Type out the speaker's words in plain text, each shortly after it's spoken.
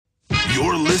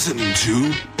You're listening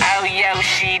to Oh,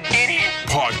 Yoshi did it.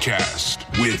 Podcast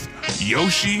with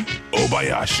Yoshi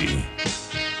Obayashi.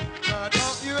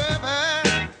 Don't you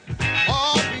ever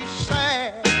all be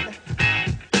sad.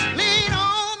 Lean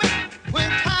on me when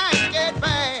times get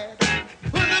bad.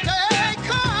 When the day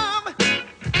come and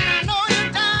I know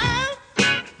you're down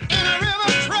in a river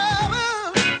of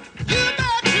trouble, you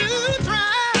got to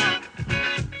drown.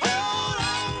 Hold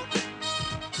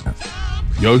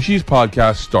on. Yoshi's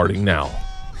podcast starting now.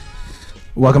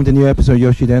 Welcome to a new episode of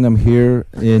Yoshi Den. I'm here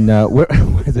in where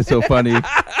is it so funny?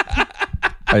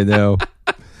 I know.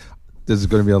 This is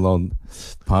going to be a long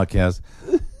podcast.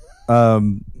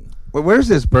 Where's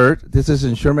this, Bert? This is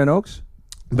in Sherman Oaks?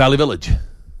 Valley Village.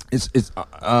 It's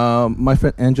my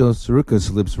friend Angelo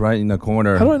Sarukas lives right in the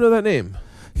corner. How do I know that name?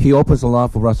 He opens a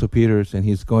lot for Russell Peters, and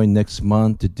he's going next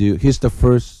month to do. He's the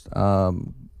first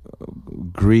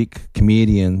Greek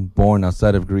comedian born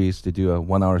outside of Greece to do a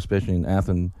 1 hour special in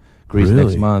Athens, Greece Really?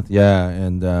 next month. Yeah,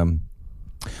 and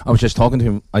I was just talking to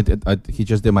him. He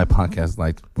just did my podcast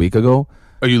like a week ago.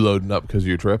 Are you loading up because of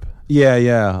your trip? Yeah.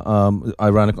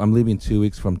 Ironic. I'm leaving 2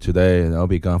 weeks from today, and I'll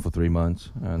be gone for 3 months.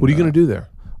 And, What are you going to do there?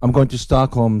 I'm going to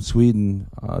Stockholm, Sweden,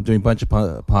 doing a bunch of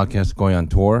podcasts, going on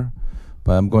tour.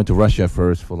 But I'm going to Russia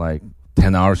first for like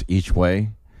 10 hours each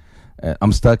way.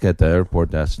 I'm stuck at the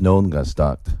airport that Snowden got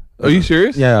stuck. Are you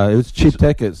serious? Yeah, it was cheap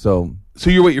ticket, so So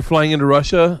you're flying into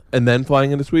Russia and then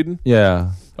flying into Sweden?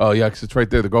 yeah. Oh yeah, because it's right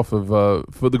there. The Gulf of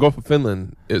for the Gulf of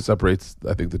Finland, it separates.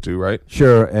 I think the two, right?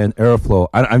 Sure, and Aeroflot.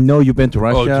 I know you've been to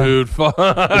Russia. Oh, dude, fuck!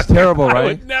 It's terrible, I right?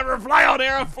 would never fly on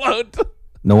Aeroflot.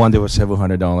 No wonder it was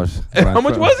 $700. And how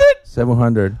much was it?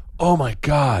 $700. Oh my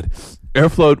god,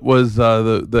 Aeroflot was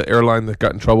the airline that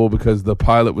got in trouble because the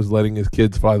pilot was letting his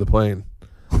kids fly the plane.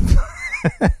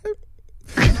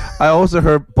 I also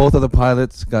heard both of the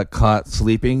pilots got caught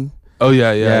sleeping. Oh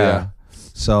yeah.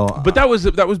 So, But that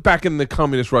was back in the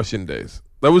communist Russian days.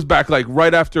 That was back like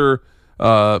right after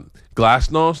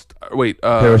Glasnost.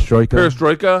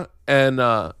 Perestroika.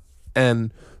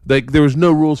 and like there was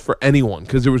no rules for anyone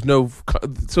because there was no.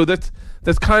 So that's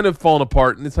kind of fallen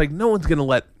apart, and it's like no one's gonna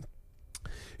let.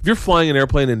 If you're flying an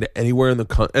airplane into anywhere in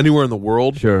the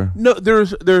world, Sure. No,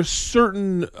 there's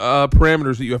certain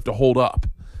parameters that you have to hold up.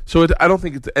 So I don't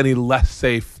think it's any less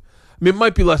safe. I mean, it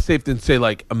might be less safe than say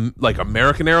like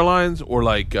American Airlines or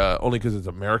like only because it's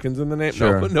Americans in the name.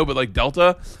 Sure. No, but like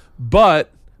Delta. But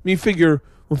I mean, figure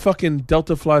when fucking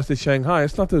Delta flies to Shanghai,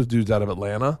 it's not those dudes out of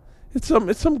Atlanta. It's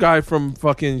some guy from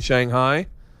fucking Shanghai,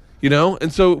 you know.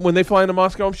 And so when they fly into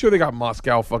Moscow, I'm sure they got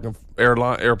Moscow fucking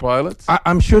air pilots.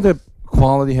 I'm sure the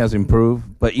quality has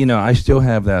improved, but I still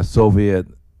have that Soviet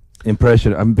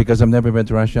impression. Because I've never been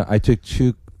to Russia. I took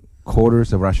 2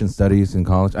 quarters of Russian studies in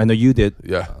college. I know you did.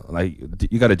 Yeah.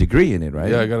 You got a degree in it, right?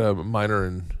 Yeah, I got a minor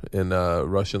in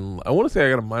Russian. I want to say I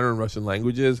got a minor in Russian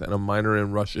languages and a minor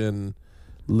in Russian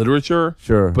literature.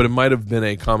 Sure. But it might have been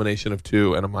a combination of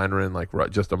 2 and a minor in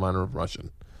just a minor of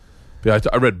Russian. But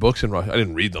I read books in Russian. I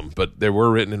didn't read them, but they were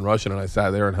written in Russian, and I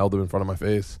sat there and held them in front of my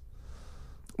face.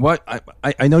 What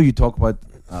I know you talk about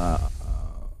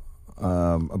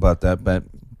that, but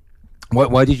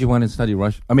why did you want to study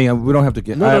Russian? I mean, we don't have to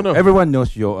get. No. Everyone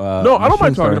knows your. No, I don't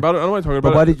mind talking about it.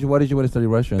 But why did you want to study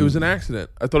Russian? It was an accident.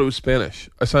 I thought it was Spanish.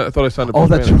 I thought I signed up. Oh,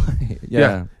 for that's Spanish. right.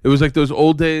 Yeah. It was like those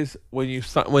old days when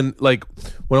when I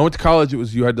went to college, it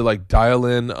was you had to like dial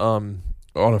in on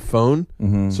a phone.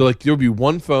 Mm-hmm. So like there would be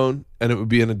one phone and it would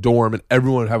be in a dorm and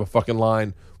everyone would have a fucking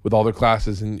line with all their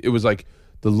classes, and it was like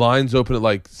the lines open at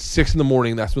like 6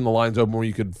 a.m. That's when the lines open where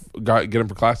you could get them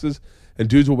for classes, and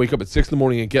dudes would wake up at 6 a.m.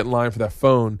 and get in line for that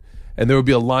phone, and there would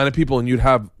be a line of people, and you'd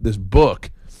have this book.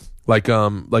 Like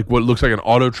what looks like an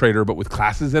auto trader, but with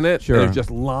classes in it. Sure. And it's just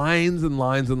lines and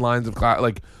lines and lines of class,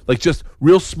 like just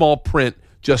real small print,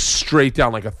 just straight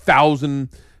down, like 1,000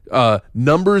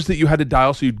 numbers that you had to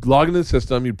dial. So you'd log into the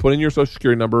system, you'd put in your social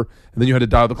security number, and then you had to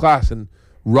dial the class. And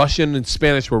Russian and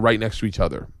Spanish were right next to each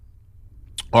other,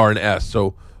 R and S.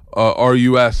 So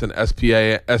RUS and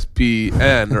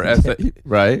SPN or S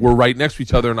Right. were right next to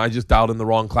each other, and I just dialed in the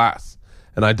wrong class,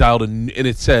 and I dialed in, and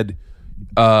it said.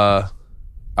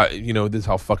 This is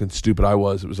how fucking stupid I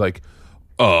was. It was like,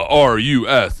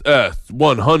 RUSS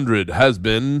 100 has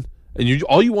been, and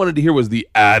all you wanted to hear was the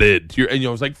added. And I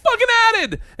was like, fucking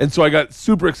added. And so I got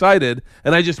super excited,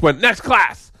 and I just went, next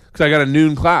class, because I got a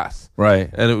noon class. Right.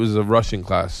 And it was a Russian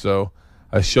class. So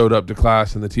I showed up to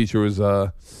class, and the teacher was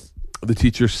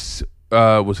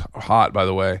hot, by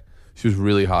the way. She was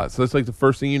really hot. So that's like the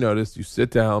first thing you noticed. You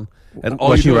sit down. And all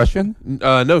Was you she do- Russian?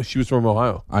 No, she was from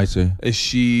Ohio. I see. Is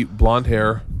she blonde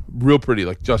hair, real pretty,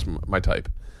 like just my type.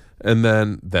 And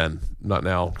then, not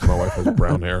now, 'cause my wife has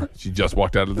brown hair. She just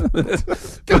walked out of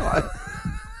the. God.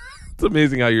 It's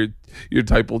amazing how your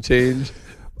type will change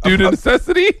due to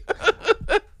necessity.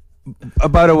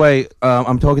 By the way,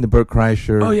 I'm talking to Bert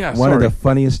Kreischer. Oh, yeah, one of sorry. the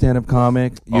funniest stand-up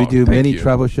comics. You Oh, do thank many you.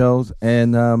 travel shows,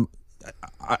 and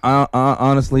I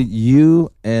honestly,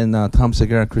 you and Tom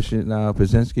Segura, Christian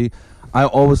Brzezinski, I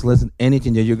always listen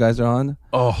anything that you guys are on.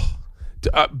 Oh,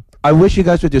 I wish you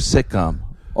guys would do sitcom,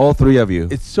 all three of you.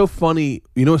 it's so funny.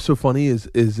 You know what's so funny is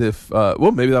if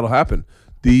well, maybe that'll happen.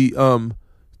 The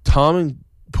Tom and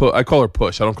I call her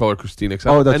Push. I don't call her Christina.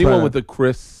 Oh, that's anyone right. with a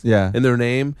Chris Yeah. in their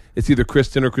name, it's either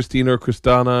Kristen or Christina or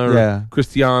Christana or Yeah.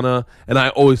 Christiana, and I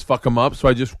always fuck them up. So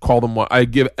I just call them. I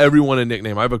give everyone a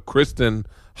nickname. I have a Kristen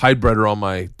Heidbreder on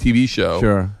my TV show.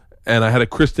 Sure. And I had a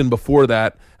Kristen before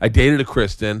that. I dated a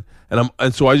Kristen,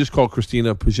 and so I just called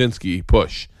Christina Pajinski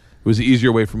Push. It was the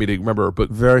easier way for me to remember her. But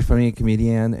Very funny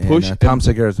comedian, and Push Tom and-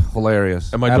 Segura is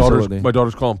hilarious. and my Absolutely.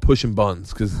 daughters call him Push and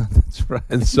Buns because That's right.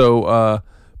 and so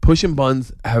Push and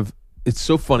Buns have. It's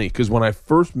so funny because when I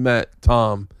first met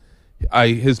Tom,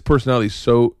 his personality is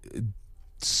so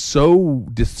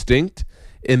distinct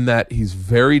in that he's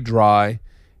very dry,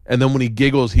 and then when he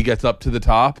giggles, he gets up to the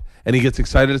top and he gets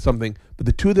excited at something. But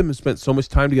the two of them have spent so much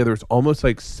time together; it's almost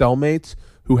like cellmates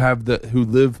who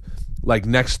live like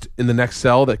in the next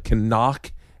cell that can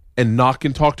knock and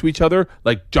talk to each other,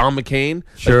 like John McCain.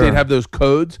 Sure. Like they'd have those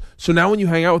codes. So now when you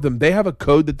hang out with them, they have a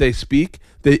code that they speak.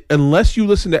 Unless you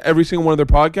listen to every single one of their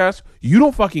podcasts, you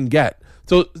don't fucking get.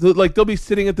 So like they'll be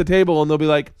sitting at the table and they'll be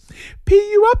like, "Pee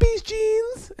you uppies,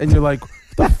 jeans," and you're like,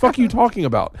 "What the fuck are you talking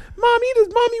about? Mommy, does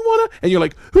mommy wanna?" And you're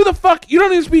like, "Who the fuck? You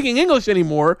don't even speaking English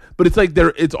anymore." But it's like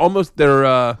it's almost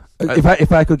their.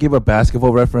 If I could give a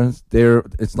basketball reference,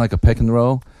 it's like a pick and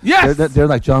roll. Yes! They're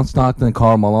like John Stockton and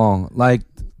Karl Malone. Like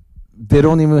they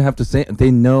don't even have to say. They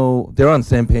know they're on the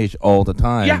same page all the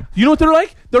time. Yeah, you know what they're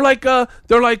like? They're like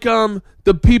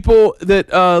the people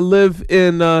that live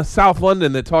in South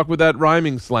London that talk with that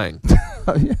rhyming slang.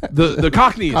 Yeah. The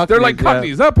Cockneys. They're like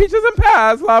Cockneys, Cockneys. Peaches and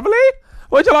pears, lovely.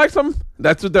 Would you like some?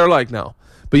 That's what they're like now.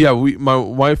 But yeah, my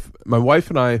wife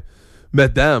and I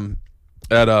met them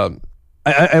at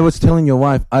I was telling your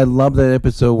wife, I love that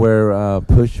episode where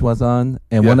Push was on,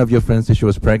 and Yeah. one of your friends said she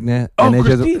was pregnant. oh and it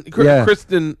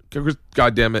Christine, just,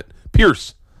 God damn it,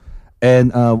 Pierce.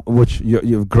 and which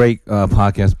your great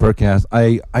podcast, Birdcast.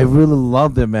 I really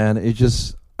loved it, man. It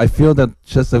just I feel that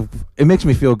it makes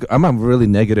me feel good. I'm a really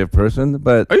negative person,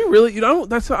 but Are you really? I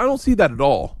don't see that at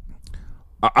all.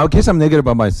 I guess I'm negative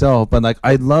about myself. But like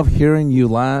I love hearing you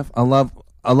laugh. I love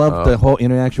the whole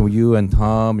interaction with you and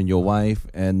Tom and your wife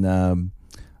and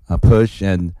Push,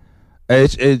 and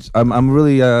I'm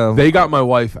really They got my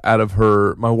wife out of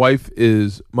her. My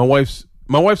wife's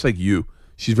like you.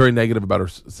 She's very negative about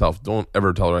herself. Don't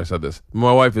ever tell her I said this.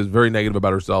 My wife is very negative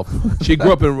about herself. She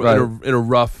grew up in a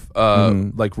rough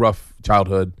rough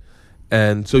childhood,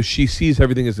 and so she sees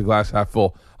everything as a glass half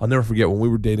full. I'll never forget when we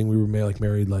were dating. We were married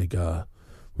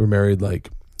like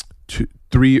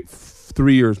 3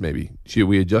 years maybe.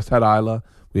 We had just had Isla.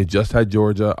 We had just had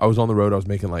Georgia. I was on the road. I was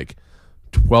making like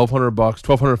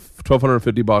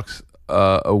 $1,250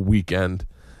 a weekend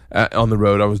on the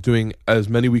road. I was doing as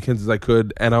many weekends as I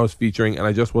could, and I was featuring, and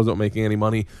I just wasn't making any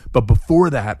money. But before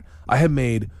that, I had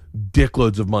made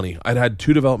dickloads of money. I'd had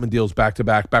 2 development deals back to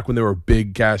back when they were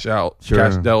big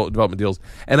development deals.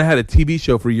 And I had a TV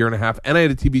show for a year and a half, and I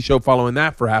had a TV show following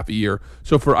that for half a year.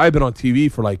 So I'd been on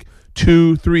TV for like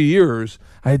 2-3 years.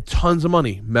 I had tons of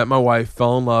money. Met my wife,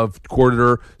 fell in love, courted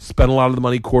her, spent a lot of the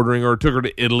money courting her, took her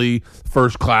to Italy,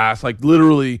 first class, like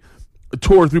literally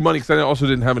tore through money because I also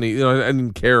didn't have any, I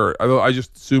didn't care. I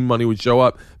just assumed money would show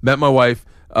up. Met my wife,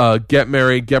 get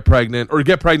married, get pregnant, or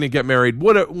get pregnant, get married,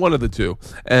 one of the two.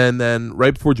 And then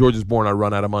right before George was born, I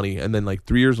run out of money. And then like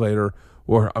 3 years later,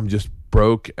 where I'm just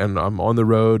broke and I'm on the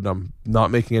road and I'm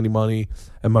not making any money.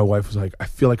 And my wife was like, I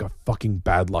feel like a fucking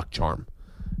bad luck charm.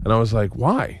 And I was like,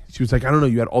 why? She was like, I don't know.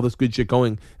 You had all this good shit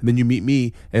going, and then you meet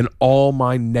me, and all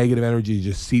my negative energy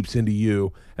just seeps into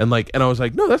you. And I was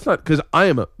like, no, that's not, because I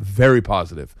am very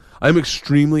positive. I'm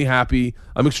extremely happy.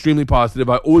 I'm extremely positive.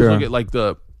 I always look at like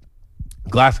the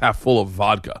glass half full of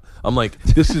vodka. I'm like,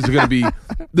 this is going to be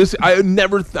this. I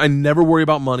never worry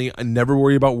about money. I never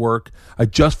worry about work. I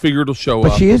just figure it'll show up.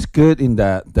 But she is good in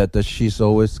that she's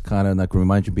always kind of like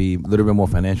remind you to be a little bit more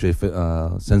financially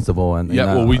sensible and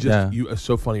Yeah, well, it's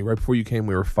so funny. Right before you came,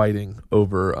 we were fighting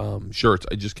over shirts.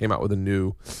 I just came out with a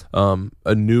new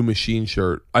machine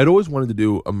shirt. I'd always wanted to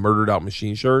do a murdered out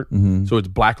machine shirt, so it's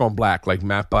black on black, like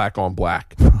matte black on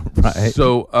black. Right.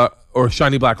 So or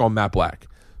shiny black on matte black.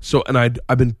 So, and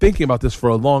I've been thinking about this for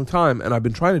a long time, and I've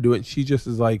been trying to do it, and she just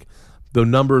is like, the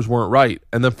numbers weren't right.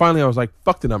 And then finally I was like,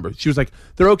 fuck the numbers. She was like,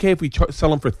 they're okay if we sell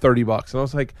them for $30. And I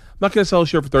was like, I'm not going to sell a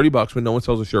shirt for $30 when no one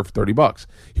sells a shirt for $30.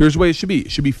 Here's the way it should be.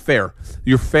 It should be fair.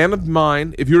 You're a fan of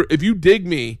mine. If you dig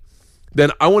me,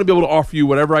 then I want to be able to offer you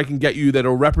whatever I can get you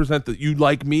that'll represent that you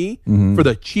like me for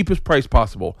the cheapest price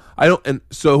possible. And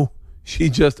so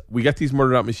we got these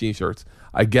Murdered Out Machine shirts.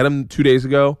 I get them 2 days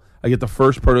ago. I get the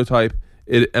first prototype.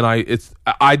 I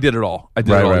did it all. I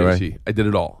did it all. Right. I did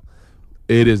it all.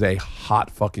 It is a hot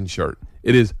fucking shirt.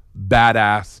 It is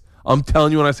badass. I'm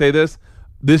telling you when I say this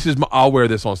is I'll wear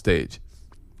this on stage.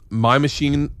 My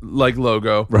Machine like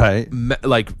logo, right?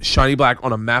 Like shiny black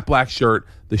on a matte black shirt.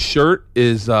 The shirt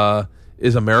is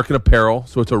American Apparel,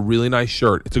 so it's a really nice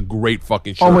shirt. It's a great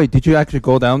fucking shirt. Oh wait, did you actually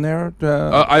go down there?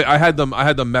 I had them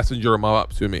messenger them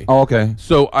up to me. Oh, okay.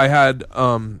 So I had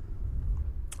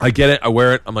I get it. I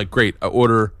wear it. I'm like, great. I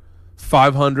order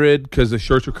 500 because the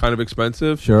shirts are kind of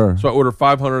expensive. Sure. So I order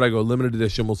 500. I go limited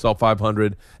edition. We'll sell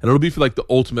 500, and it'll be for like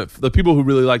the people who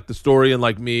really like the story and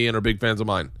like me and are big fans of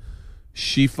mine.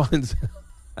 She finds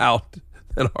out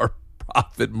that our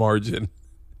profit margin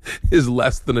is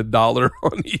less than $1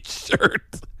 on each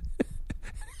shirt.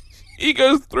 He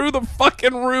goes through the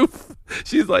fucking roof.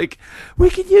 She's like, we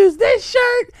could use this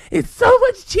shirt. It's so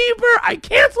much cheaper. I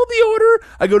canceled the order.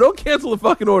 I go, don't cancel the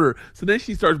fucking order. So then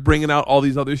she starts bringing out all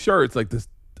these other shirts like this.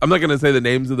 I'm not going to say the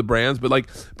names of the brands, but like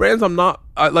brands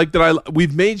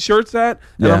we've made shirts at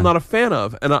and I'm not a fan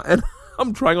of. And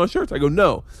I'm trying on shirts. I go,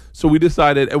 no. So we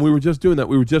decided, and we were just doing that.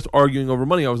 We were just arguing over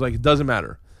money. I was like, it doesn't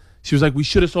matter. She was like, we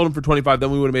should have sold them for $25.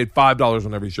 Then we would have made $5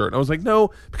 on every shirt. And I was like,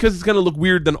 no, because it's going to look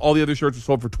weird. Then all the other shirts are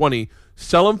sold for $20.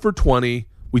 Sell them for $20.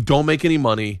 We don't make any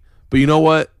money. But you know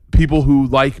what? People who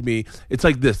like me, it's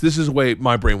like this. This is the way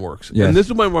my brain works. Yes. And this is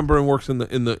the way my brain works in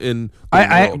the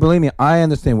I world. believe me, I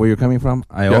understand where you're coming from.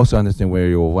 I also understand where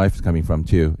your wife's coming from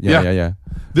too. Yeah.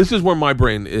 This is where my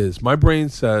brain is. My brain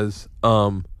says,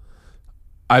 I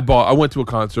went to a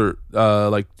concert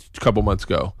like a couple months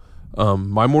ago.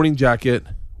 My Morning Jacket,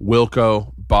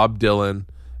 Wilco, Bob Dylan,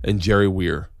 and Jerry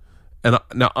Weir. And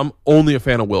now I'm only a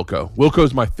fan of Wilco. Wilco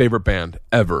is my favorite band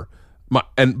ever.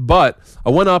 But I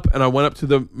went up to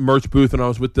the merch booth, and I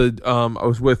was with the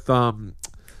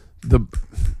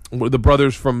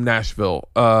brothers from Nashville.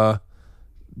 God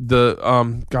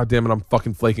damn it, I'm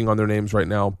fucking flaking on their names right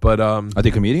now. But are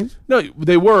they comedians? No,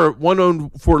 they were. One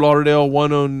owned Fort Lauderdale,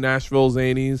 one owned Nashville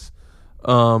Zanies.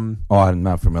 I'm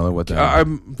not familiar with that.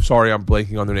 I'm sorry, I'm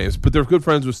blanking on their names, but they're good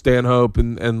friends with Stanhope,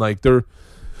 and like they're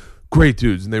great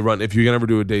dudes, and they run. If you can ever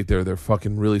do a date there, they're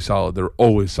fucking really solid. They're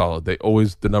always solid.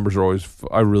 The numbers are always.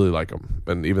 I really like them,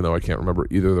 and even though I can't remember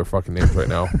either of their fucking names right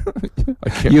now, I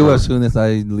can't. Remember. As soon as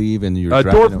I leave, and you're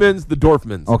Dorfmans, the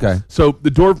Dorfmans. Okay. So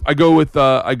I go with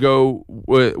the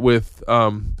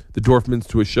Dorfmans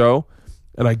to a show,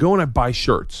 and I go and I buy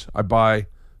shirts. I buy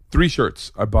 3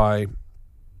 shirts. I buy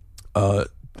 2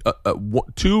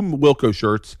 Wilco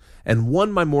shirts and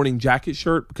 1 My Morning Jacket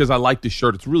shirt because I like this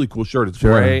shirt. It's a really cool shirt. It's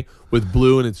gray with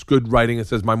blue and it's good writing. It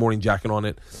says My Morning Jacket on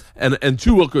it. And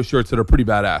 2 Wilco shirts that are pretty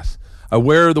badass. I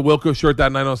wear the Wilco shirt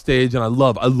that night on stage, and I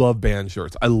love band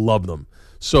shirts. I love them.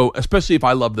 So especially if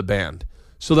I love the band.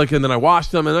 So and then I wash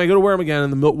them and I go to wear them again,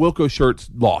 and the Wilco shirt's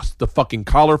lost. The fucking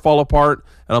collar fall apart,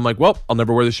 and I'm like, well, I'll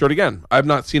never wear this shirt again. I've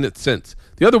not seen it since.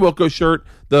 The other Wilco shirt,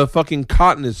 the fucking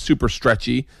cotton is super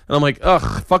stretchy, and I'm like,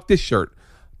 ugh, fuck this shirt.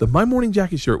 The My Morning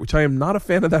Jacket shirt, which I am not a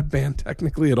fan of that band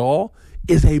technically at all,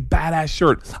 is a badass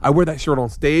shirt. I wear that shirt on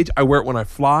stage. I wear it when I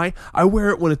fly. I wear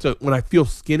it when I feel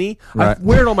skinny. Right. I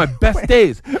wear it on my best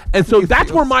days. And so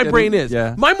that's where my brain is.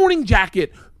 Yeah. My Morning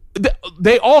Jacket,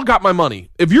 they all got my money.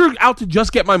 If you're out to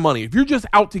just get my money, if you're just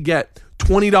out to get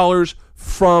 $20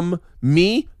 from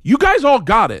me, you guys all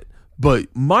got it. But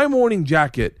My Morning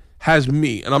Jacket has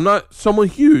me, and I'm not someone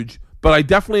huge, but I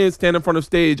definitely stand on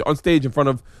stage in front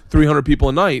of 300 people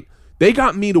a night. They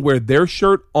got me to wear their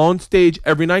shirt on stage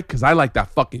every night because I like that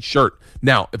fucking shirt.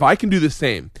 Now, if I can do the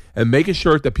same and make a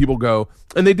shirt that people go,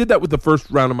 and they did that with the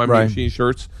first round of my machine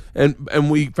shirts,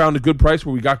 and we found a good price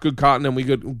where we got good cotton and we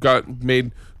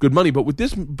made good money. But with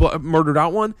this Murdered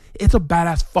Out one, it's a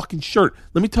badass fucking shirt.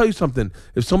 Let me tell you something.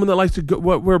 If someone that likes to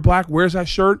wear black wears that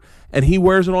shirt and he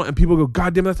wears it on, and people go,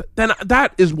 God damn it, then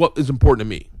that is what is important to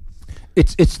me.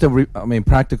 It's the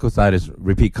practical side is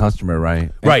repeat customer,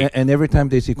 right? Right. And every time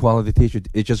they see quality t-shirt,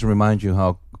 it just reminds you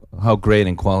how great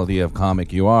and quality of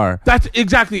comic you are. That's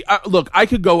exactly. Look, I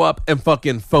could go up and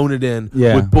fucking phone it in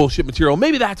with bullshit material.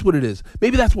 Maybe that's what it is.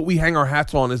 Maybe that's what we hang our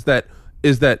hats on. Is that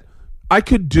I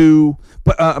could do.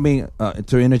 But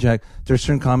to interject, there's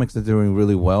certain comics that are doing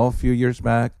really well a few years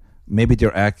back. maybe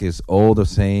their act is all the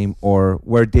same, or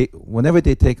whenever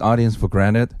they take audience for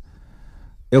granted,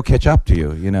 it'll catch up to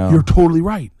you. You know, You're totally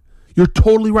right. You're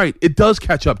totally right. It does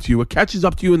catch up to you. It catches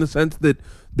up to you in the sense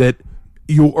that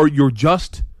you're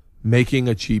just making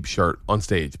a cheap shirt on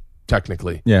stage,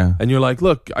 technically. Yeah. And you're like,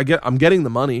 look, I'm getting the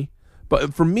money.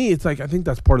 But for me, it's like, I think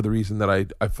that's part of the reason that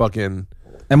I fucking...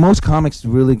 And most comics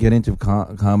really get into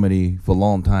comedy for a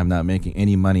long time, not making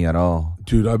any money at all.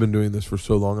 Dude, I've been doing this for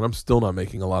so long, and I'm still not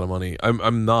making a lot of money.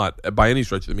 I'm not, by any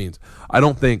stretch of the means. I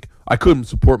don't think... I couldn't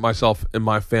support myself and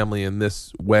my family in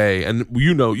this way. And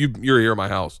you know, you're here in my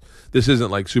house. This isn't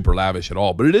like super lavish at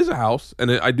all, but it is a house, and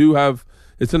I do have...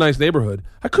 It's a nice neighborhood.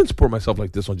 I couldn't support myself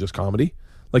like this on just comedy.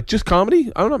 Like, just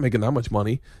comedy, I'm not making that much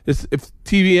money. It's if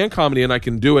TV and comedy, and I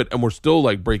can do it, and we're still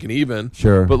like breaking even.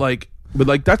 Sure. But like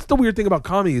that's the weird thing about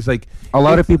comedy is like A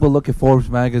lot of people look at Forbes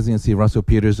magazine and see Russell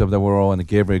Peters of the world and the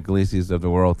Gabriel Iglesias of the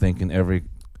world, thinking every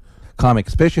comic,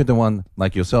 especially the one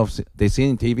like yourself, they see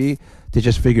in TV, they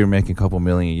just figure making a couple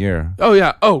million a year. oh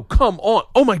yeah, oh come on,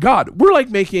 oh my God, we're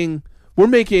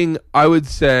making I would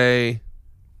say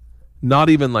not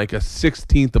even like a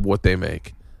 16th of what they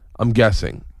make. I'm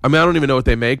guessing. I mean, I don't even know what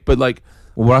they make, but like,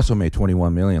 Well, Russell made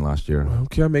 $21 million last year.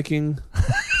 okay, I'm making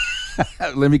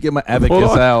Let me get my Hold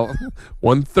abacus on. out.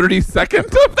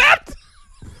 1/32 of that.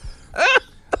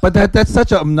 But that's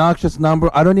such an obnoxious number.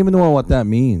 I don't even know what that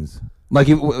means. Like,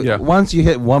 Yeah. once you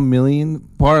hit 1 million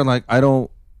part, like, I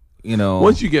don't, you know.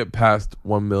 Once you get past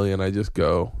 1 million, I just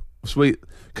go sweet,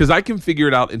 because I can figure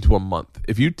it out into a month.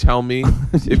 If you tell me,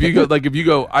 if you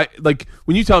go, I like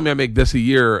when you tell me I make this a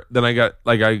year, then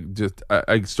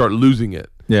I start losing it.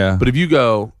 Yeah. But if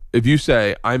you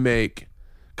say I make,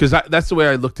 because that's the way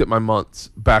I looked at my months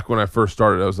back when I first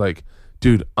started. I was like,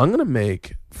 dude, I'm gonna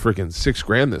make freaking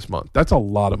 $6,000 this month. That's a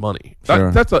lot of money.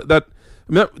 Sure.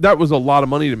 That was a lot of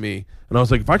money to me. And I was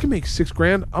like, if I can make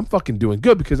 $6,000, I'm fucking doing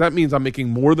good, because that means I'm making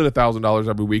more than $1,000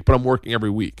 every week, but I'm working every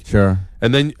week. Sure.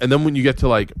 And then when you get to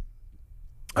like,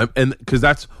 and because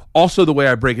that's also the way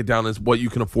I break it down is what you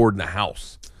can afford in a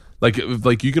house. Like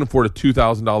if you can afford a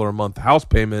 $2,000 a month house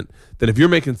payment, then if you're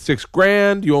making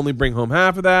 $6,000, you only bring home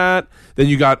half of that. Then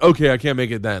you got, okay, I can't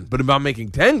make it then. But if I'm making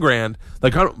 $10,000,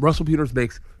 like Russell Peters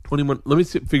makes 21. Let me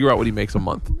figure out what he makes a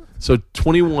month. So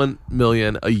 21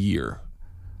 million a year.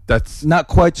 That's Not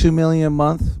quite 2 million a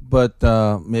month, but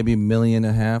maybe $1.5 million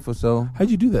or so. how'd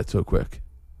you do that so quick?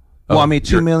 Well, I mean,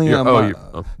 2 million a month.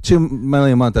 oh. 2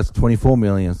 million a month. That's 24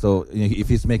 million. So if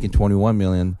he's making 21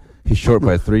 million, he's short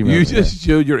by 3 million. You just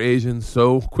showed your Asian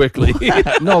so quickly.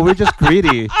 No, we're just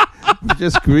greedy. We're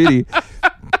just greedy.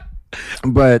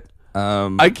 But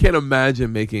I can't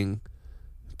imagine making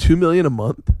 $2 million a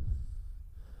month.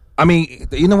 I mean,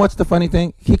 you know what's the funny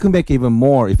thing? He could make even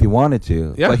more if he wanted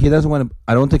to. Yeah. But he doesn't want to.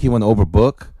 I don't think he want to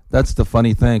overbook. That's the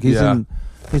funny thing. He's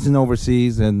in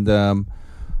overseas, and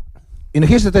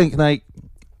here's the thing. Like,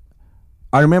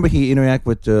 I remember he interact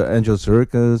with Angel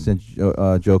Circus and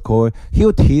Joe Coy. He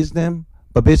would tease them,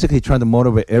 but basically trying to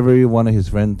motivate every one of his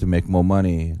friends to make more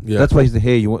money. Yeah. That's why he said,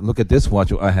 "Hey, you look at this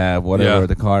watch I have, whatever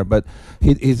the car." But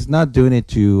he's not doing it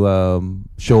to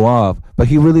show off. But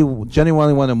he really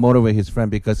genuinely want to motivate his friend,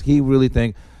 because he really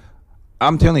think.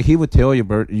 I'm telling you, he would tell you,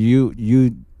 Bert,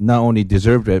 you not only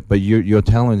deserved it, but your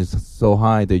talent is so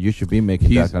high that you should be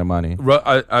making that kind of money.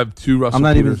 I have two Russell I'm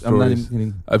not Peters even stories.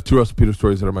 kidding. I have two Russell Peters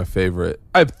stories that are my favorite.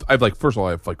 I've like, first of all,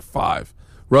 I have like 5.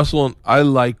 Russell, I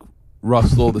like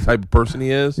Russell, the type of person he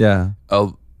is. Yeah.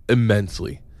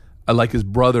 Immensely. I like his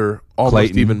brother almost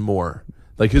Clayton. even more.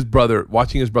 Like his brother,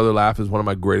 watching his brother laugh is one of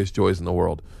my greatest joys in the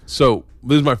world. So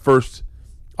this is my first.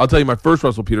 I'll tell you my first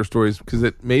Russell Peters stories, because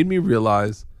it made me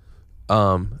realize.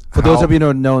 For those of you who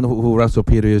don't know who Russell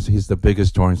Peters is, he's the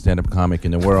biggest touring stand-up comic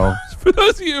in the world. For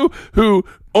those of you who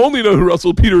only know who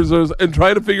Russell Peters is and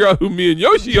trying to figure out who me and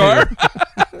Yoshi are,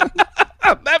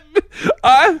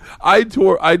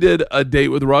 I did a date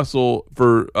with Russell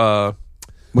for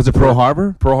Was it Pearl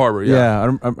Harbor? Pearl Harbor.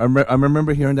 Yeah. I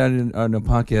remember hearing that on the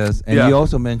podcast, and he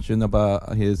also mentioned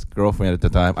about his girlfriend at the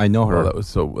time. I know her. Oh, that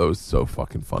was so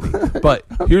fucking funny. But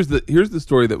here's the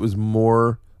story that was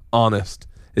more honest.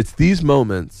 It's these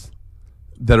moments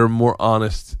that are more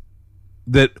honest,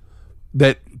 that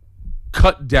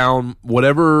cut down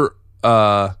whatever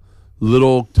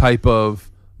little type of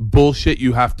bullshit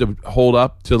you have to hold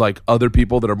up to like other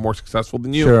people that are more successful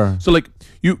than you. Sure. So like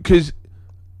because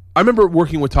I remember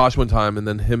working with Tosh one time, and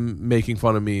then him making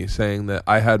fun of me, saying that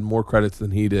I had more credits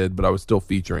than he did, but I was still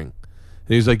featuring.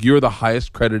 And he's like, "You're the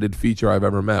highest credited feature I've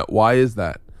ever met. Why is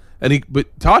that?"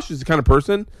 But Tosh is the kind of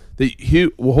person that he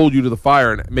will hold you to the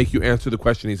fire and make you answer the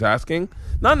question he's asking.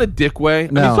 Not in a dick way.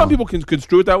 I mean, some people can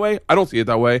construe it that way. I don't see it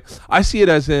that way. I see it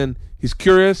as in he's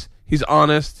curious, He's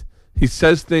honest. He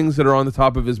says things that are on the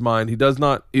top of his mind. He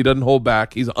doesn't hold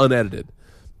back. He's unedited.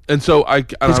 And so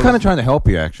He's kind of trying to help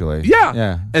you, actually.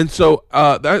 Yeah. And so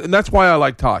and that's why I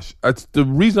like Tosh. That's the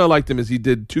reason I liked him is he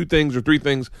did 2 things or 3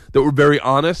 things that were very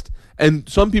honest. And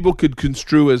some people could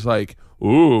construe as like,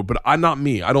 ooh, but not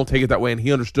me. I don't take it that way. And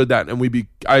he understood that. And we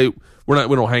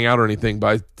don't hang out or anything,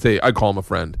 but I call him a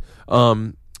friend. We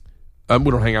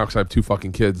don't hang out because I have 2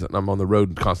 fucking kids and I'm on the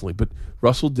road constantly. But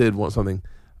Russell did want something.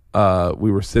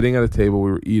 We were sitting at a table,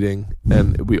 we were eating,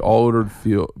 and we all ordered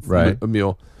a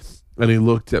meal. And he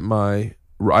looked at I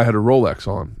had a Rolex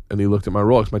on, and he looked at my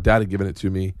Rolex. My dad had given it to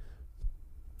me.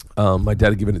 My dad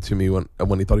had given it to me when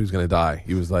he thought he was going to die.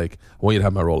 He was like, I want you to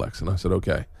have my Rolex. And I said,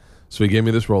 okay. So he gave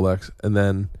me this Rolex, and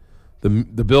then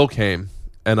the bill came,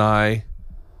 and I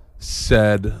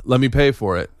said, let me pay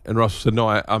for it. And Russell said, no,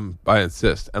 I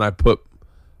insist. And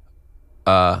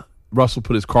Russell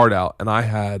put his card out, and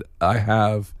I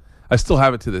still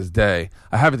have it to this day.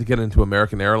 I have it to get into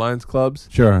American Airlines clubs.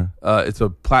 Sure. It's a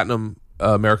platinum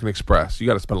American Express. You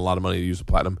got to spend a lot of money to use a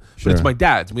platinum. Sure. But it's my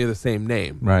dad's. We have the same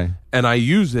name. Right. And I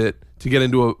use it to get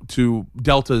to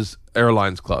Delta's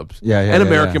airlines clubs. And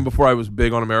American before I was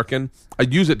big on American.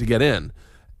 I'd use it to get in.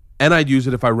 And I'd use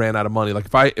it if I ran out of money. Like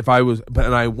if I was,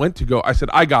 and I went to go, I said,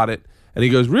 I got it. And he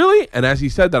goes, really? And as he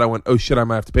said that, I went, oh shit, I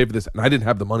might have to pay for this. And I didn't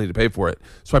have the money to pay for it.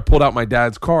 So I pulled out my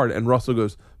dad's card, and Russell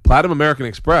goes, Platinum American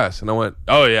Express. And I went,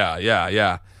 oh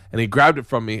yeah. And he grabbed it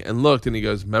from me and looked, and he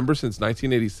goes, member since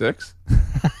 1986?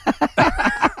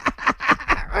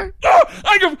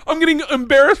 I'm getting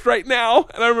embarrassed right now.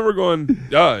 And I remember going,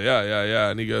 oh, yeah.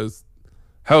 And he goes,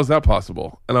 how is that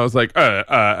possible? And I was like,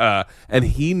 And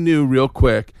he knew real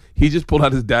quick. He just pulled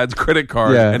out his dad's credit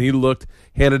card, and he looked,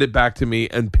 handed it back to me,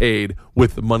 and paid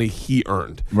with the money he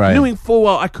earned. Right. Knowing full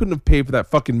well I couldn't have paid for that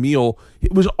fucking meal.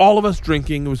 It was all of us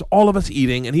drinking. It was all of us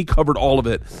eating, and he covered all of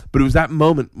it. But it was that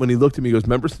moment when he looked at me, he goes,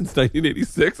 member since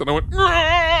 1986? And I went,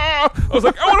 I was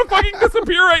like, I want to fucking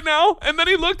disappear right now. And then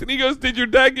he looked, and he goes, did your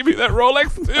dad give you that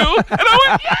Rolex too? And I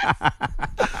went,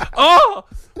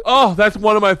 yes! Oh, that's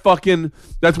one of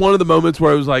the moments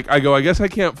where I was like, I guess I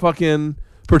can't fucking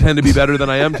pretend to be better than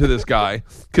I am to this guy.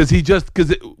 Because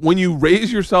when you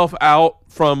raise yourself out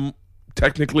from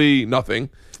technically nothing,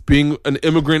 being an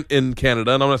immigrant in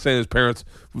Canada, and I'm not saying his parents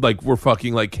were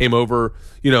fucking came over,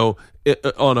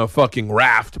 on a fucking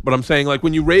raft, but I'm saying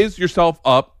when you raise yourself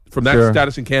up from that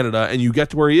status in Canada and you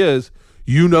get to where he is,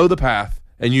 you know the path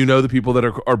and you know the people that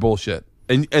are bullshit.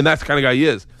 And that's the kind of guy he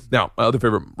is. Now, my other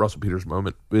favorite Russell Peters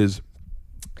moment is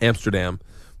Amsterdam.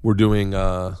 We're doing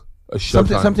a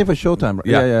Showtime. Something for Showtime.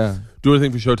 Yeah. Doing a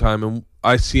thing for Showtime, and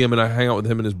I see him, and I hang out with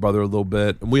him and his brother a little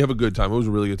bit, and we have a good time. It was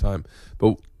a really good time.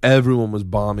 But everyone was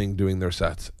bombing doing their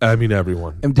sets. I mean,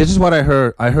 everyone. And this is what I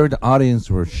heard. I heard the audience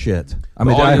were shit.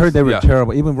 I heard they were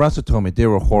terrible. Even Russell told me they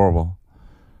were horrible.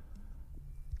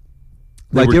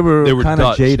 They were kind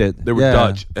of jaded. They were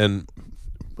Dutch, and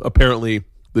apparently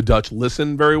the Dutch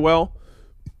listen very well,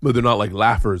 but they're not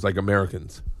laughers like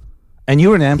Americans. And you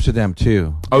were in Amsterdam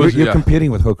too. You're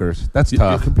competing with hookers. That's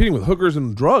tough. You're competing with hookers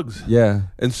and drugs. Yeah.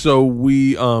 And so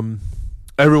we,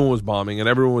 everyone was bombing, and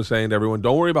everyone was saying to everyone,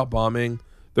 "Don't worry about bombing.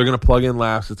 They're going to plug in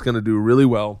laughs. It's going to do really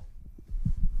well."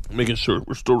 Making sure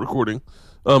we're still recording.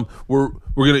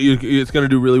 It's going to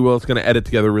do really well. It's going to edit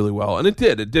together really well, and it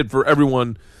did. It did for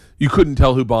everyone. You couldn't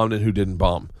tell who bombed and who didn't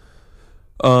bomb.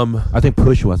 I think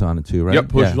Push was on it too, right? Yep,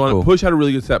 Push was on it. Push had a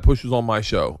really good set. Push was on my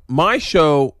show. My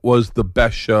show was the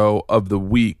best show of the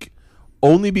week,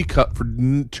 only because for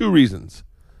 2 reasons.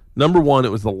 Number one,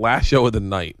 it was the last show of the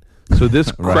night, so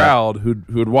this crowd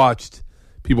who had watched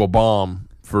people bomb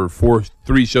for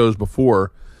 3 shows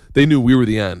before, they knew we were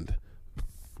the end.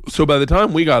 So by the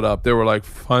time we got up, they were like,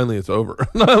 "Finally, it's over."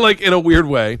 In a weird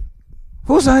way.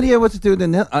 Whose idea was to do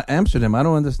the Amsterdam? I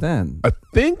don't understand.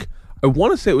 I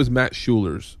want to say it was Matt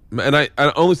Schuler's, and I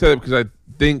only say that because I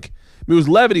think it was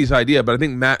Levity's idea, but I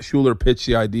think Matt Schuler pitched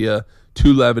the idea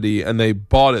to Levity, and they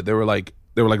bought it. They were like,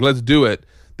 let's do it.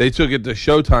 They took it to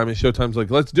Showtime, and Showtime's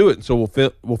like, let's do it. And so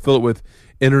we'll fill it with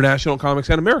international comics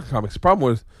and American comics. The problem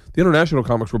was the international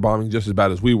comics were bombing just as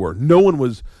bad as we were. No one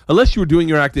was, unless you were doing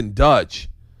your act in Dutch,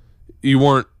 you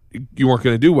weren't going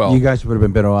to do well. You guys would have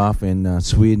been better off in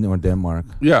Sweden or Denmark.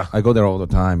 Yeah. I go there all the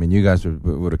time, and you guys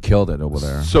would have killed it over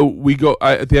there. So we go,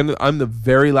 at the end, I'm the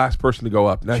very last person to go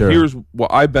up. Now, here's what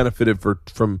I benefited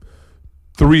from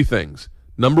 3 things.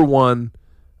 Number one,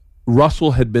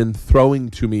 Russell had been throwing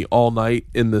to me all night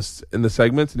in the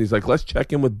segments, and he's like, let's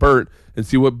check in with Bert and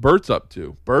see what Bert's up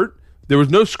to. Bert, there was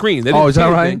no screen. They didn't is that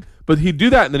right? But he'd do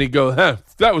that, and then he'd go,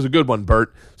 that was a good one,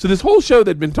 Bert. So this whole show,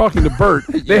 they'd been talking to Bert.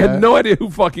 They had no idea who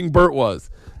fucking Bert was.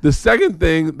 The second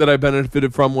thing that I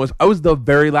benefited from was I was the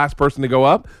very last person to go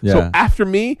up. Yeah. So after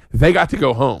me, they got to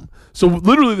go home. So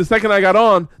literally the second I got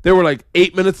on, they were like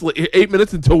 8 minutes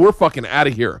until we're fucking out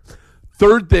of here.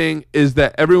 Third thing is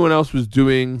that everyone else was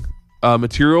doing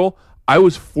material. I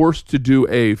was forced to do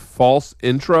a false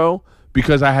intro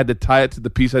because I had to tie it to the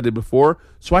piece I did before.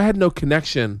 So I had no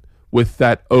connection with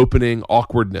that opening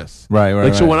awkwardness.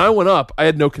 Right. So when I went up, I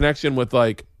had no connection with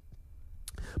like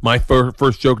my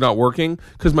first joke not working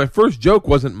because my first joke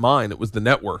wasn't mine. It was the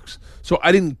network's. So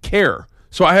I didn't care.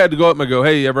 So I had to go up and go,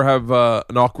 hey, you ever have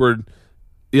an awkward,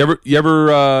 hey,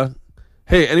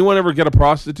 anyone ever get a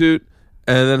prostitute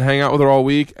and then hang out with her all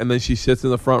week and then she sits in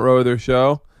the front row of their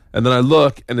show? And then I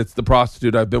look and it's the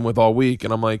prostitute I've been with all week.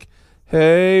 And I'm like,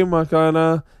 hey,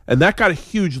 Makana. And that got a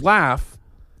huge laugh,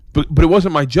 but it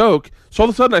wasn't my joke. So all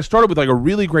of a sudden I started with like a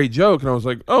really great joke and I was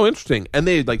like, oh, interesting. And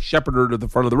they like shepherded her to the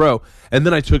front of the row. And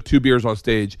then I took 2 beers on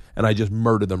stage and I just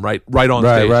murdered them right on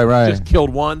stage. Right. Just killed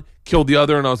one, killed the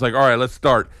other. And I was like, all right, let's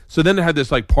start. So then it had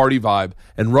this like party vibe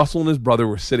and Russell and his brother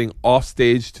were sitting off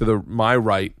stage to my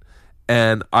right.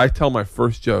 And I tell my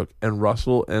first joke and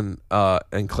Russell and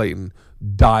Clayton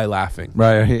die laughing.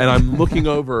 Right. And I'm looking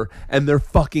over and they're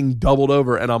fucking doubled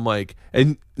over. And I'm like,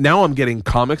 and now I'm getting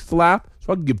comics to laugh.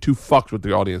 So I can give 2 fucks what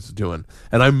the audience is doing.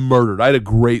 And I'm murdered. I had a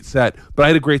great set. But I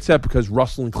had a great set because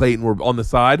Russell and Clayton were on the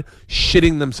side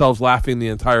shitting themselves laughing the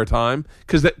entire time.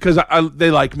 Because they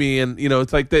like me. And, you know,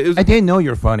 it's like... I didn't know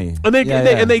you're funny. And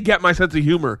they get my sense of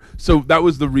humor. So that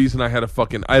was the reason I had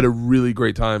a really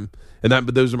great time.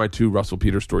 But those are my 2 Russell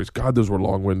Peters stories. God, those were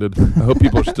long-winded. I hope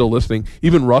people are still listening.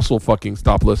 Even Russell fucking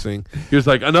stopped listening. He was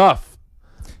like, enough.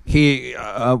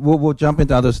 We'll jump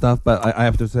into other stuff, but I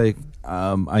have to say,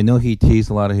 I know he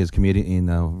teased a lot of his community in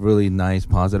a really nice,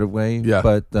 positive way. Yeah.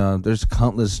 But there's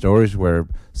countless stories where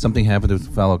something happened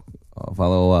to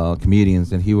fellow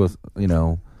comedians, and he was, you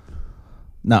know,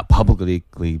 not publicly,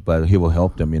 but he will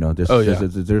help them. You know,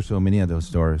 there's so many of those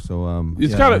stories. So you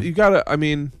gotta. I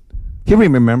mean, he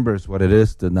remembers what it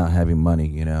is to not having money.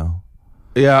 You know.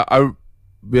 Yeah.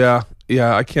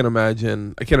 I can't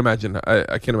imagine. I can't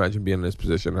imagine being in this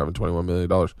position and having $21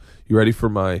 million. You ready for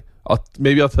my?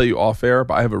 Maybe I'll tell you off air,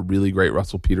 but I have a really great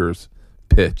Russell Peters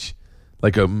pitch,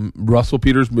 like a Russell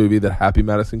Peters movie that Happy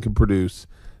Madison can produce.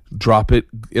 Drop it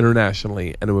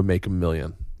internationally, and it would make $1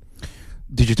 million.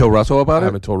 Did you tell Russell about it? I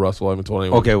haven't told Russell. I haven't told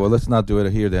anyone. Okay, well, let's not do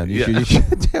it here then. You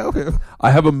should tell him. I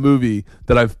have a movie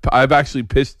that I've actually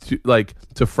pitched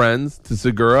to friends, to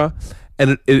Segura,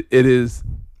 and it is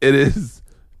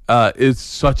it's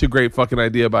such a great fucking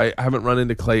idea, but I haven't run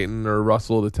into Clayton or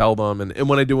Russell to tell them. And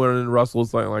when I do run into Russell,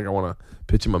 it's like I want to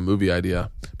pitch him a movie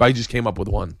idea. But I just came up with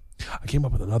one. I came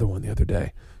up with another one the other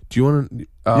day. Do you want to?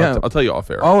 Yeah. I'll tell you off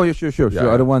air. Oh, yeah, sure.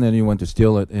 Yeah. I don't want anyone to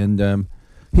steal it. And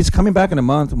he's coming back in a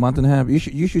month and a half. You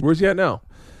should. Where's he at now?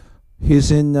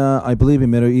 He's in, I believe,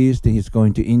 in Middle East. He's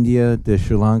going to India, to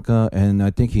Sri Lanka, and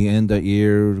I think he ended the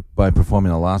year by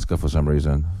performing in Alaska for some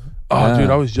reason. Oh, dude,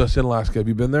 I was just in Alaska. Have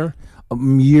you been there?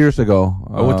 Years ago.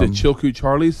 I went to Chilkoot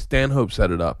Charlie's. Stanhope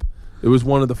set it up. It was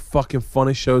one of the fucking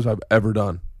funnest shows I've ever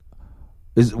done.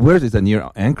 Where is it? Near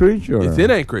Anchorage? Or? It's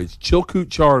in Anchorage. Chilkoot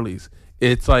Charlie's.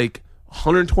 It's like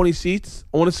 120 seats,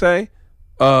 I want to say.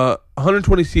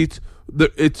 120 seats.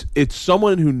 It's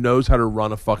someone who knows how to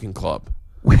run a fucking club.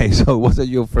 Wait, so was it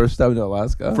your first time in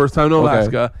Alaska? First time in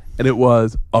Alaska, and it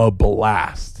was a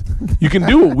blast. You can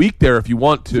do a week there if you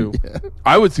want to. Yeah.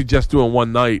 I would suggest doing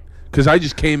one night because I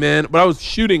just came in, but I was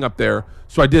shooting up there,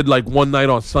 so I did like one night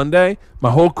on Sunday.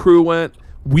 My whole crew went.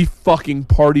 We fucking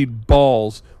partied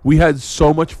balls. We had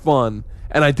so much fun,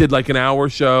 and I did like an hour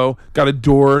show. Got a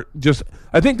door.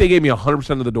 I think they gave me 100%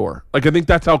 of the door. Like I think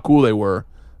that's how cool they were.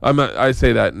 I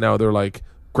say that now. They're like.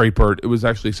 Great Bird. It was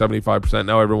actually 75%.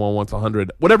 Now everyone wants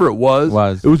 100. Whatever it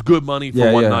was. It was good money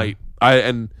for one night.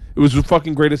 And it was the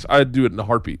fucking greatest. I'd do it in a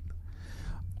heartbeat.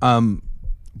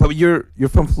 But you're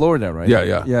from Florida, right?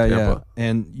 Yeah.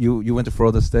 And you went to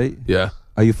Florida State? Yeah.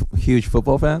 Are you a huge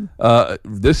football fan?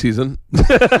 This season. The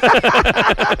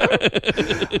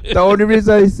only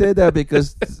reason I say that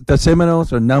because the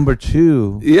Seminoles are number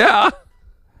 2. Yeah.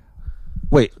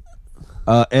 Wait.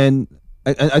 And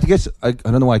I guess I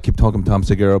don't know why I keep talking Tom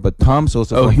Segura, but Tom's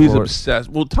also. Oh, he's obsessed.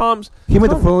 Well, he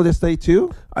went to Florida State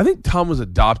too. I think Tom was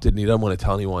adopted, and he doesn't want to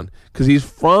tell anyone because he's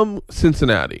from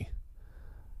Cincinnati.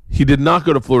 He did not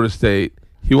go to Florida State.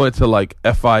 He went to like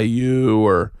FIU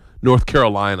or North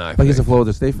Carolina. But he's a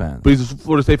Florida State fan. But he's a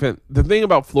Florida State fan. The thing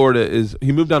about Florida is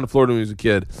he moved down to Florida when he was a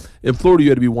kid. In Florida, you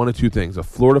had to be one of 2 things: a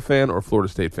Florida fan or a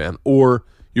Florida State fan, or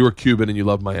you were Cuban and you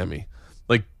loved Miami.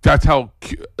 Like that's how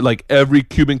like every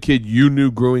Cuban kid you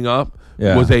knew growing up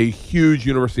was a huge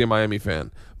University of Miami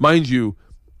fan. Mind you,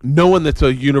 no one that's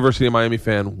a University of Miami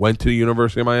fan went to the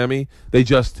University of Miami. They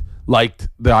just liked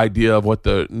the idea of what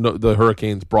the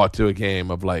Hurricanes brought to a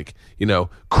game of, like, you know,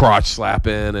 crotch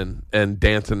slapping and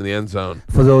dancing in the end zone.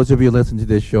 For those of you listening to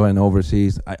this show and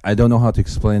overseas, I don't know how to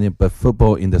explain it, but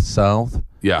football in the South,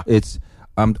 Yeah. it's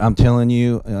I'm telling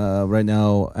you right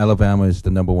now, Alabama is the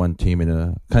number one team in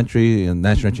the country in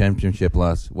national championship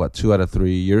last 2 out of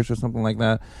 3 years or something like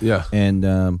that. Yeah.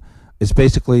 And it's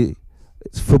basically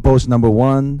football's number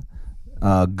one,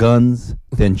 guns,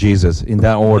 then Jesus in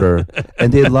that order.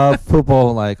 And they love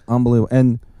football like unbelievable.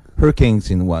 And Hurricanes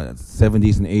in what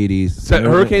 70s and 80s.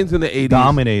 Hurricanes in the 80s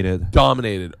dominated.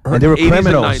 And And they were 80s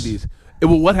criminals. and 90s.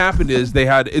 Well, what happened is they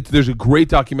had there's a great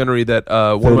documentary that one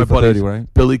of 30 my for buddies, 30,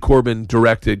 right? Billy Corbin,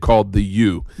 directed called The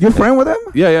U. You're friend with him?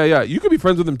 Yeah. You could be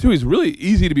friends with him too. He's really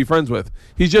easy to be friends with.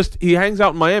 He hangs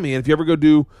out in Miami, and if you ever go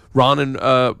do Ron and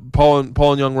Paul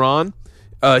and Young Ron,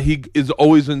 he is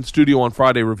always in studio on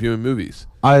Friday reviewing movies.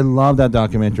 I love that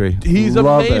documentary. He's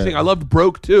Love amazing. it. I loved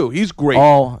Broke too. He's great.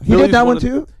 Oh, he Billy's did that one of-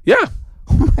 too? Yeah.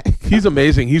 Oh my God. He's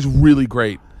amazing. He's really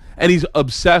great. And he's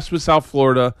obsessed with South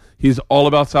Florida. He's all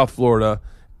about South Florida.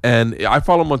 And I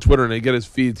follow him on Twitter, and I get his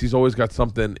feeds. He's always got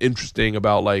something interesting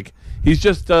about, like, he's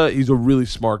just, he's a really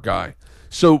smart guy.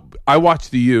 So I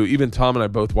watched The U. Even Tom and I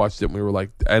both watched it, and we were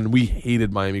like, and we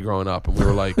hated Miami growing up. And we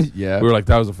were like, Yeah. we were like,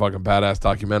 that was a fucking badass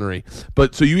documentary.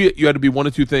 But so you had to be one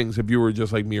of two things if you were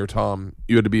just like me or Tom.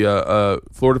 You had to be a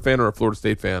Florida fan or a Florida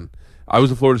State fan. I was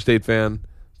a Florida State fan,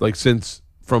 like,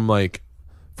 from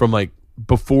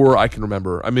before I can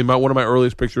remember. I mean, one of my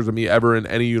earliest pictures of me ever in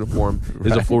any uniform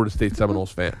is a Florida State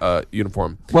Seminoles fan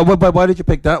uniform. Well, but why did you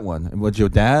pick that one? Was your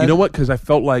dad? You know what? Because I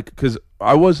felt like, because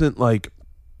I wasn't like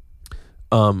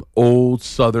old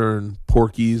Southern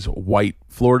Porky's white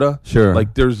Florida. Sure.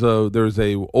 Like there's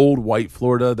a old white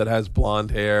Florida that has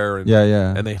blonde hair and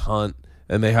Yeah. and they hunt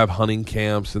and they have hunting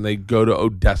camps and they go to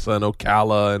Odessa and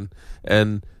Ocala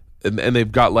and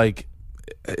they've got, like,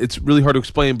 it's really hard to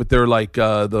explain, but they're like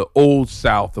the old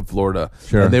South of Florida.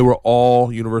 Sure. And they were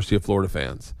all University of Florida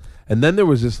fans. And then there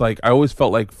was this, like, I always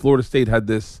felt like Florida State had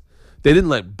this, they didn't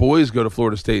let boys go to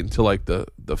Florida State until like the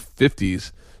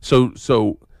 50s.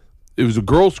 So it was a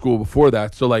girls' school before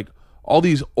that. So, like, all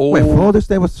these old Wait, Florida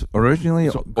State was originally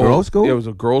a girls' school? Yeah, it was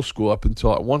a girls' school up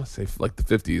until I want to say like the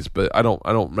 50s, but I don't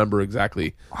remember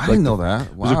exactly. I didn't know that.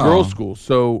 It was a Wow. girls' school,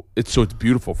 so it's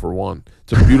beautiful for one.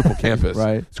 It's a beautiful campus.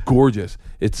 Right. It's gorgeous.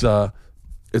 It's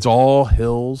all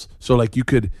hills, so like you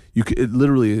could it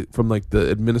literally from like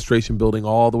the administration building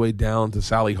all the way down to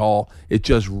Sally Hall. It's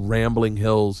just rambling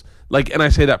hills. Like, and I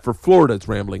say that for Florida, it's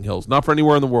rambling hills, not for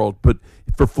anywhere in the world, but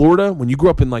for Florida, when you grew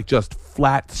up in like just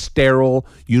flat, sterile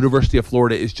University of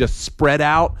Florida is just spread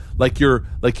out like you're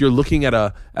looking at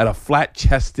a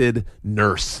flat-chested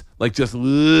nurse, like just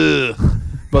ugh.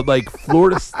 But like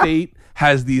Florida State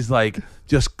has these like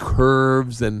just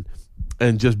curves and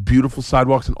just beautiful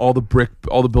sidewalks, and all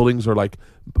the buildings are like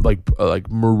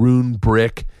maroon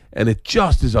brick, and it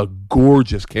just is a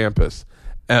gorgeous campus.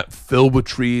 Filled with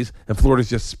trees, and Florida's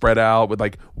just spread out with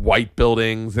like white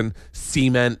buildings and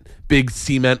big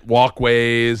cement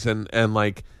walkways, and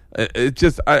like it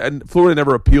just and Florida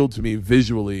never appealed to me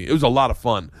visually. It was a lot of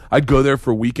fun. I'd go there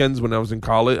for weekends when I was in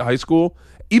high school.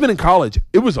 Even in college,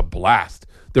 it was a blast.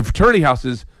 The fraternity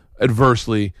houses,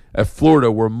 adversely, at Florida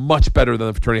were much better than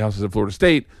the fraternity houses at Florida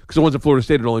State, because the ones at Florida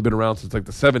State had only been around since like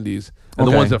the 70s, and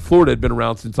the Okay. ones at Florida had been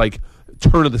around since like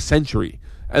turn of the century.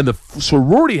 And the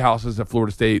sorority houses at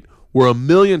Florida State were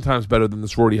 1,000,000 times better than the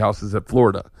sorority houses at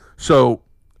Florida. So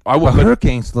I Well, went,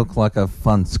 Hurricanes look like a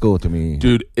fun school to me.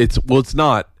 dude. It's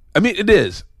not. I mean, it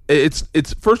is. It's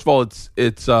first of all,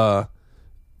 it's a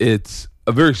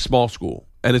very small school,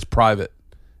 and it's private.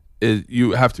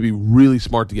 You have to be really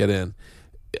smart to get in.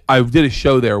 I did a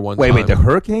show there one time. Wait, the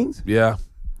Hurricanes? Yeah,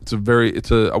 I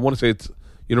want to say it's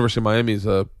University of Miami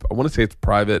I want to say it's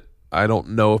private. I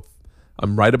don't know if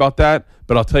I'm right about that,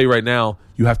 but I'll tell you right now,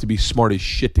 you have to be smart as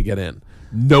shit to get in.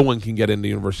 No one can get into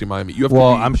University of Miami. You have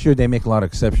Well, to be, I'm sure they make a lot of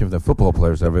exceptions for the football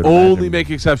players. I would only imagine. make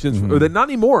exceptions. Not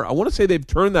anymore. I want to say they've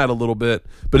turned that a little bit,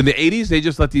 but in the 80s, they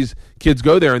just let these kids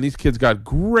go there, and these kids could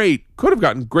have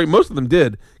gotten great. Most of them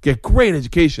did get great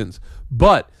educations.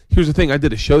 But here's the thing: I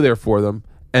did a show there for them,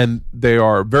 and they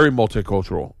are very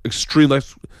multicultural. Extremely.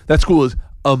 That school is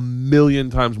 1,000,000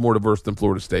 times more diverse than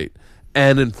Florida State,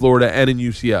 and in Florida, and in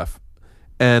UCF,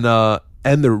 and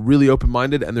they're really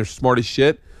open-minded, and they're smart as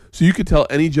shit. So you could tell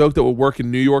any joke that would work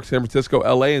in New York, San Francisco,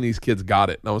 LA, and these kids got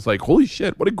it. And I was like, holy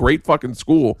shit, what a great fucking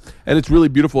school. And it's really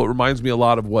beautiful. It reminds me a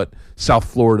lot of what South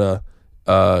Florida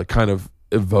kind of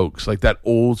evokes. Like that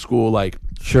old school, like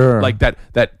Sure. like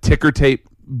that ticker tape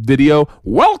video.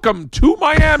 Welcome to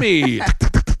Miami.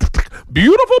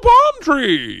 beautiful palm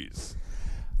trees.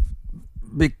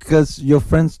 Because your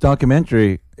friend's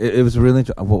documentary, it was really.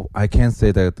 Well, I can't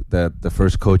say that the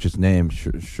first coach's name,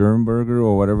 Schoenberger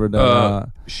or whatever.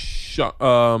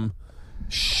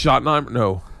 Schottenheimer.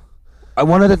 No.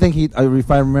 One other thing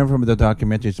if I remember from the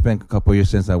documentary, it's been a couple of years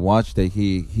since I watched it.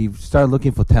 He started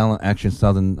looking for talent actually in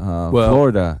southern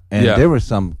Florida, and there were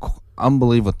some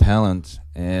unbelievable talents,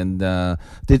 and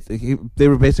they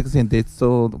were basically saying they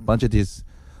saw a bunch of these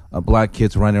black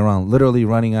kids running around, literally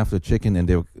running after chicken, and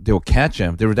they will catch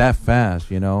them. They were that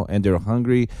fast, and they're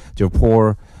hungry, they're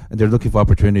poor, and they're looking for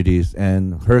opportunities.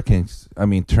 And Hurricanes,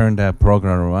 turned that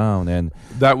program around, and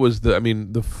that was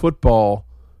the football,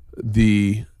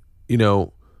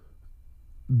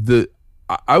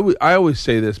 I always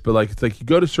say this, but it's like you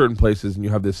go to certain places and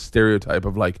you have this stereotype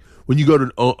of like when you go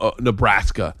to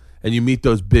Nebraska and you meet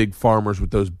those big farmers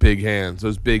with those big hands,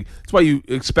 that's why you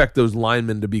expect those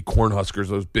linemen to be Cornhuskers,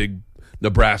 those big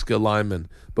Nebraska linemen.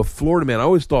 But Florida, man, I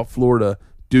always thought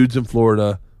dudes in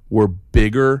Florida were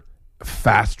bigger,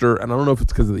 faster, and I don't know if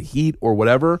it's because of the heat or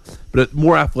whatever, but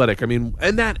more athletic. And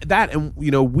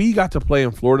we got to play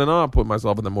in Florida, and I'll put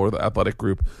myself in the more athletic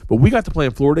group, but we got to play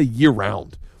in Florida year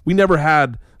round. We never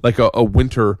had like a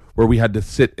winter where we had to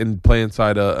sit and play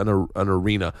inside an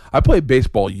arena. I played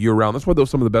baseball year round. That's why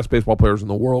some of the best baseball players in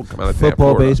the world come out of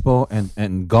football, Florida. baseball,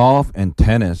 and golf and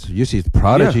tennis. You see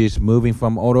prodigies moving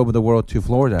from all over the world to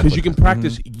Florida because you can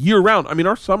practice year round.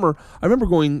 Our summer. I remember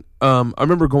going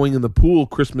in the pool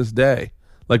Christmas Day,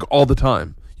 like all the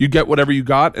time. You get whatever you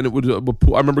got, and it would. I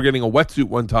remember getting a wetsuit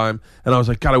one time, and I was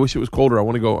like, God, I wish it was colder. I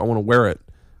want to wear it.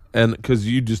 And because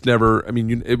you just never,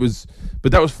 it was,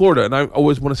 but that was Florida. And I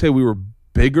always want to say we were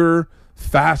bigger,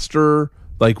 faster,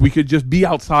 like we could just be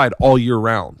outside all year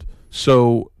round.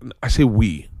 So I say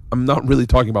we. I'm not really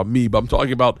talking about me, but I'm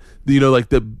talking about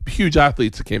the huge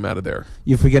athletes that came out of there.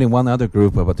 You're forgetting one other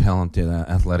group of talented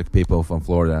athletic people from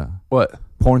Florida. What?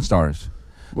 Porn stars.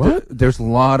 What? There's a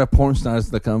lot of porn stars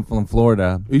that come from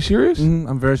Florida. Are you serious?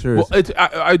 I'm very serious. Well,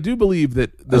 I do believe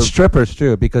that the strippers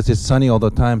too, because it's sunny all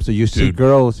the time. So you see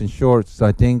girls in shorts. So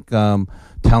I think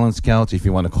talent scouts, if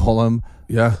you want to call them,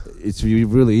 it's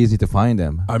really easy to find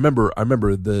them. I remember I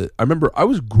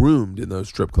was groomed in those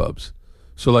strip clubs.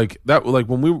 So like that, like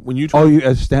when you you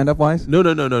as stand-up wise?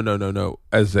 No.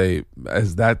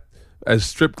 As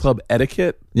strip club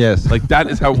etiquette, yes, like that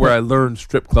is where I learned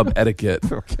strip club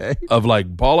etiquette. Okay, of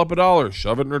like ball up $1,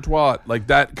 shove it in her twat, like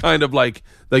that kind of like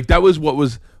that was what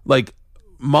was like.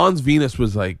 Mons Venus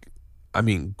was like,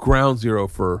 ground zero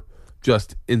for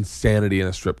just insanity in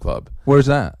a strip club. Where's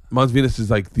that? Mons Venus is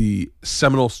like the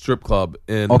Seminole strip club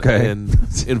in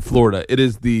Florida. It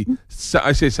is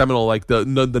I say Seminole, like the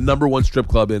number one strip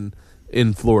club in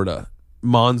Florida.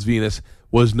 Mons Venus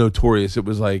was notorious. It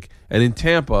was like, and in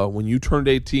Tampa, when you turned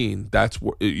 18, that's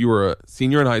where you were a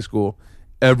senior in high school.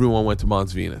 Everyone went to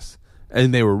Mons Venus,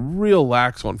 and they were real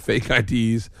lax on fake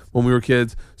IDs when we were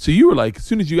kids. So you were like, as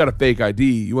soon as you got a fake ID,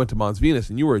 you went to Mons Venus,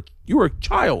 and you were a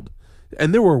child,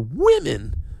 and there were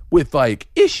women with like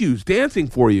issues dancing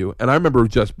for you. And I remember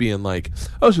just being like,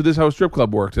 oh, so this is how a strip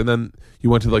club worked. And then you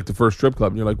went to like the first strip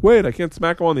club, and you're like, wait, I can't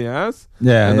smack them on the ass.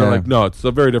 Yeah, and they're like, no, it's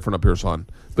very different up here, son.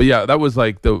 But yeah, that was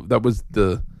like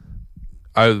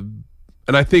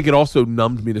I think it also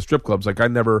numbed me to strip clubs. Like I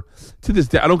never, to this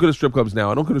day, I don't go to strip clubs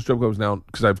now. I don't go to strip clubs now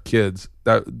because I have kids.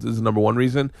 That is the number one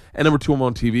reason. And number two, I'm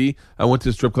on TV. I went to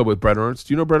a strip club with Brett Ernst.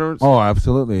 Do you know Brett Ernst? Oh,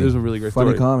 absolutely. There's a really great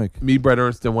funny story. Comic. Me, Brett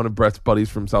Ernst, and one of Brett's buddies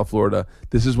from South Florida.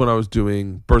 This is when I was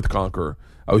doing Birth Conqueror.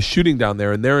 I was shooting down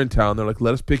there, and they're in town. They're like,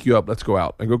 let us pick you up. Let's go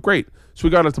out. I go, great. So we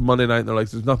got out to Monday night, and they're like,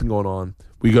 there's nothing going on.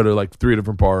 We go to like 3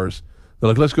 different bars. They're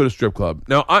like, let's go to strip club.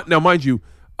 Now, mind you,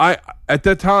 at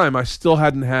that time, I still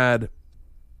hadn't had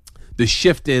the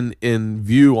shift in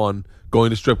view on going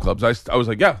to strip clubs. I was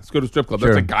like, yeah, let's go to strip club. Sure.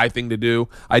 That's a guy thing to do.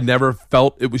 I never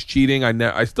felt it was cheating.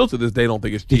 I still to this day don't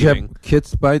think it's cheating. Did you have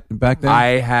kids back then?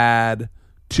 I had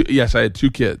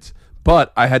 2 kids,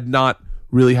 but I had not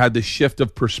really had the shift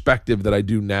of perspective that I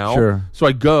do now. Sure. So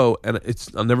I go, and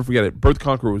I'll never forget it. Birth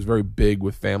Conqueror was very big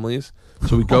with families.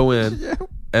 So we go in,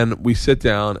 and we sit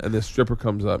down, and this stripper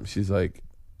comes up, and she's like,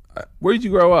 where did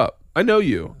you grow up? I know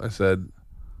you. I said,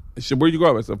 where did you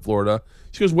grow up? I said, Florida.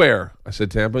 She goes, where? I said,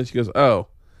 Tampa. And she goes, oh.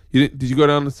 Did you go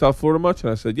down to South Florida much?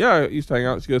 And I said, yeah, I used to hang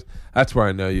out. She goes, that's where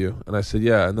I know you. And I said,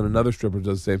 yeah. And then another stripper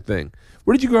does the same thing.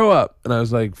 Where did you grow up? And I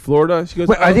was like, Florida. She goes,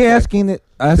 wait, are they asking it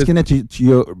to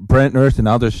your Brent Nurse and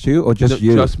others too, or just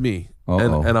you? Just me.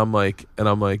 And I'm like,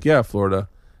 yeah, Florida.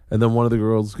 And then one of the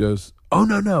girls goes, oh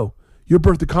no, you're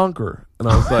Birth the Conqueror. And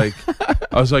I was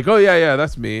like, oh yeah,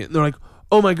 that's me. And they're like,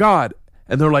 oh my God.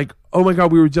 And they're like, oh my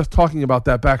God, we were just talking about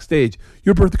that backstage.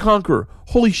 You're Birth the Conqueror.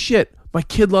 Holy shit. my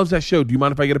kid loves that show. Do you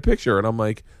mind if I get a picture? And I'm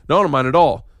like, no, I don't mind at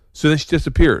all. So then she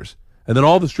disappears. And then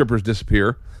all the strippers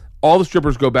disappear. All the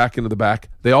strippers go back into the back.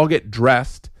 They all get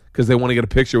dressed because they want to get a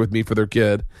picture with me for their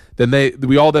kid. Then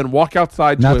we all then walk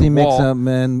outside to Nothing a makes wall. a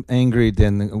man angry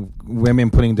than women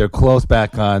putting their clothes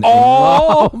back on.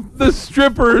 All the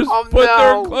strippers put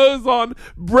their no. clothes on.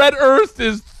 Brett Erst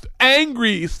is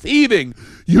angry, seething.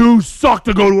 You suck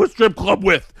to go to a strip club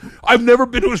with. I've never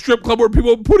been to a strip club where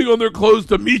people are putting on their clothes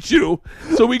to meet you.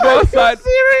 So we go outside,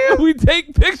 we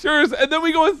take pictures, and then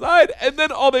we go inside, and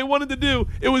then all they wanted to do,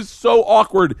 it was so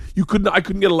awkward. I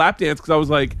couldn't get a lap dance because I was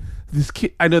like, this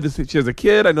kid, I know she has a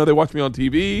kid. I know they watch me on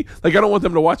TV. Like, I don't want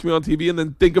them to watch me on TV and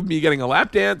then think of me getting a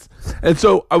lap dance. And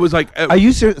so I was like, Are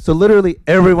you serious? So literally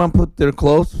everyone put their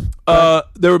clothes?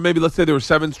 there were maybe, let's say there were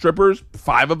 7 strippers,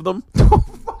 5 of them. Oh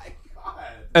my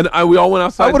God. And we all went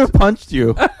outside. I would have punched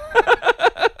you. And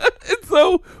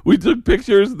so we took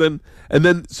pictures, and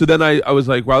then I was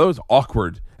like, wow, that was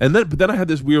awkward. But then I had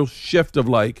this weird shift of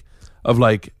like,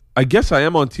 I guess I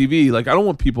am on TV. Like, I don't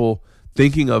want people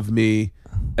thinking of me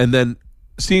and then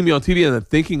seeing me on TV and then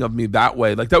thinking of me that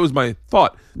way. Like, that was my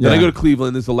thought. Then I go to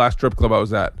Cleveland. This is the last strip club I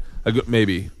was at. I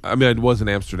was in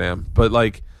Amsterdam, but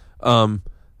like, I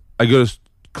go to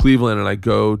Cleveland and I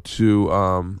go to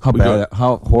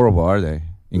How horrible are they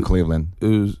in Cleveland?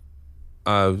 It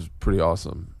was pretty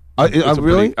awesome.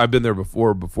 Really? I've been there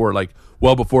before, like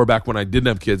before back when I didn't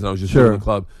have kids and I was just in the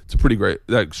club. It's a pretty great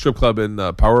strip club in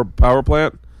Power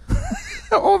Plant.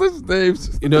 All these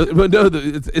names. You know, but no,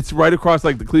 it's right across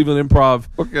like the Cleveland Improv.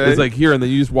 Okay. It's like here, and then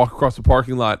you just walk across the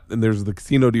parking lot, and there's the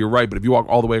casino to your right. But if you walk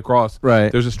all the way across, right,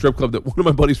 there's a strip club that one of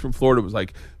my buddies from Florida was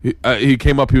like, he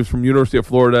came up, he was from University of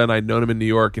Florida, and I'd known him in New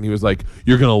York, and he was like,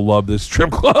 "You're gonna love this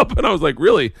strip club," and I was like,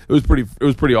 "Really?" It was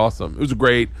pretty awesome. It was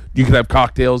great. You could have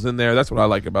cocktails in there. That's what I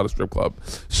like about a strip club.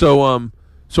 So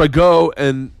I go,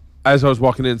 and as I was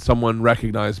walking in, someone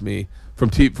recognized me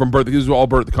from Bert. This was all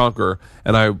Bert the Conqueror,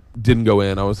 and I didn't go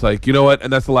in. I was like, you know what?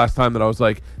 And that's the last time that I was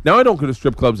like, now I don't go to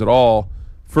strip clubs at all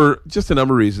for just a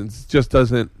number of reasons. It just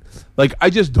doesn't, like, I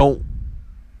don't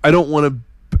want to,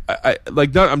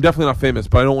 I'm definitely not famous,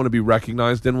 but I don't want to be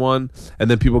recognized in one. And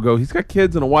then people go, he's got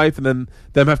kids and a wife, and then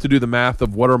them have to do the math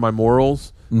of what are my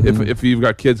morals if you've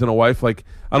got kids and a wife. Like,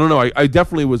 I don't know. I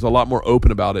definitely was a lot more open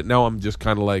about it. Now I'm just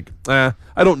kind of like, I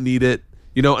don't need it,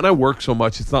 you know. And I work so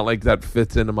much, it's not like that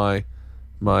fits into my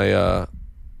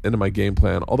game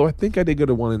plan. Although I think I did go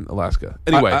to one in Alaska.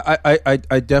 Anyway,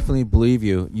 I definitely believe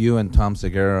you and Tom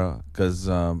Segura, because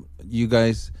you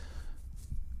guys,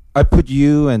 I put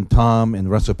you and Tom and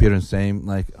Russell Peter in the same,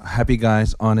 like, happy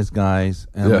guys, honest guys,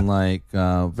 and like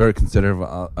very considerate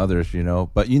of others, you know.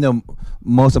 But you know,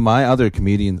 most of our other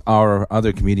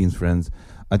comedians friends,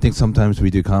 I think sometimes we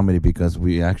do comedy because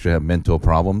we actually have mental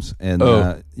problems, and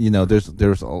you know,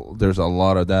 there's a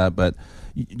lot of that. But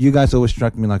you guys always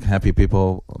struck me like happy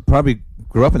people. Probably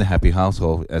grew up in a happy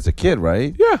household as a kid,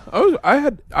 right? Yeah, I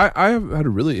have had a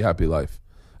really happy life.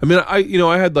 I mean,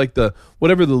 I had like the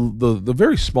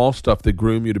very small stuff that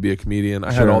groom you to be a comedian.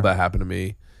 I had all that happen to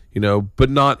me, you know, but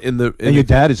not in the. And your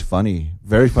dad is funny,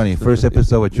 very funny. First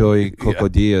episode with Joey Coco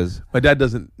Diaz. My dad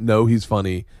doesn't know he's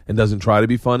funny and doesn't try to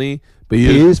be funny, but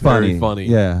he is very funny.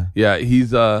 Yeah, yeah,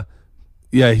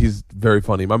 he's very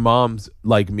funny. My mom's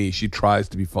like me; she tries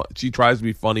to be fun. She tries to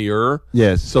be funnier.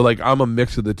 Yes. So like I'm a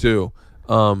mix of the two.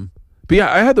 But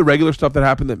yeah, I had the regular stuff that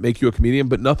happened that make you a comedian,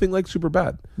 but nothing like super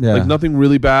bad. Yeah. Like nothing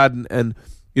really bad. And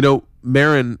you know,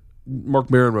 Mark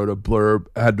Maron wrote a blurb.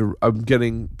 I'm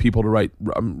getting people to write,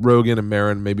 Rogan and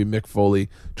Maron, maybe Mick Foley,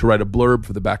 to write a blurb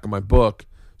for the back of my book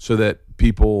so that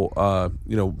people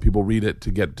read it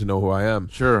to get to know who I am.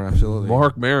 Sure, absolutely.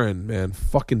 Mark Maron, man,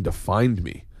 fucking defined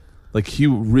me. Like, he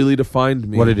really defined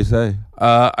me. What did he say?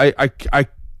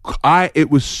 It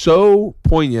was so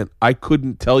poignant. I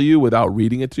couldn't tell you without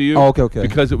reading it to you. Oh, okay.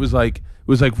 Because it was like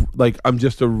I'm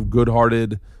just a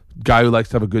good-hearted guy who likes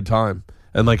to have a good time,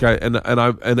 and like and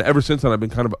ever since then I've been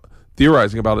kind of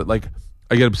theorizing about it. Like,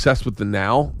 I get obsessed with the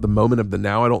now, the moment of the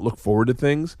now. I don't look forward to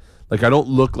things. Like, I don't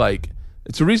look like.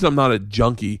 It's the reason I'm not a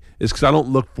junkie is because I don't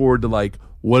look forward to like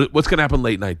what's gonna happen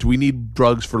late night. Do we need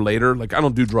drugs for later? Like, I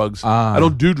don't do drugs. I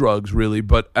don't do drugs really,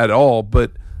 but at all.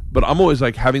 But I'm always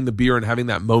like having the beer and having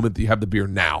that moment that you have the beer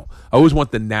now. I always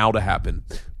want the now to happen.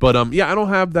 But yeah, I don't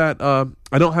have that.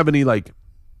 I don't have any like.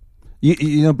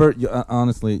 You know, Bert.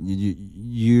 Honestly,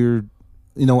 you're.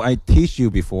 You know, I teach you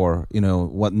before. You know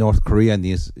what North Korea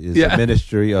needs is a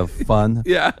ministry of fun.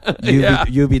 Yeah,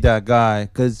 you be that guy,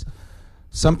 because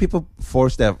some people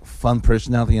force that fun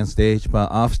personality on stage, but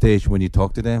off stage when you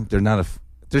talk to them, they're not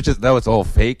they're just, that was all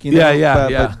fake. You know?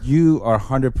 Yeah. But you are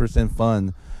 100%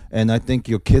 fun. And I think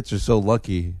your kids are so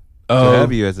lucky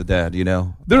have you as a dad. You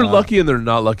know, They're lucky and they're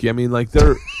not lucky. I mean, like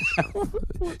they're.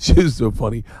 She was so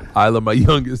funny. Isla, my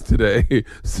youngest today,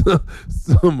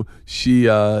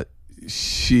 she's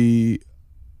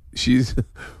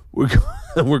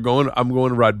we're going. I'm going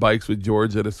to ride bikes with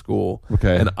George at a school.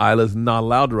 Okay. And Isla's not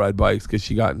allowed to ride bikes because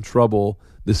she got in trouble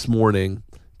this morning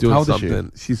doing How old is she?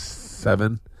 something. She's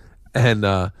 7,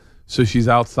 and so she's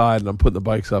outside, and I'm putting the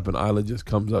bikes up, and Isla just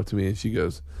comes up to me and she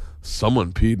goes,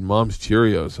 "Someone peed in Mom's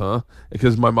Cheerios, huh?"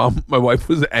 Because my wife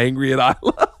was angry at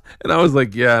Isla, and I was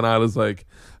like, "Yeah," and Isla's like,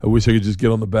 "I wish I could just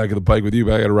get on the back of the bike with you,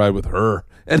 but I got to ride with her."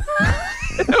 And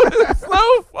it was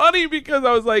so funny because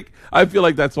I was like, I feel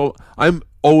like that's all. I'm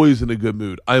always in a good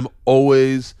mood. I'm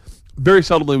always very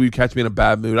seldomly will you catch me in a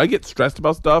bad mood. I get stressed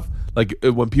about stuff. Like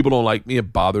when people don't like me,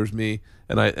 it bothers me,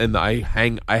 and I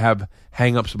have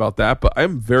hang-ups about that. But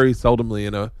I'm very seldomly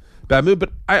in a bad mood.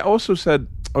 But I also said,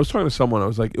 I was talking to someone, I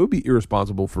was like, it would be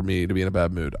irresponsible for me to be in a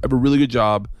bad mood. I have a really good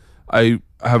job. I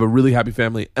have a really happy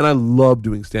family, and I love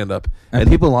doing stand-up. and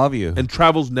people love you. And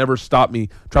Travel's never stopped me.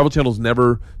 Travel Channel's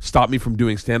never stopped me from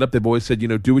doing stand-up. They've always said,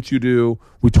 do what you do.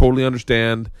 We totally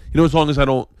understand. As long as I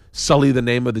don't sully the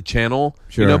name of the channel.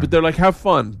 Sure. But they're like, have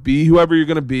fun. Be whoever you're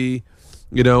going to be.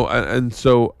 And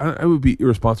so I would be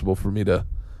irresponsible for me to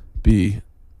be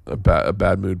a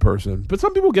bad mood person. But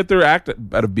some people get their act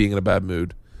out of being in a bad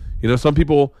mood. Some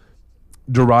people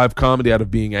derive comedy out of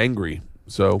being angry.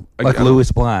 So like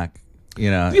Lewis Black.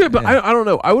 Yeah, but I don't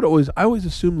know. I always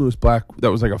assume Lewis Black,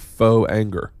 that was like a faux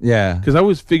anger. Yeah. Because I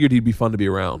always figured he'd be fun to be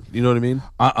around. You know what I mean?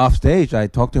 Off stage, I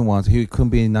talked to him once. He couldn't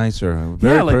be nicer.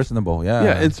 Very personable. Yeah.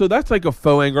 Yeah, and so that's like a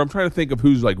faux anger. I'm trying to think of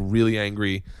who's like really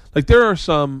angry. Like there are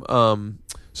some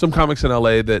comics in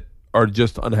LA that are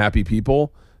just unhappy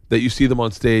people that you see them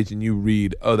on stage and you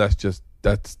read, oh,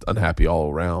 that's unhappy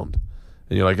all around.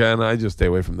 And you're like, and I just stay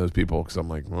away from those people because I'm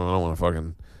like, well, I don't want to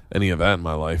fucking any of that in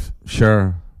my life.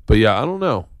 Sure. But yeah, I don't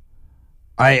know.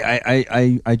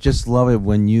 I just love it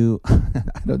when you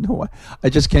I don't know why. I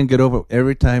just can't get over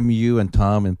every time you and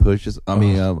Tom and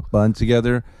Bun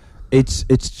together. It's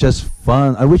just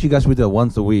fun. I wish you guys would do it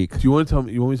once a week. Do you want to tell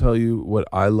me? You want me to tell you what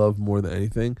I love more than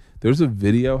anything? There's a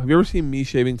video. Have you ever seen me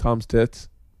shaving Tom's tits?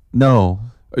 No.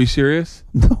 Are you serious?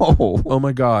 No. Oh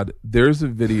my God! There's a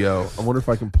video. I wonder if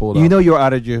I can pull it up. You know you're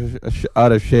out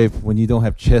of shape when you don't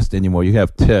have chest anymore. You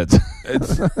have tits.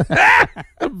 It's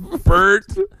Bert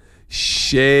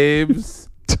shaves.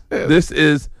 This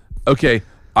is okay.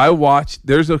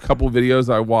 There's a couple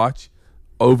videos I watch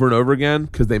over and over again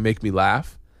because they make me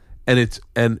laugh, and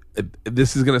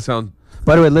this is gonna sound.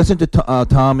 By the way, listen to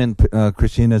Tom and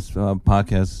Christina's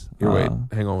podcast. Here, wait,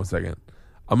 hang on one second.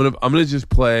 I'm gonna just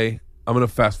play. I'm gonna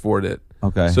fast forward it.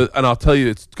 Okay. So, and I'll tell you,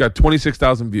 it's got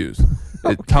 26,000 views.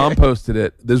 Tom posted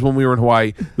it. This is when we were in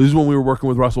Hawaii. This is when we were working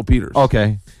with Russell Peters.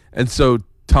 Okay. And so,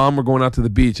 Tom, we're going out to the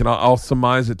beach, and I'll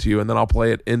surmise it to you, and then I'll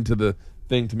play it into the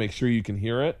thing to make sure you can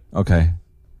hear it. Okay.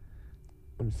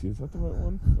 Let me see. Is that the right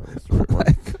one? No, that's the right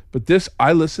one. But this,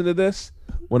 I listen to this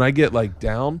when I get like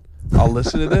down. I'll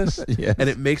listen to this, Yes. and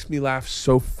it makes me laugh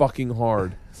so fucking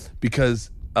hard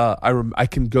because I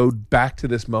can go back to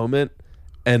this moment,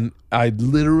 and I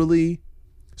literally.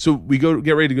 So we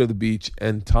get ready to go to the beach,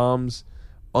 and Tom's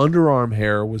underarm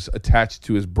hair was attached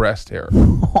to his breast hair.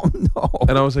 Oh no!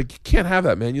 And I was like, "You can't have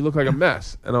that, man. You look like a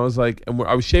mess." And I was like,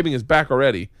 I was shaving his back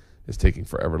already. It's taking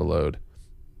forever to load.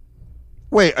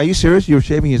 Wait, are you serious? You're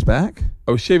shaving his back?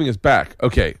 I was shaving his back.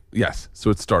 Okay, yes. So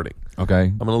it's starting. Okay.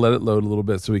 I'm gonna let it load a little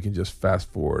bit so we can just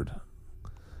fast forward.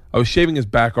 I was shaving his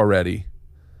back already,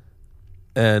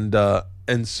 and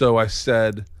so I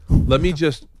said, "Let me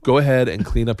just go ahead and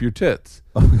clean up your tits."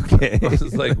 Okay. I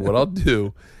was like, "What I'll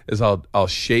do is I'll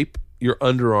shape your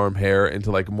underarm hair into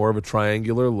like more of a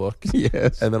triangular look,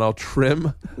 Yes. and then I'll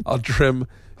trim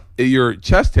your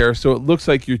chest hair so it looks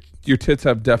like your tits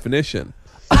have definition."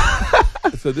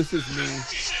 So this is me.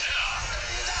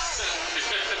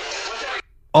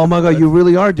 Oh my God! You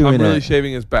really are doing I'm really it.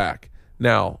 shaving his back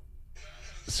now.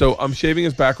 So I'm shaving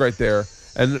his back right there,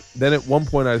 and then at one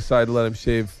point I decided to let him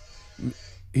shave.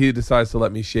 He decides to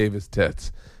let me shave his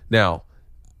tits. Now,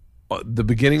 the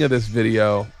beginning of this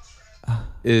video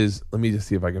is. Let me just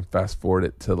see if I can fast forward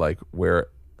it to like where,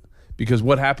 because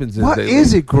what happens is What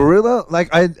is it, gorilla? Like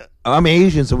I'm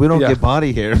Asian, so we don't Yeah. get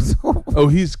body hair. So Oh,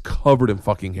 he's covered in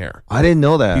fucking hair. I didn't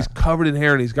know that. He's covered in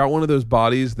hair, and he's got one of those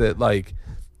bodies that like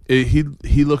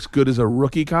he looks good as a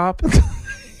rookie cop.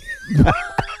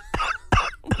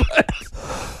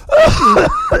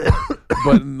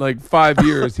 But in like 5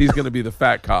 years, he's going to be the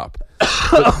fat cop.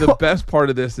 the best part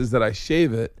of this is that I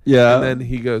shave it. Yeah. And then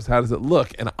he goes, "How does it look?"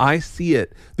 And I see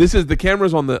it. This is the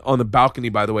camera's on the balcony,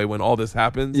 by the way, when all this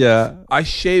happens. Yeah. I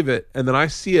shave it, and then I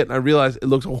see it, and I realize it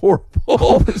looks horrible.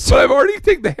 But I've already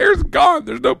taken the hair's gone.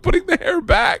 There's no putting the hair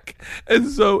back, and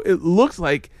so it looks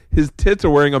like his tits are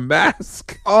wearing a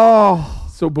mask. Oh.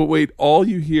 So, but wait, all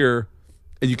you hear,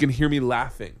 and you can hear me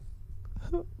laughing.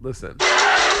 Listen.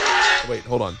 Wait,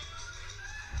 hold on.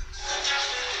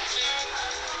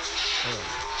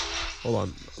 Hold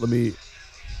on. Let me.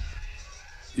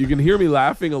 You can hear me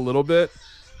laughing a little bit.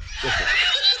 Listen.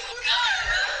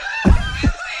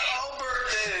 Albert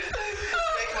did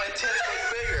make my tits look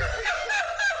bigger.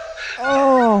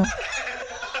 Oh.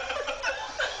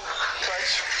 By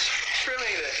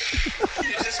trimming it,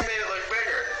 you just made it look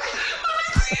bigger.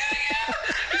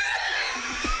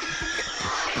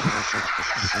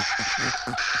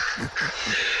 It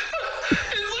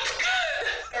looks good.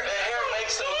 The hair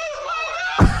makes them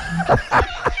smaller.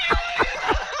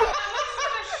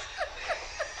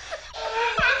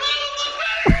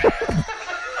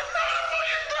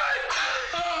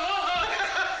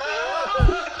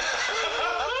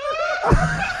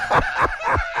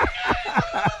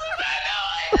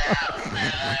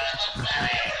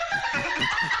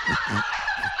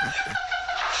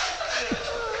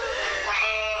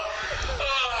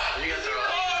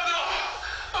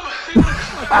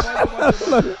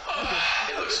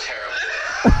 It looks terrible.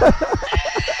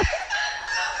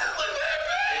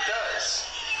 It does.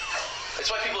 It's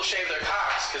why people shave their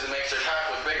cocks, because it makes their cock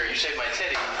look bigger. You shave my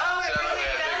titty, Oh, so it now we really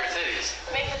have bigger does.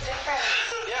 titties. Make a difference.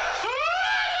 Yeah.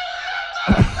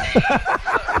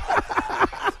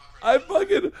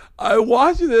 I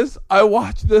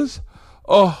watch this.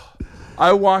 Oh,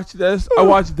 I watch this. I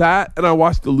watch that, and I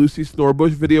watched the Lucy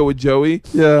Snorbush video with Joey.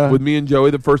 Yeah. With me and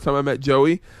Joey, the first time I met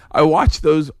Joey. I watch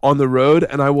those on the road,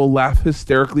 and I will laugh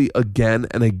hysterically again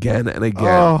and again and again.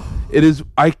 Oh. It is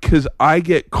because I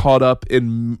get caught up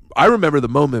in. I remember the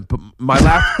moment, but my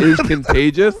laugh is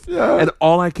contagious, and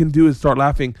all I can do is start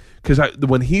laughing because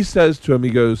when he says to him, he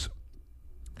goes.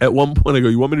 At one point, I go,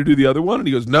 "You want me to do the other one?" And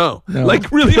he goes, "No."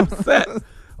 Like really upset.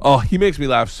 Oh, he makes me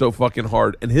laugh so fucking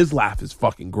hard, and his laugh is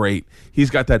fucking great. He's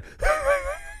got that,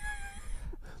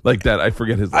 like that. I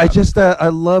forget his laugh. I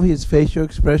love his facial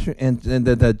expression and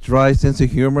that dry sense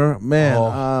of humor. Man,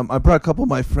 Oh. I brought a couple of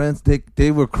my friends. They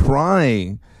were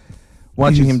crying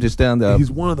watching him just stand up.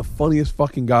 He's one of the funniest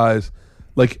fucking guys.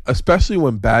 Like, especially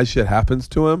when bad shit happens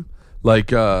to him.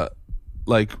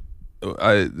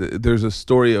 There's a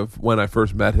story of when I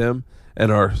first met him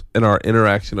and our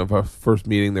interaction of our first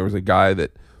meeting. There was a guy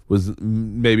that was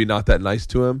maybe not that nice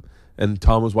to him, and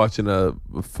Tom was watching a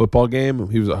football game.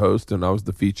 He was a host, and I was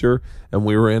the feature, and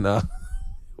we were in the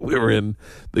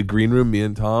green room, me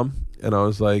and Tom, and I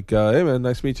was like, "Hey man,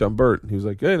 nice to meet you. I'm Bert." And he was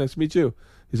like, "Hey, nice to meet you."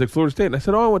 He's like, "Florida State," and I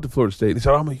said, "Oh, I went to Florida State." And he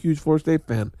said, "Oh, I'm a huge Florida State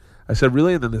fan." I said,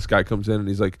 "Really?" And then this guy comes in, and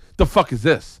he's like, "The fuck is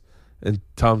this?" And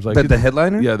Tom's like, the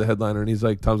headliner? Yeah, the headliner. And he's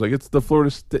like, Tom's like, it's the Florida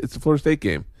State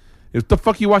game. What the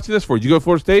fuck are you watching this for? Did you go to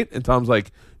Florida State? And Tom's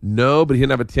like, no, but he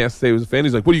didn't have a chance to say he was a fan.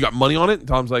 He's like, what, you got money on it? And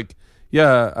Tom's like,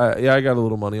 yeah, I got a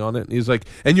little money on it. And he's like,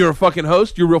 and you're a fucking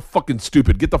host? You're real fucking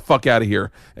stupid. Get the fuck out of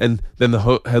here. And then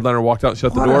the headliner walked out and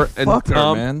shut the What a door.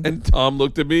 fucker, man. And Tom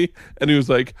looked at me and he was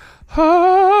like,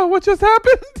 what just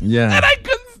happened? Yeah. And I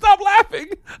couldn't stop laughing.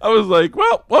 I was like,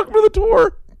 well, welcome to the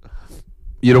tour.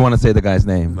 You don't want to say the guy's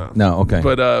name? No, okay.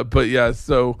 But yeah,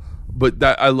 but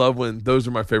that I love when those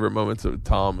are my favorite moments of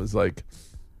Tom is like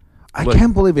I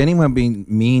can't believe anyone being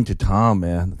mean to Tom,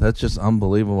 man. That's just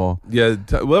unbelievable. yeah,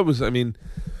 well that was I mean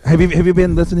Have you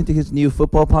been listening to his new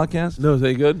football podcast? no, is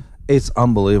that good? It's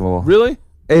unbelievable. Really?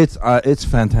 It's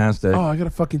fantastic. Oh, I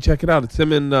gotta fucking check it out. It's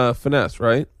him and Finesse,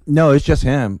 right? No, it's just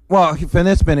him. Well,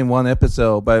 Finesse been in one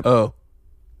episode, but Oh.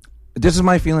 this is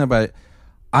my feeling about it.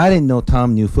 I didn't know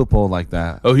Tom knew football like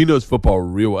that. Oh, he knows football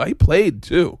real well. He played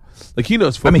too. Like he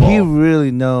knows I football. mean, he really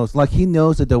knows. Like he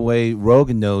knows it the way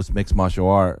Rogan knows mixed martial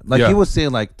art. Like Yeah. he was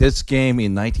saying, like this game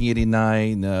in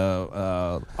 1989. I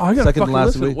gotta second fucking last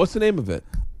listen. week. What's the name of it?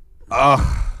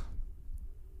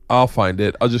 I'll find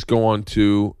it. I'll just go on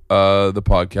to the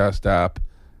podcast app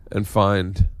and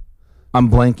find. I'm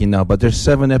blanking now, but there's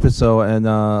 7 episodes, and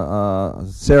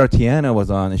Sarah Tiana was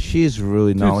on, and she's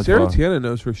really Dude, knowledgeable. Sarah Tiana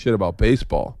knows her shit about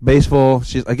baseball. Baseball.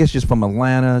 I guess she's from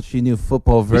Atlanta. She knew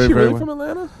football very, Is she very really well. from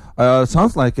Atlanta?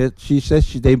 Sounds like it. She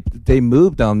says they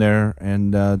moved down there,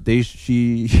 and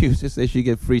she used to say she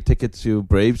get free tickets to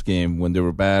Braves game when they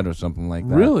were bad or something like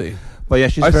that. Really? But yeah,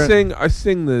 she's I very,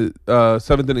 sing the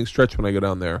 7th inning stretch when I go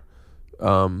down there.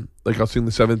 like I'll sing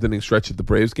the 7th inning stretch at the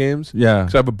Braves games. Yeah.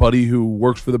 Because I have a buddy who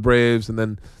works for the Braves, and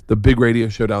then the big radio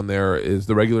show down there is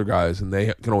the regular guys, and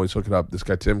they can always hook it up. This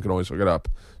guy Tim can always hook it up.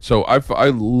 So I'm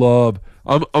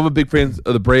a big fan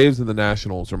of the Braves and the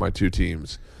Nationals are my two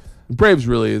teams. Braves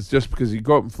really is just because you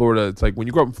grow up in Florida. It's like when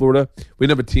you grow up in Florida, we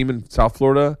didn't have a team in South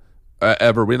Florida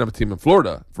ever. We didn't have a team in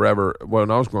Florida forever when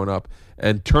I was growing up.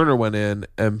 And Turner went in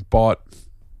and bought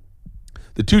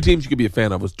the two teams you could be a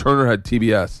fan of. Was Turner had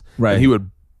TBS, Right. And he would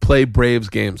play Braves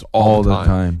games all the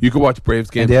time. You could watch Braves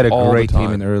games. And they had a all great the time.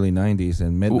 team in the early 90s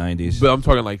and mid 90s. But I'm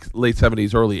talking like late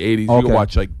 70s, early 80s. You Okay. could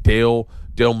watch like Dale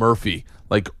Murphy,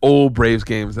 like old Braves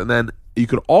games, and then you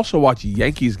could also watch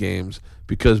Yankees games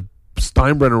because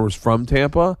Steinbrenner was from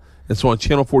Tampa, and so on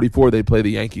Channel 44 they play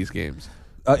the Yankees games.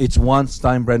 It's one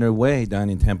Steinbrenner way down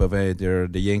in Tampa Bay. They're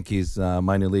the Yankees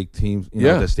minor league teams. You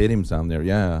know, Yeah. the stadium's down there.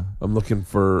 Yeah. I'm looking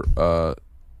for name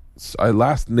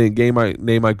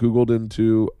I googled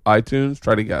into iTunes.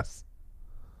 Try to guess.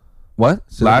 What?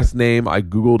 Last name I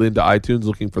googled into iTunes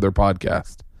looking for their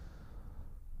podcast.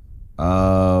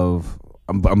 I'm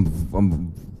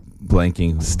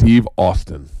blanking. Steve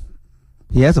Austin.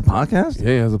 He has a podcast? Yeah,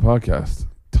 he has a podcast.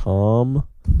 Tom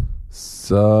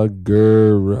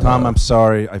Segura. Tom, I'm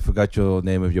sorry. I forgot your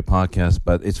name of your podcast,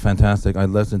 but it's fantastic. I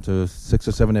listened to 6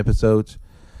 or 7 episodes.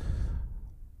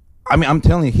 I mean, I'm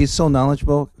telling you, he's so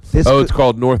knowledgeable. It's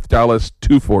called North Dallas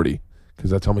 240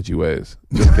 because that's how much he weighs.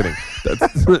 Just kidding.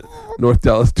 That's North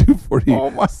Dallas 240. Oh,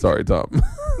 my- Sorry, Tom.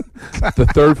 The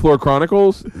Third Floor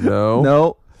Chronicles? No.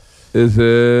 No. Is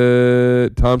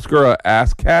it Tom Segura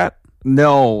Ass Cat?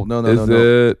 No. Is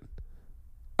it?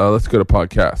 Let's go to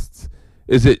podcasts.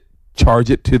 Is it Charge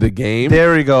It to the Game?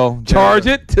 There we go. Charge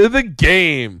It to the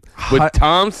Game with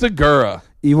Tom Segura.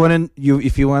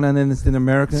 If you want an instant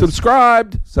American,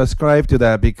 Subscribed. subscribe to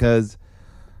that because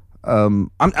I'm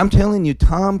telling you,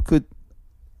 Tom could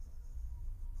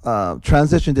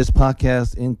transition this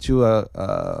podcast into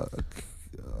a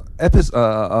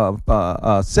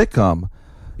sitcom.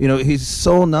 You know, he's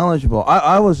so knowledgeable.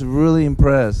 I was really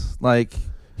impressed. Like,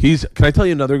 Can I tell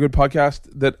you another good podcast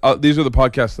that these are the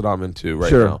podcasts that I'm into right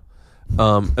Sure.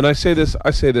 now. And I say this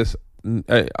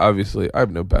obviously I have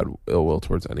no bad ill will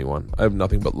towards anyone. I have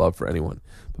nothing but love for anyone.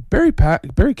 But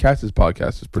Barry Katz's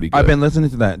podcast is pretty good. I've been listening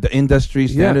to that, the industry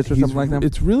standards or something like that.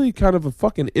 It's really kind of a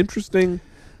fucking interesting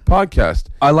podcast.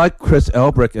 I like Chris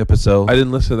Elbrick episode. I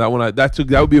didn't listen to that one. That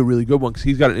would be a really good one because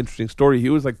he's got an interesting story. He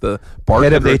was like the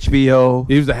bartender head of HBO.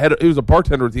 He was he was a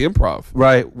bartender at the Improv.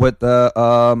 Right, with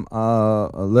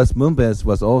Les Moonves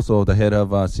was also the head of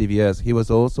CVS. He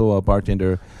was also a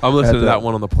bartender. I'm listening to that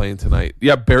one on the plane tonight.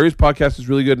 Yeah, Barry's podcast is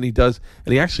really good, and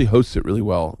he actually hosts it really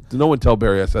well. No one tell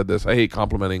Barry I said this. I hate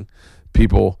complimenting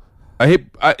people. What am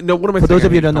I saying? For those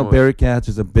of you I hate who don't know, compliments. Barry Katz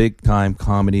is a big-time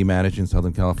comedy manager in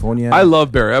Southern California. I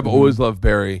love Barry. I've always loved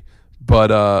Barry, but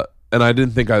and I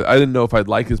didn't think I didn't know if I'd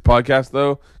like his podcast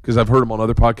though because I've heard him on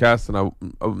other podcasts,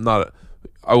 and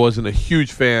I wasn't a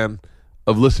huge fan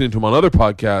of listening to him on other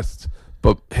podcasts,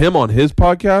 but him on his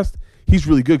podcast, he's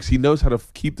really good because he knows how to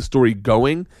keep the story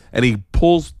going, and he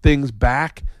pulls things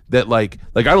back that like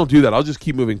I don't do that. I'll just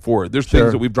keep moving forward. There's Sure.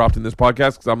 things that we've dropped in this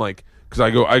podcast because I'm like.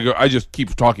 Because I just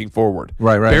keep talking forward.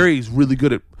 Right. Barry's really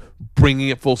good at bringing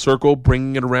it full circle,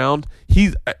 bringing it around.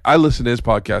 I listen to his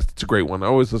podcast. It's a great one. I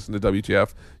always listen to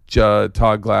WTF,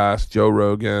 Todd Glass, Joe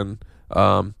Rogan.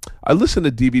 I listen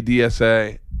to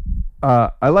DBDSA.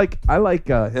 I like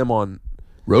him on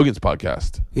Rogan's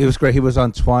podcast. He was great. He was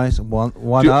on twice. One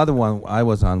other one I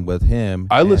was on with him.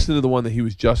 I listened to the one that he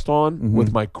was just on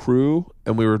with my crew,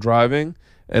 and we were driving,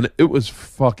 and it was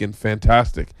fucking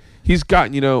fantastic. He's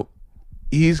gotten.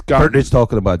 It's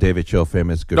talking about David Cho,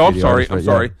 famous No, I'm graffiti sorry. artist,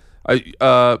 I'm right?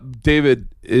 sorry. David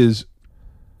is.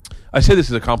 I say this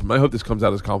as a compliment. I hope this comes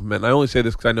out as a compliment. And I only say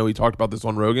this because I know he talked about this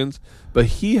on Rogan's, but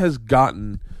he has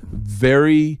gotten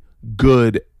very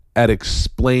good at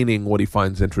explaining what he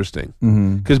finds interesting.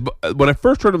 Because when I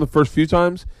first heard him the first few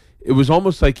times, it was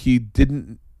almost like he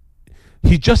didn't.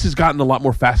 He just has gotten a lot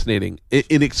more fascinating.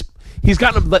 He's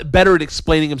gotten better at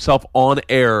explaining himself on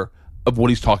air. Of what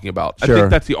he's talking about. Sure. I think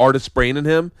that's the artist brain in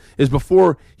him. Is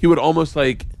before he would almost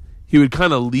he would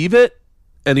kind of leave it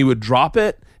and he would drop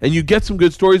it, and you get some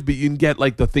good stories, but you can get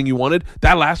like the thing you wanted.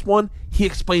 That last one, he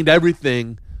explained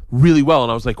everything really well,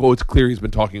 and I was like, "Oh, it's clear he's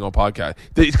been talking on podcast.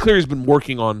 It's clear he's been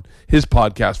working on his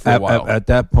podcast for a while." At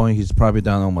that point, he's probably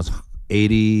done almost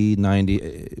 80,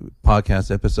 90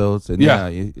 podcast episodes. And Yeah.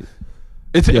 yeah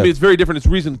I mean, it's very different. It's the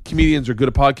reason comedians are good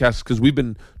at podcasts because we've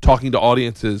been talking to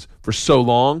audiences for so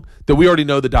long that we already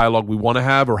know the dialogue we want to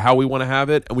have or how we want to have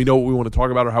it, and we know what we want to talk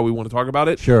about or how we want to talk about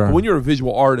it. Sure. But when you're a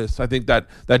visual artist, I think that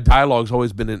dialogue's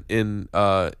always been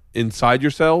inside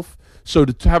yourself. So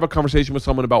to have a conversation with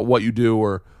someone about what you do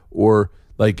or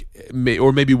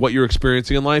maybe what you're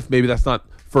experiencing in life, maybe that's not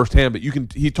firsthand, but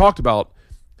he talked about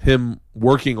him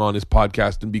working on his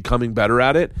podcast and becoming better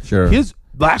at it. Sure. His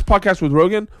last podcast with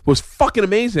Rogan was fucking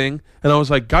amazing, and I was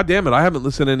like, God damn it, I haven't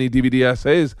listened to any DVD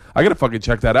essays. I gotta fucking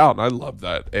check that out. And I love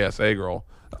that ASA girl.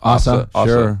 Asa,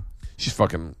 sure. She's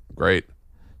fucking great.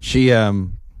 She, a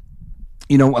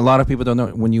lot of people don't know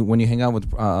when you hang out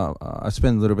with. I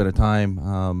spend a little bit of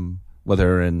time with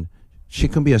her, and she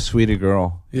can be a sweetie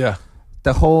girl. Yeah.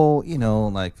 The whole,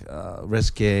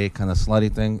 risque kind of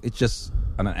slutty thing, it's just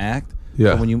an act.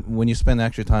 Yeah. But when you spend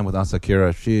extra time with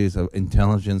Asakura, she's an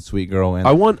intelligent, sweet girl. And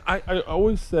I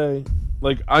always say,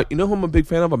 who I'm a big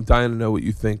fan of? I'm dying to know what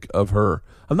you think of her.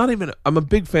 I'm a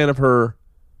big fan of her.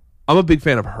 I'm a big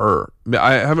fan of her.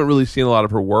 I haven't really seen a lot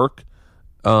of her work,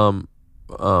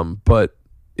 but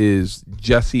is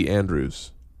Jessie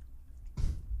Andrews.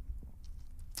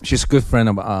 She's a good friend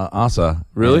of Asa.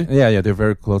 Really? Yeah, they're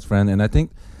very close friends. And I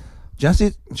think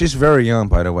Jessie, she's very young,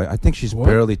 by the way. I think she's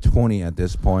barely 20 at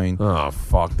this point. Oh,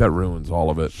 fuck. That ruins all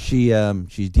of it. She's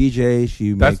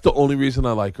DJ. That's the only reason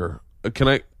I like her.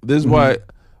 This is why,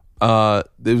 it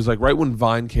was like right when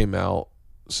Vine came out,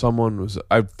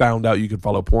 I found out you could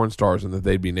follow porn stars and that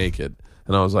they'd be naked.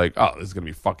 And I was like, oh, this is going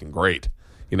to be fucking great.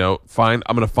 I'm going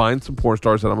to find some porn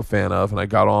stars that I'm a fan of. And I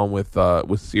got on with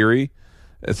Siri.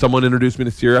 And someone introduced me to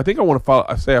Siri. I think I want to follow.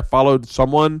 I followed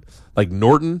someone like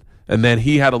Norton, and then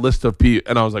he had a list of people,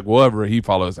 and I was like, whoever he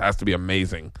follows has to be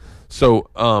amazing. So,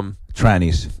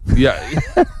 trannies. Yeah.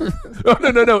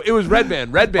 No. It was Red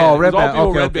Band. Red Band. Oh, Red Band.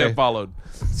 Okay, Red Band followed.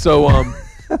 So,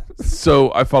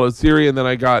 so I followed Siri, and then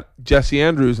I got Jessie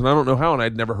Andrews, and I don't know how, and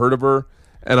I'd never heard of her,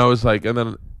 and I was like, and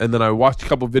then I watched a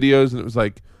couple of videos, and it was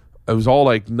like, it was all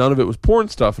like none of it was porn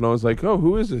stuff, and I was like, oh,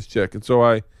 who is this chick? And so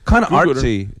I kind of Googled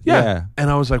artsy, her. Yeah, and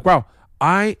I was like, wow,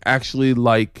 I actually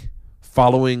like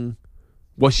following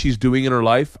what she's doing in her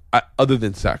life, other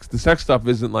than sex. The sex stuff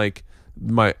isn't like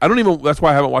I don't even. That's why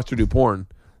I haven't watched her do porn.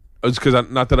 It's because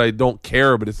not that I don't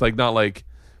care, but it's like not like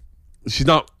she's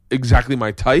not exactly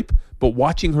my type. But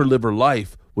watching her live her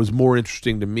life was more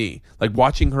interesting to me. Like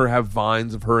watching her have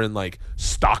vines of her in like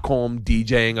Stockholm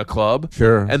DJing a club.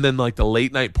 Sure. And then like the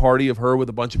late night party of her with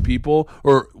a bunch of people.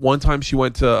 Or one time she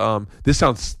went to, this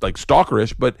sounds like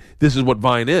stalkerish, but this is what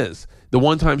Vine is. The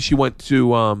one time she went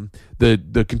to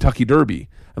the Kentucky Derby.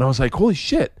 And I was like, holy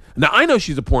shit. Now I know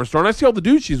she's a porn star and I see all the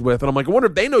dudes she's with. And I'm like, I wonder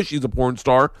if they know she's a porn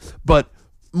star. But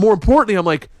more importantly, I'm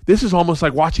like, this is almost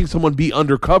like watching someone be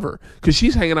undercover. Because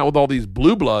she's hanging out with all these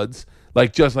blue bloods.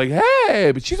 Like, just like,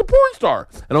 hey, but she's a porn star.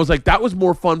 And I was like, that was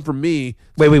more fun for me.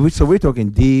 Wait, so we're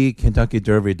talking the Kentucky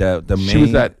Derby, the main... She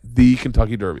was at the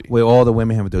Kentucky Derby. Where all the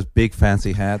women have those big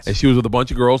fancy hats. And she was with a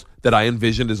bunch of girls that I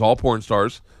envisioned as all porn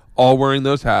stars, all wearing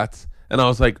those hats. And I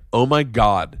was like, oh my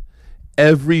God.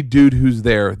 Every dude who's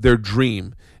there, their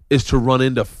dream is to run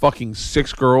into fucking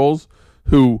 6 girls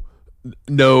who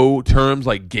know terms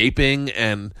like gaping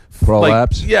and...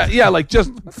 Prolapse? Like, yeah, like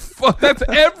just... that's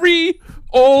every...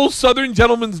 old Southern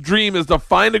gentleman's dream is to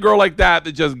find a girl like that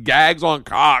just gags on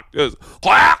cock, just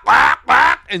quack, quack,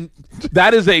 quack, and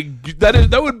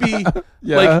that would be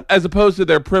like as opposed to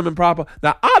their prim and proper.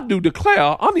 Now I do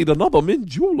declare I need another mint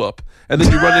julep, and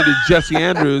then you run into Jessie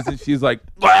Andrews and she's like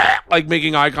quack, like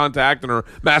making eye contact and her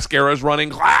mascara's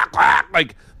running quack, quack,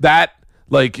 like that.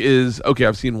 Like is okay.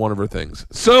 I've seen one of her things,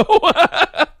 so.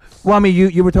 Well, I mean,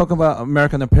 you were talking about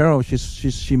American Apparel.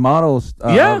 She models.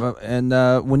 Yeah. And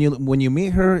when you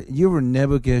meet her, you will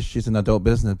never guess she's an adult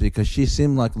business because she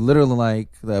seemed like literally like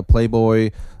the Playboy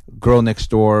girl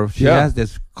next door. She has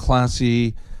this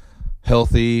classy,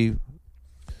 healthy,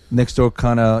 next door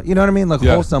kind of, you know what I mean, like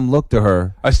wholesome look to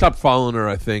her. I stopped following her,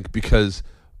 I think, because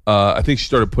I think she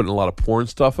started putting a lot of porn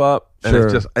stuff up, and Sure.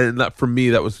 it's just and that, for me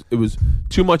it was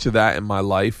too much of that in my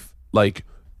life, like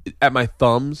at my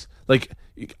thumbs, like.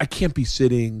 I can't be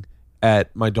sitting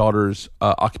at my daughter's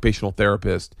occupational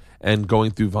therapist and going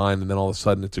through Vine, and then all of a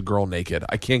sudden it's a girl naked.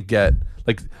 I can't get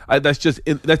like that's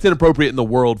inappropriate in the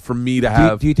world for me to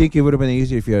have. Do you think it would have been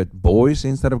easier if you had boys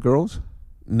instead of girls?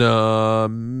 No,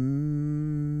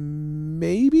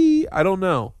 maybe I don't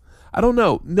know.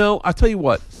 No, I'll tell you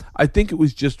what. I think it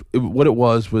was just what it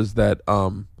was that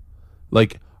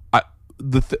like.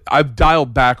 I've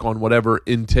dialed back on whatever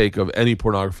intake of any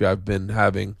pornography I've been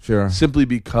having, Sure. simply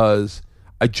because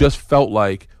I just felt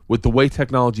like with the way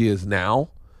technology is now,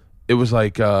 it was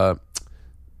like it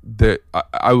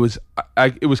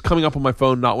was coming up on my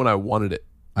phone not when I wanted it.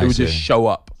 It would just show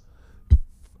up,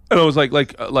 and I was like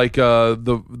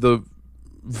the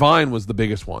Vine was the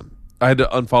biggest one. I had to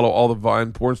unfollow all the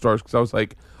Vine porn stars because I was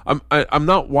like, I'm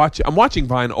not watching. I'm watching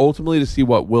Vine ultimately to see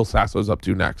what Will Sasso's up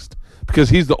to next, because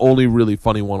he's the only really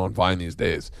funny one on Vine these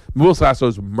days. Will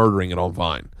Sasso's murdering it on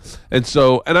Vine, and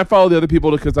I follow the other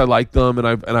people because I like them,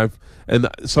 and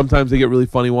sometimes they get really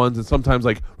funny ones, and sometimes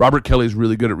like Robert Kelly's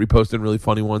really good at reposting really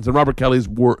funny ones, and Robert Kelly's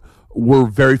were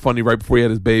very funny right before he had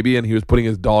his baby, and he was putting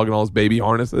his dog in all his baby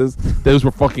harnesses. Those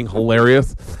were fucking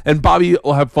hilarious. And Bobby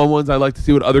will have fun ones. I like to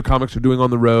see what other comics are doing on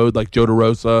the road, like Joe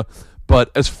DeRosa.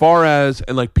 But as far as,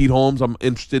 and like Pete Holmes, I'm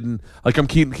interested in, like I'm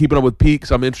keeping up with Pete,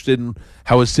 because I'm interested in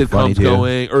how his sitcom's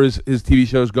going, or his TV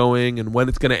show's going, and when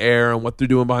it's going to air, and what they're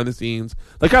doing behind the scenes.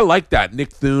 Like I like that.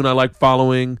 Nick Thune I like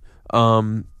following.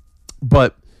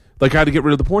 But like I had to get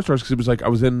rid of the porn stars, because it was like I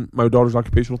was in my daughter's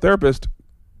occupational therapist,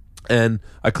 and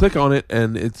I click on it,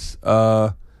 and it's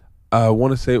I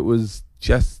want to say it was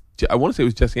Jess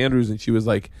Andrews, and she was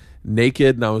like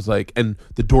naked, and I was like, and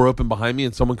the door opened behind me,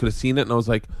 and someone could have seen it, and I was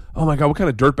like, oh my god, what kind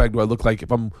of dirtbag do I look like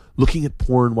if I'm looking at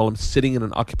porn while I'm sitting in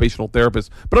an occupational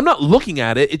therapist? But I'm not looking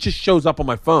at it; it just shows up on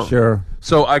my phone. Sure.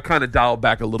 So I kind of dialed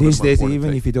back a little These bit. days,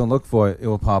 even if you don't look for it, it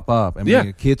will pop up. I mean,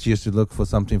 Yeah. kids used to look for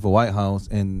something for White House,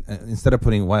 and instead of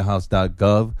putting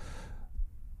whitehouse.gov,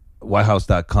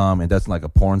 whitehouse.com, and that's like a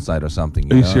porn site or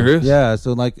something. Are you know? serious? Yeah.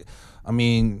 So like, I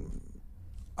mean,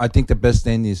 I think the best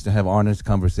thing is to have honest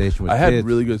conversation with I had kids.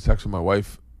 really good sex with my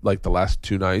wife like the last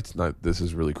 2 nights. Not this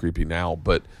is really creepy now,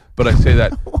 but I say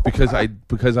that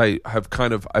because I've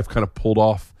kind of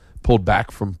pulled back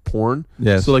from porn.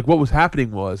 Yes. So like what was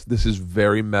happening was, this is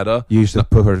very meta. You used to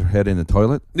put her head in the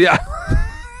toilet. Yeah.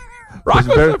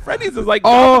 Rocco very- Freddy's is like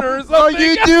governor or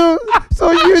something. do.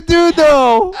 So you do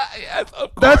know. Yes,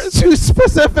 of course. That's too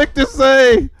specific to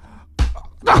say.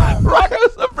 Rocco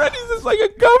Freddy's is like a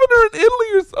governor in Italy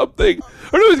or something.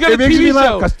 Or no, he's got It a makes me TV laugh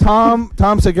show. because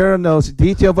Tom Segura knows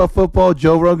detail about football.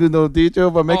 Joe Rogan knows detail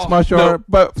about mixed martial no. art.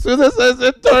 But as soon as it says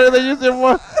it, they use it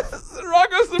one.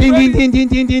 Rocco Ding, Siffredi's. ding, ding,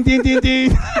 ding, ding, ding, ding,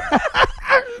 ding.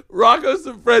 Rocco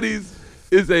Siffredi's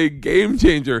is a game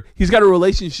changer. He's got a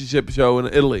relationship show in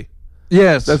Italy.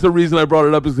 Yes, That's the reason I brought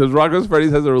it up, is because Rocco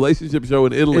Siffredi's has a relationship show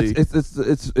in Italy.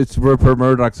 it's Rupert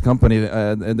Murdoch's company,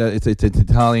 and it's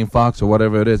Italian Fox or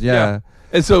whatever it is. Yeah.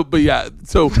 And so, but I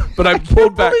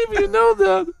pulled back. I can't believe you know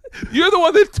that. You're the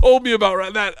one that told me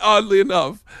about that, oddly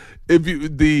enough. If you,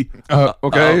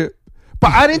 Okay.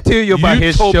 But I didn't tell you about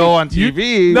his told show me- on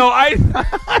TV. No,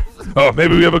 oh,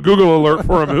 maybe we have a Google alert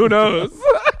for him. Who knows?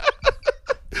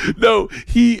 No,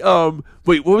 he,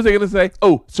 wait, what was I going to say?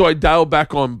 Oh, so I dialed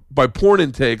back on my porn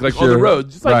intake, like on the Sure.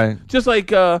 road. Right.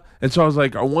 And so I was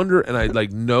like, I wonder, and I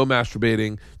like no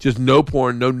masturbating, just no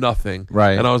porn, no nothing.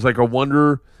 Right. And I was like, I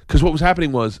wonder, because what was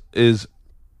happening is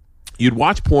you'd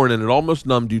watch porn and it almost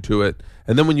numbed you to it.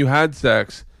 And then when you had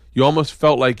sex, you almost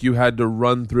felt like you had to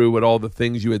run through with all the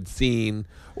things you had seen,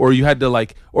 or you had to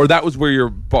like, or that was where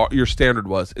your standard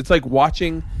was. It's like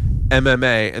watching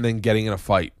MMA and then getting in a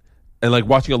fight. And like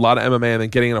watching a lot of MMA and then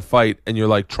getting in a fight, and you're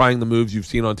like trying the moves you've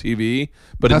seen on TV,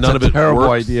 but That's none a of it terrible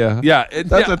works. idea. Yeah,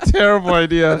 That's a terrible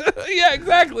idea. yeah,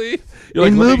 exactly. You're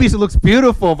In like, movies, it looks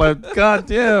beautiful, but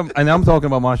goddamn. And I'm talking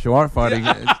about martial art fighting.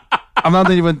 I'm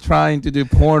not even trying to do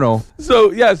porno. So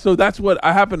that's what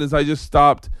happened. Is I just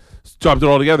stopped it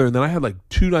all together, and then I had like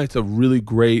 2 nights of really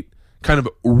great kind of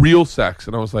real sex,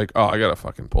 and I was like, oh, I gotta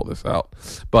fucking pull this out.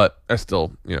 But I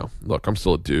still, look, I'm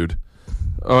still a dude.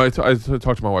 Oh, I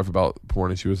talked to my wife about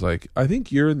porn, and she was like, I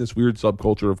think you're in this weird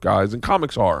subculture of guys, and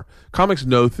comics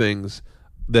know things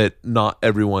that not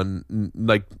everyone,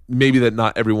 like maybe that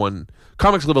not everyone,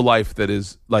 comics live a life that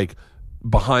is like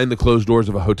behind the closed doors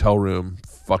of a hotel room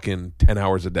fucking 10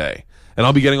 hours a day. And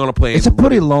I'll be getting on a plane. It's a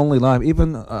pretty lonely life.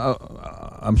 Even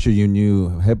I'm sure you knew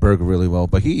Hedberg really well,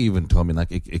 but he even told me like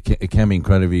it can be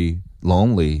incredibly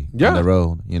lonely on the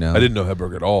road. I didn't know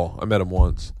Hedberg at all. I met him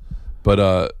once,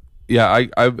 but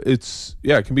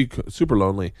it can be super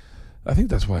lonely. I think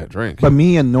that's why I drink. But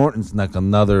me and Norton's like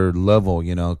another level,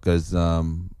 because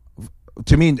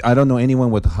to me, I don't know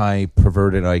anyone with high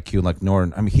perverted IQ like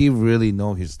Norton. I mean, he really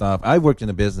knows his stuff. I worked in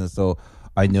the business, so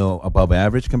I know above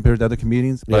average compared to other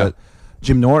comedians. But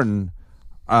Jim Norton,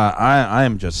 I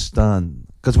am just stunned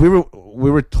because we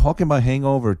were talking about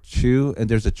Hangover 2, and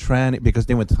there's a tranny because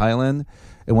they went to Thailand,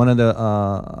 and one of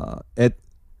the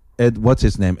Ed, what's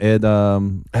his name? Ed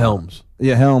Helms.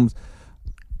 Yeah, Helms.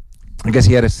 I guess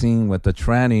he had a scene with the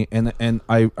tranny, and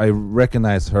I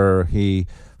recognize her. He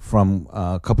from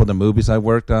a couple of the movies I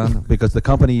worked on because the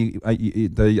company I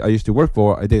used to work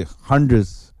for, I did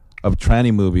hundreds of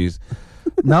tranny movies.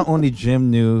 Not only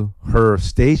Jim knew her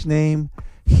stage name,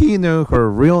 he knew her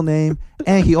real name,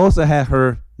 and he also had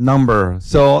her number.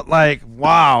 So like,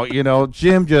 wow,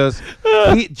 Jim just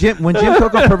when Jim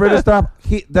talk about perverted stuff,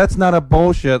 that's not a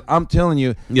bullshit. I'm telling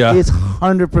you, Yeah. it's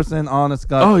 100% honest,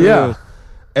 God. Oh, yeah.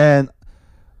 And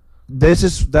that's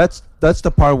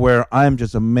the part where I'm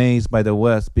just amazed by the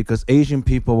West, because Asian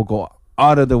people will go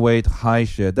out of the way to hide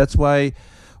shit. That's why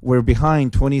we're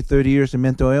behind 20, 30 years in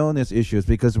mental illness issues,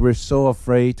 because we're so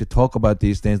afraid to talk about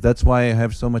these things. That's why I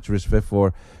have so much respect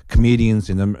for comedians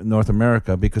in North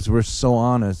America, because we're so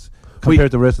honest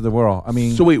compared to the rest of the world. I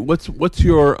mean, So wait, what's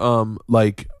your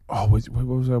like? Oh, what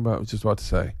was I about? I was just about to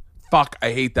say. Fuck,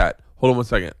 I hate that. Hold on 1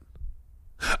 second.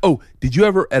 Oh, did you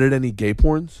ever edit any gay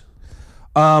porns?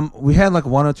 we had like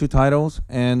 1 or 2 titles,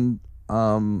 and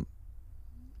the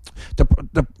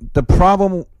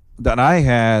problem that I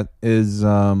had is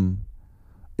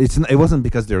it wasn't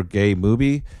because they're a gay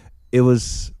movie. It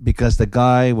was because the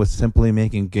guy was simply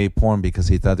making gay porn because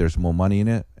he thought there's more money in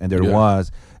it, and there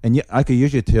was. And yet I could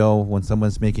usually tell when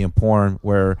someone's making a porn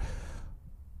where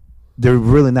they're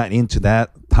really not into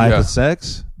that type of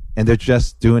sex, and they're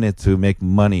just doing it to make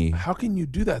money. How can you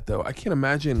do that though? I can't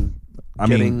imagine I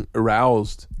getting mean,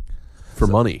 aroused for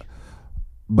money.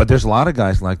 But there's a lot of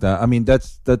guys like that. I mean,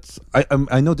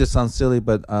 I know this sounds silly,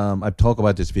 but I've talked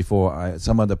about this before.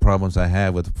 Some of the problems I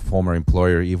had with former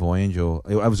employer Evil Angel,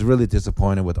 I was really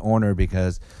disappointed with Owner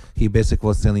because he basically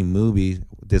was selling movies.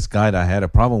 This guy that I had a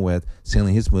problem with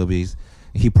selling his movies,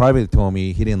 he privately told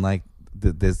me he didn't like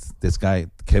this guy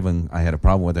Kevin. I had a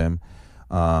problem with him.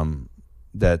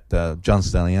 That John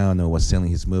Staliano was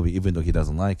selling his movie even though he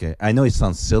doesn't like it. I know it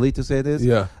sounds silly to say this.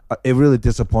 Yeah, it really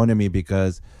disappointed me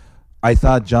because I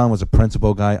thought John was a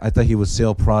principled guy. I thought he would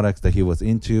sell products that he was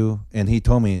into, and he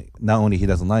told me not only he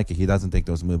doesn't like it, he doesn't think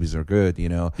those movies are good,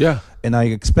 Yeah. And I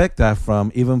expect that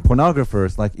from even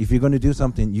pornographers. Like, if you're going to do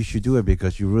something, you should do it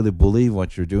because you really believe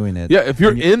what you're doing. It. Yeah, if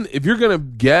you're going to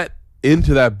get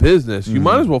into that business, you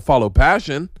might as well follow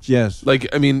passion. Yes. Like,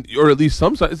 I mean, or at least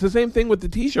some side. It's the same thing with the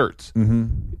T-shirts.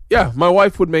 Mm-hmm. Yeah, my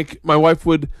wife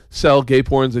would sell gay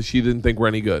porns that she didn't think were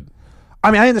any good. I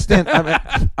mean, I understand.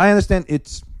 I understand.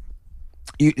 It's.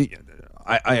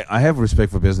 I have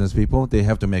respect for business people. They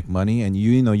have to make money, and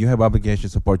you have obligation to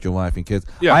support your wife and kids.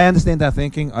 Yeah. I understand that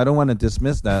thinking. I don't want to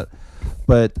dismiss that,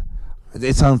 but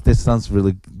this sounds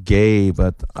really gay.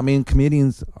 But I mean,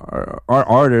 comedians are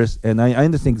artists, and I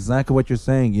understand exactly what you're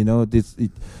saying. You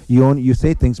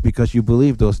say things because you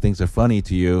believe those things are funny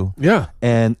to you. Yeah,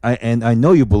 and I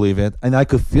know you believe it, and I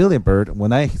could feel it, Bert,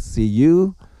 when I see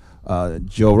you,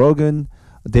 Joe Rogan.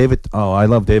 David, I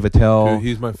love David Tell. dude,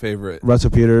 he's my favorite. Russell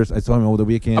Peters, I saw him over the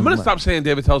weekend. I'm gonna stop saying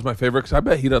David Tell's my favorite because I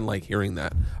bet he doesn't like hearing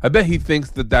that. I bet he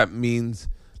thinks that means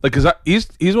like because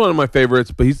he's one of my favorites,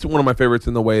 but he's one of my favorites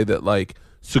in the way that like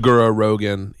Segura,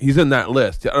 Rogan, he's in that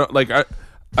list. Like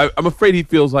I'm afraid he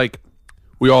feels like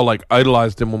we all like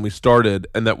idolized him when we started,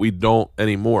 and that we don't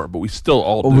anymore, but we still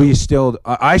all do. We still,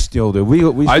 I still do. We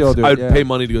still do. I'd pay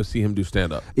money to go see him do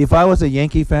stand up. If I was a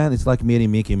Yankee fan, it's like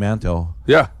meeting Mickey Mantle.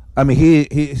 Yeah. I mean,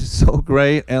 he's so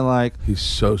great, and like He's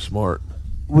so smart.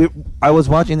 I was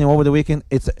watching him over the weekend.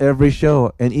 It's every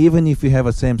show, and even if you have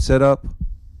a same setup,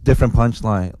 different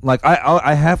punchline. Like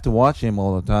I have to watch him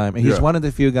all the time, and he's one of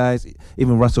the few guys.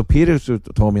 Even Russell Peters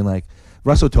told me like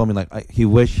he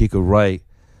wished he could write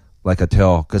like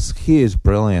Attell because he is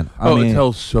brilliant. I mean,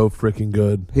 Attell's so freaking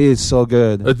good. He is so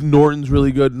good. Norton's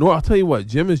really good. No, I'll tell you what,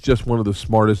 Jim is just one of the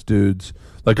smartest dudes.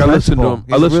 Like I listen to him.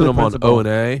 I listen to him on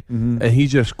O&A, and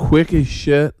he's just quick as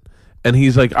shit. And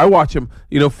he's like, I watch him.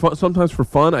 Sometimes for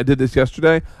fun. I did this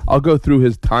yesterday. I'll go through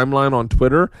his timeline on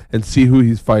Twitter and see who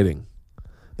he's fighting.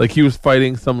 Like he was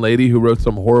fighting some lady who wrote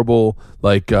some horrible,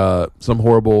 ad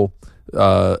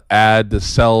to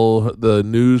sell the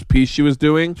news piece she was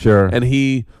doing. Sure. And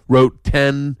he wrote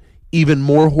 10 even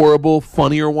more horrible,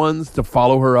 funnier ones to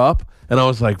follow her up. And I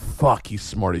was like, fuck, he's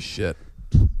smart as shit.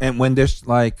 And when there's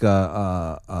like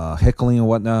heckling and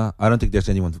whatnot, I don't think there's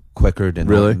anyone quicker than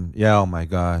really. Norton. Yeah, oh my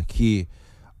god,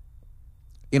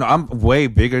 I'm way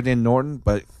bigger than Norton,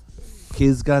 but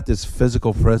he's got this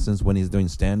physical presence when he's doing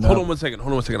stand up. Hold on one second. I'm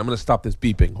going to stop this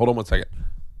beeping. Hold on 1 second.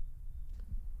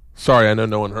 Sorry, I know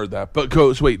no one heard that. But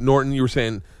so wait, Norton, you were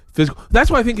saying physical. That's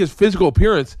why I think his physical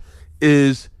appearance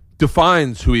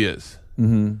defines who he is.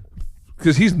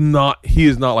 Because he is not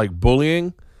like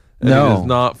bullying. And he does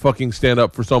not fucking stand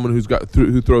up for someone who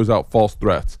throws out false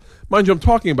threats. Mind you, I'm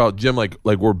talking about Jim like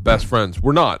we're best friends.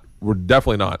 We're not. We're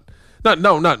definitely not.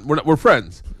 We're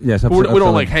friends. Yes, we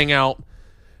don't like hang out.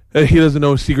 He doesn't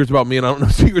know secrets about me, and I don't know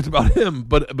secrets about him.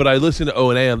 But I listen to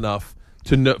O&A enough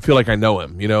to feel like I know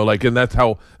him. And that's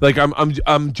how. Like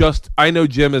I know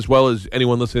Jim as well as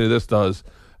anyone listening to this does.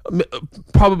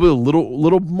 Probably a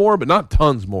little more, but not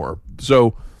tons more.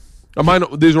 So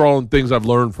These are all things I've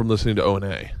learned from listening to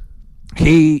O&A.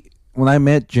 When I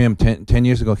met Jim 10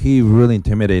 years ago, he really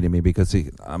intimidated me because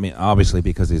obviously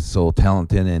because he's so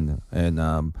talented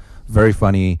and very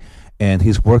funny, and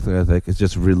his work ethic is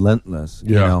just relentless.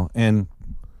 You know, and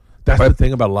that's the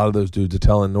thing about a lot of those dudes,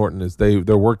 Attell and Norton, is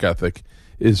their work ethic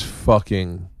is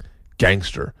fucking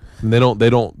gangster. And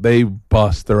they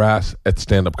bust their ass at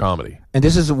stand-up comedy. And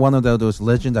this is one of those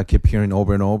legends I keep hearing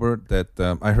over and over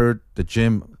that I heard that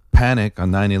Jim panicked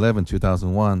on 9/11,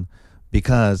 2001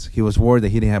 because he was worried that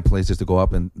he didn't have places to go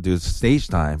up and do stage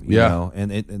time. You know,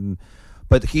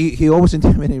 but he always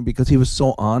intimidated me because he was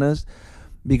so honest.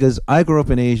 Because I grew up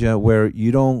in Asia where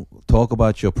you don't talk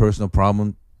about your personal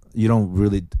problem.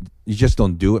 You just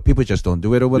don't do it. People just don't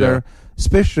do it over there,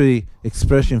 especially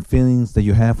expressing feelings that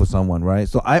you have for someone, right?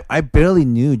 So I barely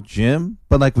knew Jim,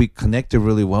 but like we connected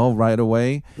really well right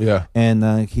away. Yeah.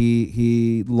 And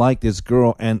he liked this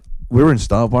girl, and we were in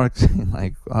Starbucks,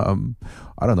 like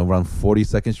I don't know, around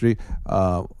 42nd Street.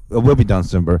 We'll be done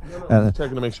soon, I'm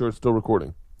checking to make sure it's still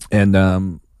recording. And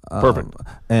perfect.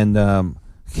 And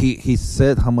he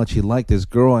said how much he liked this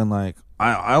girl, and like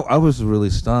I was really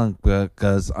stunned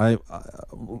because I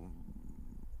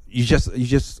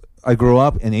grew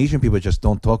up and Asian people just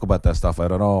don't talk about that stuff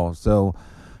at all. So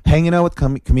hanging out with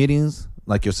comedians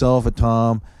like yourself and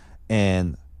Tom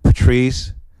and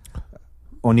Patrice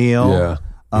O'Neill. Yeah,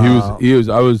 he was.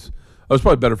 I was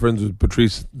probably better friends with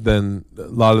Patrice than a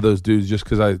lot of those dudes just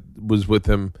because I was with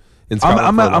him.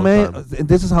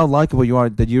 This is how likable you are,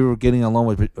 that you're getting along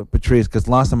with Patrice, because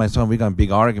last time I saw him, we got in a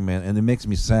big argument, and it makes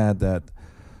me sad that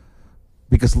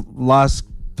because last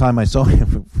time I saw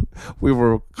him, we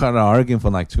were kind of arguing for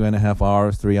like 2.5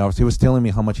 hours, 3 hours. He was telling me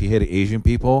how much he hated Asian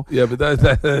people. Yeah, but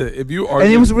that if you argue,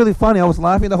 and it was really funny. I was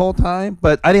laughing the whole time,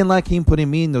 but I didn't like him putting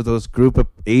me into those group of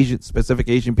specific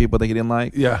Asian people that he didn't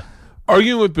like. Yeah,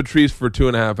 arguing with Patrice for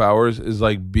 2.5 hours is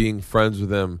like being friends with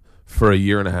him for 1.5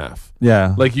 years.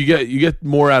 Yeah. Like you get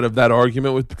more out of that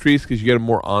argument with Patrice because you get a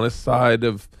more honest side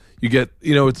of,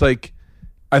 it's like,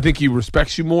 I think he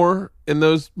respects you more in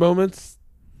those moments.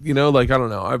 Like, I don't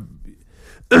know.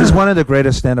 He's one of the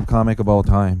greatest stand-up comic of all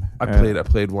time. I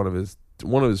played one of his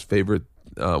favorite,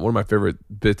 one of my favorite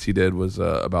bits he did was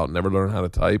about never learn how to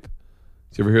type.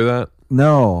 Did you ever hear that?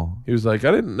 No. He was like,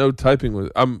 I didn't know typing was,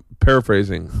 I'm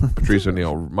paraphrasing Patrice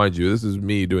O'Neill. Mind you, this is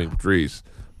me doing Patrice.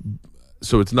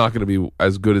 So it's not going to be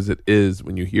as good as it is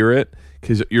when you hear it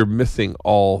because you're missing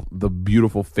all the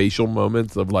beautiful facial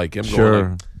moments of like him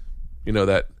going, like,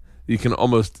 that you can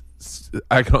almost,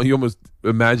 you almost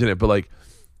imagine it, but like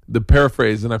the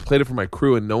paraphrase, and I played it for my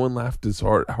crew and no one laughed as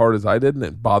hard as I did, and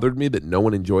it bothered me that no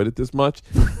one enjoyed it this much.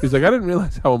 He's like, I didn't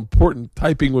realize how important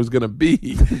typing was going to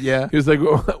be. Yeah. He was like,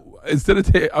 well, instead of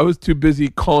I was too busy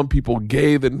calling people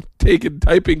gay than taking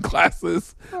typing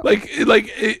classes. Like,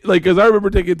 because I remember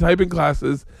taking typing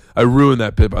classes. I ruined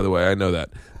that bit, by the way. I know that.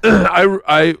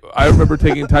 I remember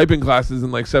taking typing classes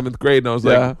in like 7th grade, and I was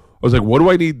like, what do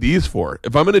I need these for?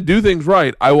 If I'm going to do things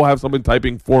right, I will have someone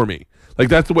typing for me. Like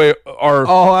that's the way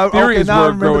our theories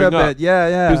were growing up.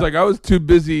 Yeah. He was like, I was too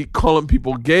busy calling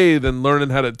people gay than learning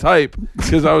how to type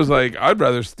because I was like, I'd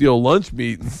rather steal lunch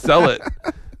meat and sell it.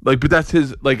 Like, but that's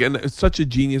his, like, and it's such a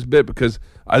genius bit because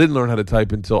I didn't learn how to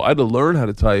type until I had to learn how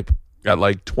to type at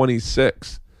like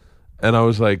 26. And I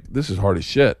was like, this is hard as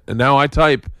shit. And now I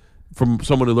type from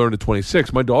someone who learned at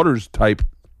 26. My daughters type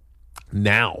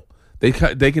now. They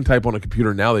can type on a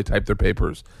computer now. They type their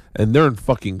papers. And they're in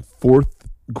fucking 4th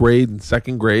grade and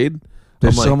 2nd grade.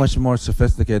 They're so much more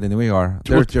sophisticated than we are.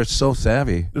 They're so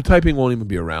savvy. The typing won't even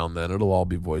be around then. It'll all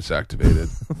be voice activated.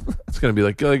 It's gonna be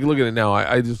like look at it now.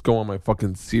 I just go on my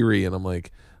fucking Siri and I'm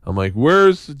like,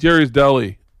 where's Jerry's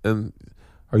Deli? And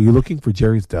are you looking for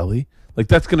Jerry's Deli? Like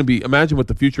that's gonna be. Imagine what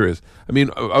the future is. I mean,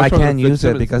 I can't use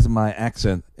it because of my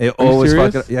accent. It always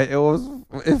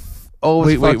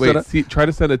Wait. See, try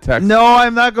to send a text. No,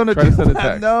 I'm not going to do send a that.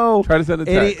 text. No. Try to send a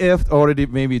text. Eddie Ift already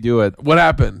made me do it. What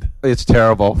happened? It's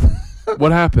terrible.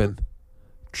 What happened?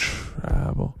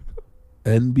 Travel.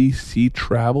 NBC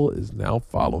Travel is now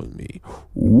following me.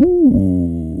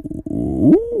 Ooh.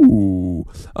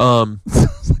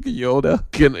 It's like a Yoda.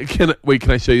 Can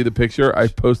I show you the picture? I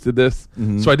posted this.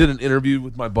 Mm-hmm. So I did an interview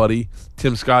with my buddy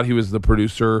Tim Scott. He was the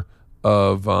producer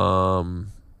of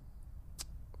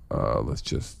let's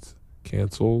just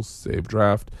cancel, save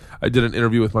draft. I did an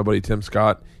interview with my buddy Tim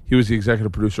Scott. He was the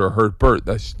executive producer of Hurt Burt.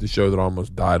 That's the show that I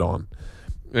almost died on.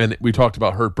 And we talked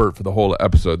about Hurt Burt for the whole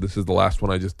episode. This is the last one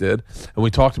I just did. And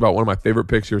we talked about one of my favorite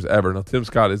pictures ever. Now, Tim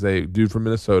Scott is a dude from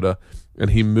Minnesota, and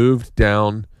he moved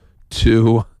down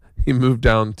to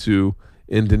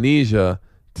Indonesia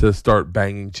to start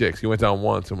banging chicks. He went down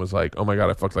once and was like, "Oh my god,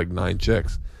 I fucked like 9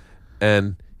 chicks,"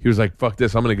 and he was like, "Fuck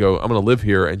this! I'm gonna live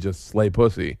here and just slay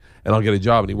pussy, and I'll get a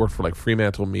job." And he worked for like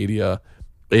Fremantle Media,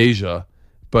 Asia,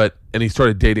 and he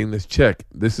started dating this chick.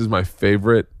 This is my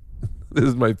favorite. This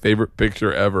is my favorite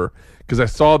picture ever because I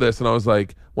saw this and I was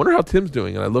like, "Wonder how Tim's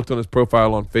doing." And I looked on his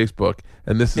profile on Facebook,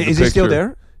 and this is Is the he still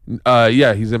picture. there?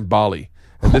 Yeah, he's in Bali,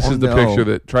 and this Oh, is the no. picture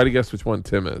that. Try to guess which one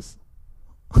Tim is.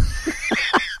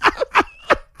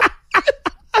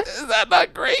 Is that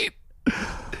not great?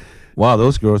 Wow,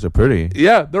 those girls are pretty.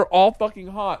 Yeah, they're all fucking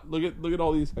hot. Look at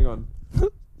all these. Hang on.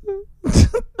 Look at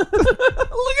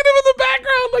him in the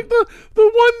background, like the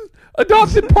one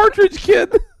adopted partridge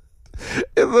kid.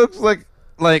 It looks like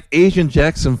Asian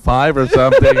Jackson 5 or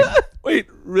something. Wait,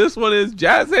 this one is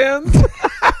Jazz Hands.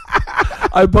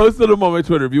 I posted them on my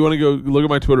Twitter. If you want to go look at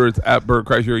my Twitter, it's at Bert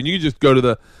Kreischer, and you can just go to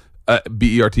the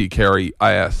BERT Carey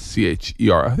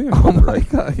ISCHER. I think. Oh my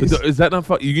God. Is that not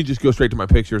fun? You can just go straight to my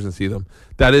pictures and see them.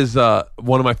 That is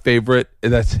one of my favorite.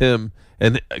 And that's him.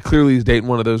 And clearly he's dating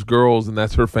one of those girls, and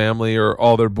that's her family or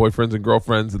all their boyfriends and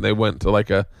girlfriends, and they went to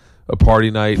like a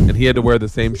party night, and he had to wear the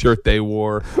same shirt they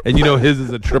wore. And you know his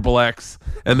is a XXX,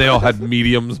 and they all had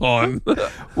mediums on.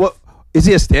 What is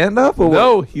he a stand-up or what?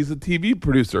 No, he's a TV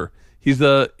producer. He's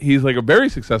like a very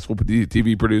successful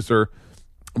TV producer,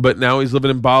 but now he's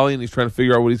living in Bali and he's trying to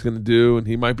figure out what he's going to do, and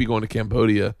he might be going to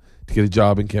Cambodia to get a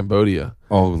job in Cambodia.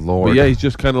 Oh Lord. But yeah, he's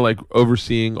just kind of like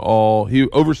overseeing all. He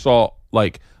oversaw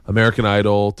like American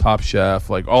Idol, Top Chef,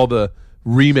 like all the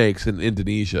remakes in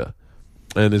Indonesia.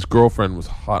 And his girlfriend was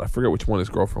hot. I forget which one his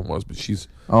girlfriend was, but she's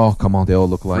Oh come on, they all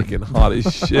look like. freaking hot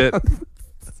as shit.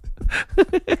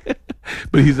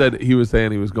 But he was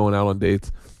saying he was going out on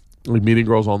dates, like meeting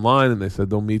girls online, and they said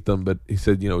don't meet them. But he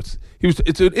said, it's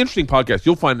an interesting podcast.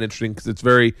 You'll find it interesting because it's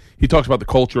very. He talks about the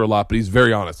culture a lot, but he's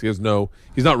very honest. He's not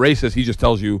racist. He just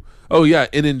tells you, oh yeah,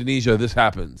 in Indonesia this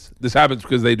happens. This happens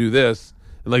because they do this,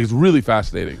 and like it's really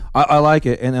fascinating. I like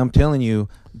it, and I'm telling you,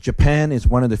 Japan is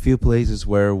one of the few places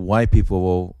where white people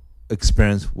will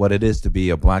experience what it is to be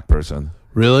a black person.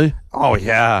 Really? Oh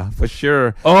yeah, for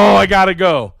sure. Oh, I gotta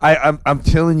go. I'm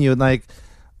telling you, like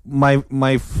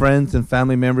my friends and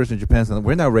family members in Japan say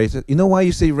we're not racist. You know why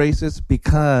you say racist?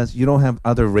 Because you don't have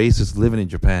other races living in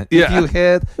Japan. Yeah. If you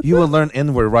had, you will learn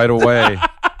N-word right away.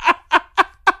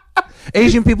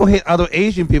 Asian people hate other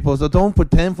Asian people, so don't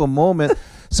pretend for a moment.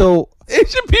 So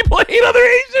Asian people hate other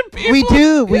Asian people. we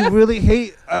do. We Yeah. really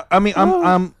hate. I mean,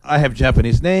 I have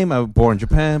Japanese name. I was born in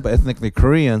Japan, but ethnically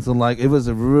Korean. So like, it was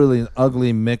a really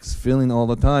ugly mixed feeling all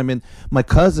the time. And my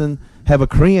cousin have a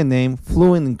Korean name,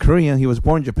 fluent in Korean. He was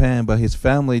born in Japan, but his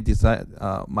family decided.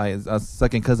 My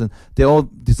second cousin, they all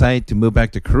decided to move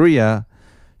back to Korea.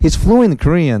 He's fluent in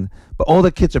Korean, but all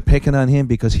the kids are picking on him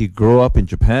because he grew up in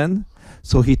Japan.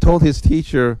 So he told his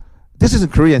teacher. This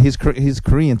isn't Korean. He's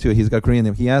Korean too. He's got Korean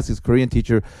name. He asked his Korean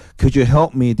teacher, "Could you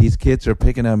help me? These kids are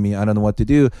picking on me. I don't know what to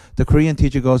do." The Korean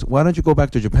teacher goes, "Why don't you go back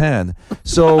to Japan?"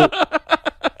 So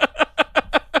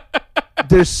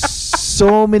there's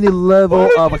so many level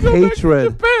of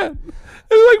hatred. Japan.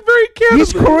 It's like very candidly.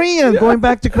 He's Korean, going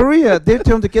back to Korea. They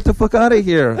tell him to get the fuck out of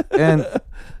here. And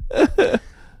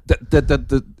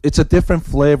it's a different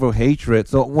flavor of hatred.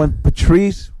 So when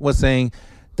Patrice was saying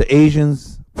the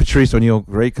Asians, Patrice O'Neill,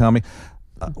 great comic,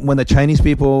 when the Chinese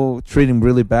people treat him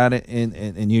really bad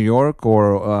in New York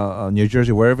or New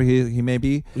Jersey, wherever he may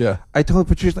be, Yeah. I told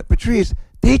Patrice, like, Patrice,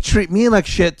 they treat me like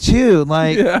shit too.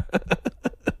 Like, Yeah.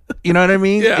 you know what I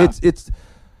mean? Yeah.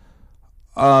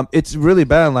 It's really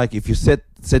bad. Like if you sit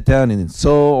down in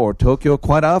Seoul or Tokyo,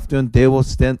 quite often they will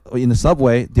stand in the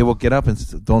subway. They will get up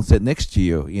and don't sit next to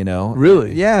you. You know?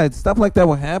 Really? Yeah, stuff like that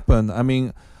will happen. I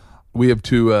mean, We have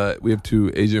two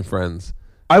Asian friends.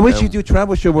 I wish you do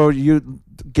travel show where you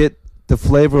get the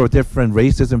flavor of different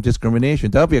racism,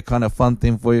 discrimination. That would be a kind of fun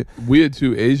thing for you. We had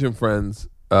two Asian friends.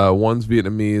 One's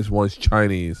Vietnamese, one's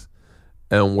Chinese,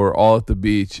 and we're all at the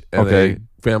beach. And Okay. a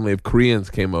family of Koreans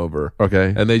came over.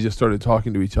 Okay. And they just started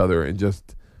talking to each other and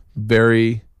just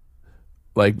very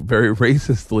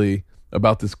racistly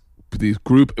about these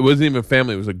group. It wasn't even a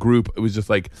family. It was a group. It was just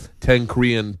like 10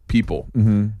 Korean people.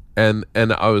 Mm-hmm. And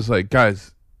I was like,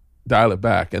 guys, dial it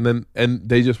back. And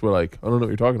they just were like, I don't know what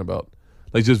you're talking about.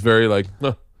 Like just very like,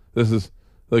 no, this is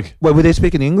like, What, were they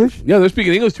speaking English? yeah, they're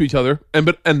speaking English to each other,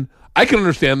 and I can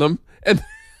understand them. And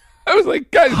I was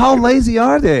like, guys, How lazy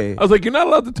are they? I was like, you're not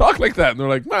allowed to talk like that. And they're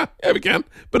like, nah, yeah, we can.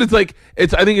 But it's like,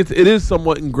 I think it is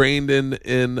somewhat ingrained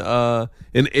in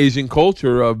Asian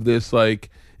culture of this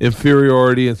like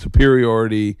inferiority and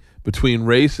superiority between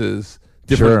races.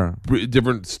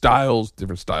 Different styles. I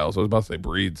was about to say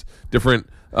breeds. Different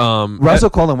Russell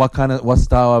called him, what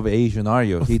style of Asian are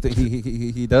you?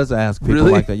 He does ask people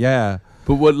Really? like that. Yeah.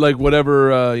 But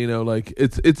whatever,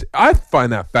 I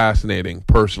find that fascinating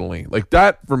personally. Like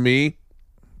that for me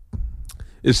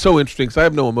is so interesting because I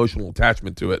have no emotional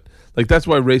attachment to it. Like that's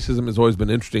why racism has always been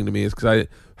interesting to me, is because I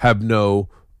have no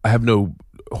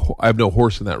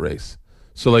horse in that race.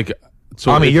 So like,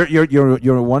 I mean,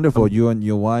 you're wonderful, you and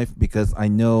your wife, because I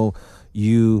know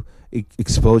you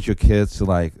expose your kids to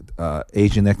like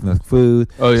Asian ethnic food.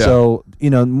 Oh yeah. So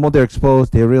when they're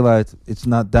exposed, they realize it's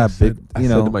not that big. I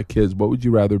said to my kids, "What would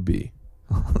you rather be?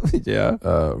 Yeah.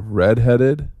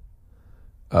 Redheaded,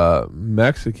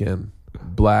 Mexican,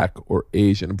 black, or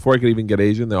Asian?" And before I could even get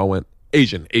Asian, they all went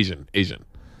Asian, Asian, Asian.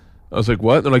 I was like,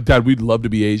 "What?" And they're like, "Dad, we'd love to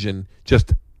be Asian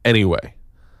just anyway."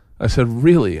 I said,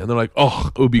 "Really?" And they're like,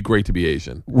 "Oh, it would be great to be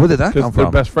Asian." Where did that come Because their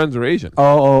from? best friends are Asian. Oh.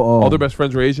 All their best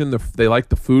friends are Asian. They like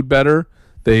the food better.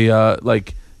 My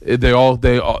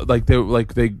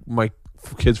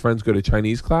kids' friends go to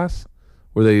Chinese class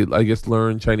where they, I guess,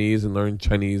 learn Chinese and learn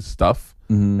Chinese stuff.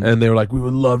 Mm-hmm. And they were like, "We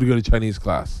would love to go to Chinese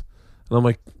class." And I'm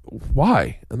like,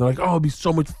 "Why?" And they're like, "Oh, it'd be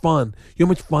so much fun. You know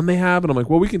how much fun they have?" And I'm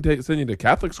like, "Well, we can send you to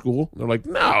Catholic school." And they're like,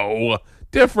 "No,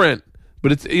 different."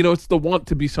 But it's it's the want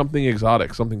to be something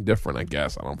exotic, something different. I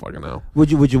guess I don't fucking know.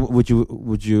 Would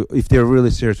you, if they're really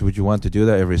serious, would you want to do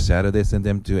that every Saturday? Send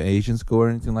them to Asian school or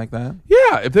anything like that?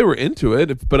 Yeah, if they were into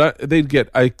it,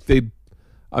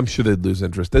 I'm sure they'd lose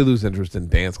interest. They lose interest in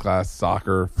dance class,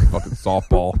 soccer, fucking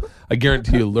softball. I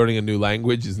guarantee you, learning a new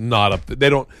language is not up.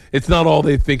 It's not all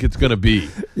they think it's gonna be.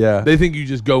 Yeah. They think you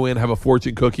just go in, have a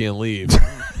fortune cookie, and leave.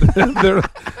 They're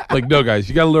like, "No, guys,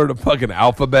 you got to learn a fucking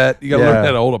alphabet. You got to learn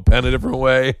how to hold a pen a different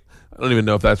way." I don't even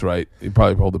know if that's right. You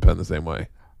probably hold the pen the same way.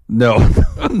 No,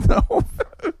 no.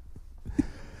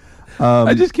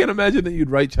 I just can't imagine that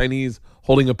you'd write Chinese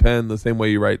holding a pen the same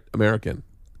way you write American.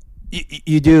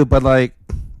 You do, but like,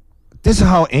 this is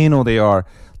how anal they are.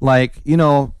 Like, you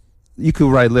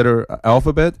could write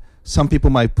alphabet. Some people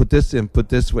might put this and put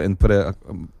this way and put a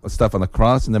stuff on the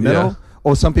cross in the middle. Yeah.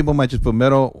 Or some people might just put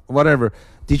middle, whatever.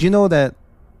 Did you know that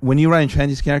when you write in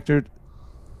Chinese character,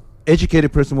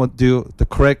 educated person will do the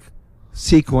correct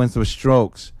sequence of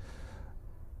strokes?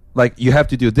 Like, you have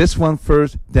to do this one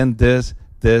first, then this,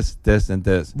 and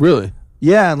this. Really?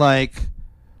 Yeah, like,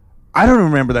 I don't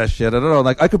remember that shit at all.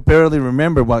 Like, I could barely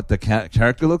remember what the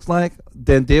character looks like.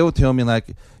 Then they will tell me,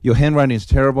 like, your handwriting is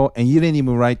terrible, and you didn't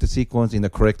even write the sequence in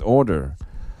the correct order.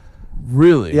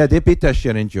 Really? Yeah, they beat that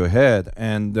shit into your head.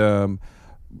 And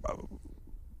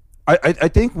I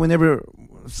think whenever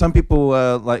some people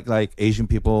like Asian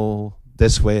people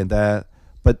this way and that,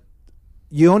 but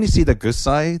you only see the good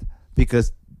side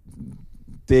because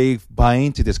they buy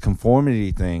into this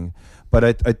conformity thing. But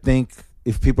I think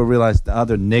if people realize the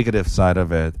other negative side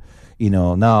of it,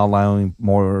 not allowing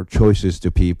more choices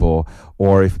to people,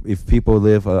 or if people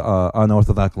live a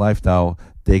unorthodox lifestyle,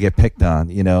 they get picked on.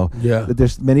 Yeah.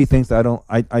 There's many things that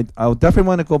I would definitely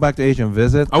want to go back to Asia and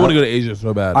visit. I want to go to Asia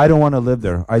so bad. I don't want to live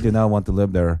there. I do not want to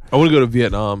live there. I want to go to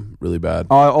Vietnam really bad.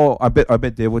 I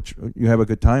bet they would. You have a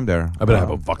good time there. I bet I have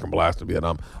a fucking blast in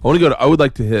Vietnam. I want to go. I would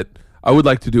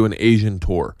like to do an Asian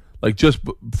tour, like just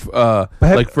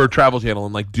like for a Travel Channel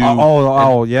and like do.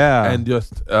 Yeah. And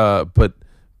just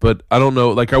but I don't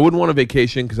know. Like I wouldn't want a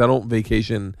vacation because I don't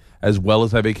vacation as well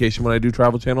as I vacation when I do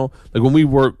Travel Channel. Like when we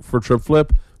work for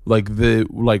TripFlip,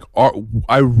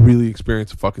 I really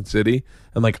experience a fucking city,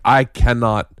 and like I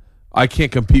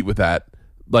can't compete with that.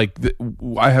 Like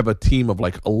I have a team of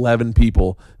like 11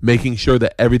 people making sure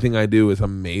that everything I do is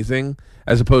amazing,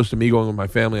 as opposed to me going with my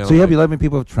family. So you have 11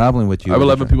 people traveling with you. I have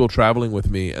 11 people traveling with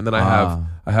me, and then I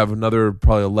have another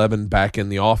probably 11 back in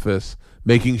the office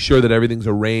making sure that everything's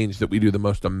arranged, that we do the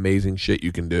most amazing shit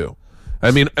you can do. I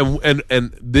mean,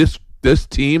 and this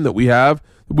team that we have,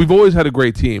 we've always had a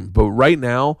great team, but right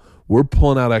now we're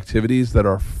pulling out activities that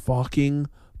are fucking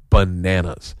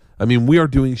bananas. I mean, we are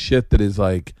doing shit that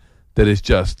is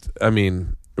just, I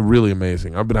mean, really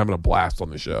amazing. I've been having a blast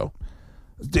on the show.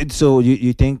 So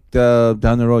you think down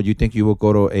the road, you think you will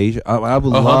go to Asia? I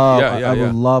would love. I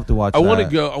would love to watch. I want to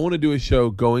go. I want to do a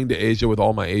show going to Asia with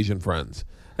all my Asian friends,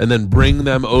 and then bring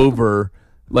them over,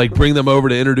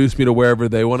 to introduce me to wherever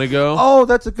they want to go. Oh,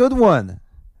 that's a good one.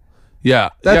 Yeah,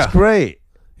 that's great.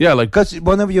 Yeah, like because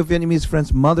one of your Vietnamese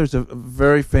friends' mother's a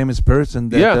very famous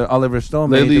person. Oliver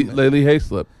Stone. Laylee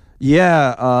Hayslip.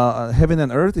 Yeah, Heaven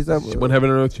and Earth, is that when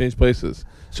Heaven and Earth changed places?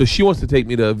 So she wants to take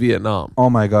me to Vietnam. Oh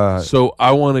my god! So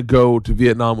I want to go to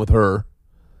Vietnam with her,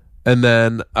 and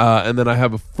then I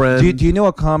have a friend. Do you know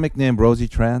a comic named Rosie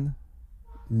Tran?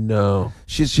 No.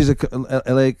 She's a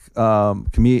LA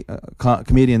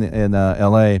comedian in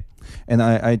LA, and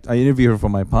I interviewed her for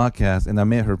my podcast, and I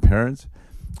met her parents.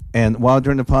 And while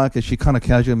during the podcast, she kind of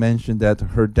casually mentioned that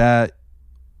her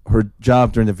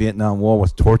job during the Vietnam War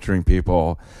was torturing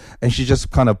people, and she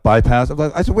just kind of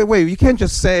bypassed. I said, wait, you can't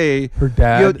just say Her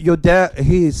dad? Your dad,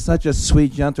 he is such a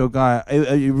sweet, gentle guy.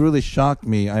 It really shocked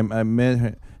me. I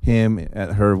met him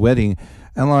at her wedding,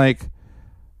 and like,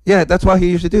 yeah, that's what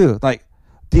he used to do. Like,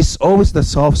 this always the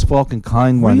soft-spoken,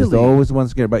 kind one. Is the Really? always the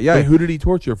ones scared. But yeah, Wait, who did he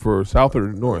torture for? South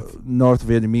or North? North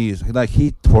Vietnamese. Like,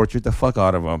 he tortured the fuck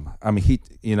out of them. I mean, he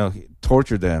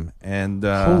tortured them. And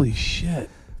Holy shit.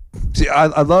 see,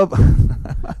 I love.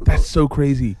 That's so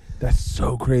crazy. That's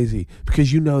so crazy.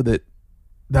 Because you know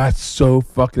that's so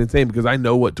fucking insane. Because I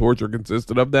know what torture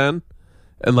consisted of then.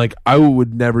 And like, I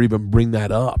would never even bring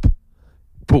that up.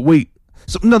 But wait.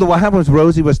 So no, what happened was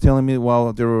Rosie was telling me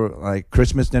while they were like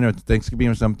Christmas dinner or Thanksgiving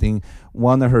or something,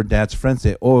 one of her dad's friends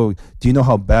said, "Oh, do you know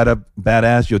how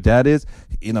badass your dad is?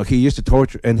 You know, he used to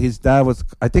torture." And his dad was,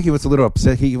 I think he was a little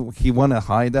upset. He wanted to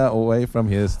hide that away from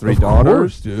his three daughters. Of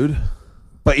course, dude.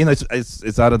 But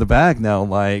it's out of the bag now.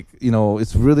 Like,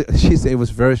 it's really. She said it was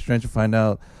very strange to find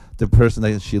out the person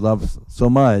that she loves so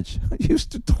much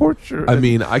used to torture. I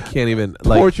mean, I can't even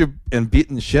like torture and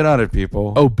beating the shit out of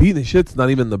people. Oh, beating the shit's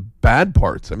not even the bad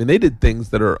parts. I mean, they did things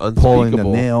that are unspeakable. Pulling the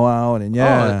nail out and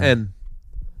and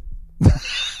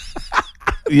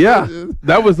yeah,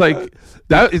 that was like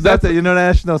that. Is that the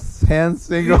international hand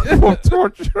singer for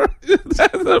torture?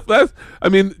 that's. I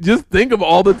mean, just think of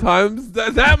all the times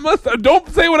that must. Don't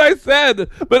say what I said,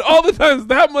 but all the times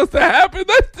that must have happened.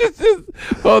 That's just.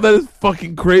 Oh, that is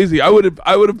fucking crazy. I would have.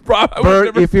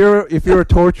 Bert, if you're a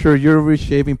torturer, you're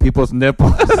reshaving people's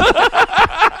nipples.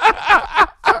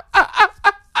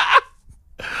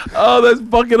 Oh, that's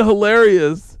fucking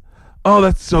hilarious. Oh,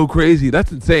 that's so crazy.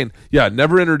 That's insane. Yeah,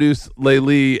 never introduce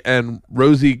Laylee and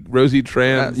Rosie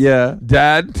Tran's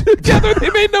dad together. They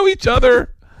may know each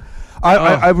other.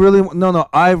 I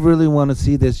really want to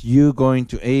see this. You going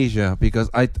to Asia, because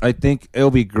I think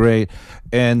it'll be great.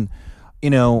 And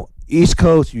East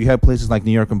Coast, you have places like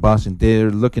New York and Boston. They're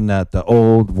looking at the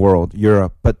old world,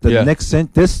 Europe. But the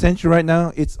this century right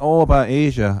now, it's all about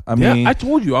Asia. I mean, I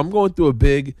told you I'm going through a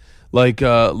big like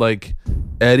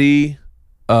Eddie,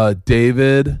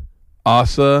 David,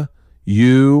 Asa,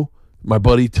 you, my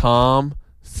buddy Tom,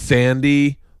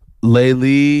 Sandy,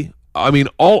 Laylee. I mean,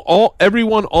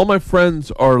 everyone, all my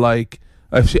friends are like.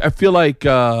 I feel like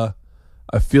it's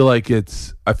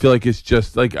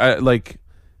just like I'm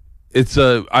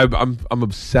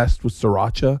obsessed with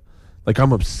sriracha. Like,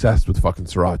 I'm obsessed with fucking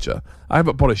sriracha. I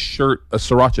haven't bought a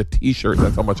sriracha T-shirt.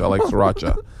 That's how much I like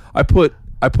sriracha. I put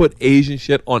Asian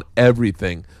shit on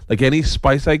everything. Like, any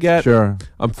spice I get, sure.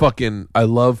 I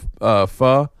love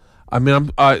pho. I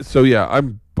mean,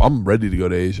 I'm ready to go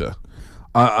to Asia.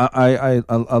 I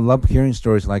love hearing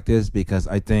stories like this, because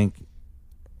I think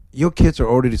your kids are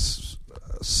already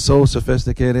so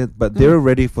sophisticated, but they're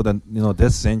ready for the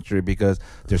this century, because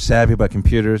they're savvy by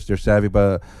computers, they're savvy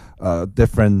by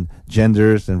different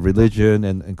genders and religion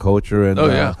and culture, and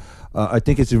I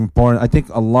think it's important. I think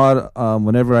a lot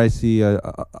whenever I see I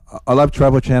love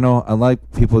Travel Channel, I like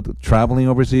people traveling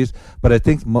overseas, but I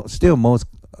think still most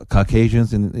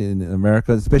Caucasians in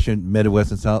America, especially in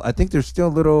Midwest and South, I think they're still a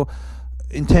little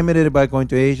intimidated by going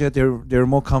to Asia. They're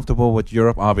more comfortable with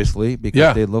Europe, obviously,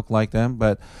 because they look like them,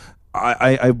 but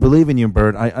I believe in you,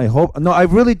 Bert. I hope. No, I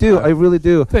really do. I really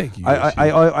do. Thank you.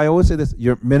 I always say this.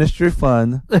 You're ministry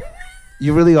fun.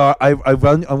 You really are. I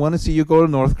want to see you go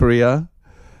to North Korea.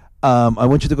 I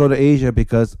want you to go to Asia,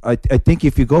 because I think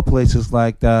if you go places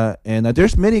like that, and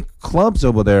there's many clubs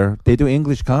over there. They do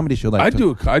English comedy show. Like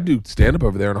I do stand up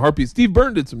over there in a heartbeat. Steve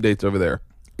Byrne did some dates over there.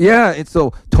 Yeah, it's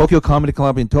so Tokyo Comedy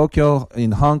Club in Tokyo,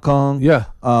 in Hong Kong. Yeah.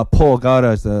 Paul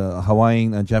Ogata is a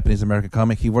Hawaiian and Japanese American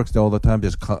comic. He works there all the time.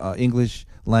 There's English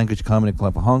language comedy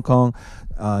club in Hong Kong,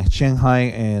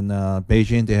 Shanghai, and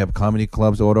Beijing. They have comedy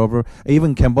clubs all over.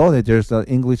 Even Cambodia, there's an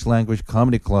English language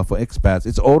comedy club for expats.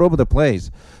 It's all over the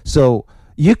place. So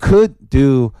you could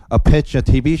do a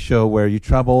TV show where you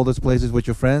travel all those places with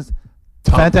your friends.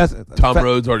 Fantastic. Tom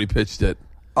Rhodes already pitched it.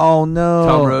 Oh no!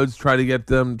 Tom Rhodes tried to get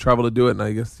them travel to do it, and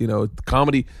I guess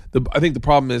comedy. I think the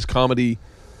problem is comedy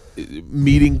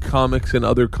meeting comics in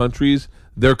other countries.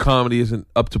 Their comedy isn't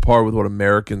up to par with what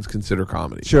Americans consider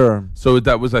comedy. Sure. So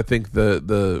that was, I think,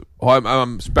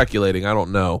 I'm speculating. I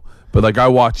don't know, but like, I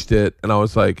watched it and I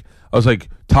was like,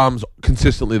 Tom's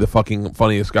consistently the fucking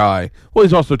funniest guy. Well,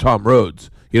 he's also Tom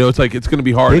Rhodes. It's like it's going to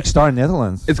be hard. Big star in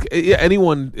Netherlands.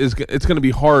 Anyone is. It's going to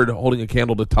be hard holding a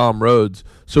candle to Tom Rhodes.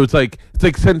 So it's like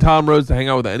send Tom Rhodes to hang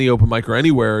out with any open mic or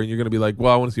anywhere, and you're going to be like,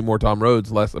 well, I want to see more Tom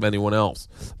Rhodes, less of anyone else.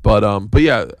 But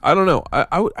yeah, I don't know.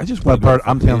 I just want But to. Bert,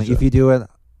 I'm telling you, if you do it,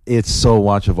 it's so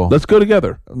watchable. Let's go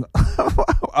together.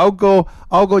 I'll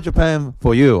go Japan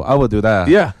for you. I will do that.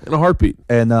 Yeah, in a heartbeat.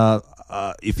 And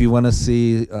if you want to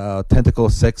see Tentacle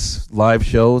 6 live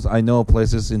shows, I know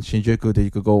places in Shinjuku that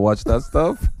you could go watch that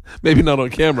stuff. Maybe not on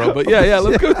camera, but yeah,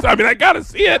 let's go. I mean, I gotta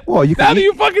see it. Well, you now can that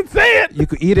you fucking say it. You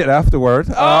could eat it afterward.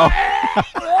 Oh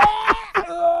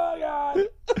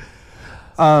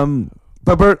God.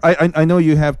 But Bert, I know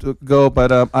you have to go,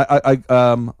 but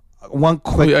one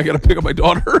quick. I gotta pick up my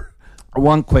daughter.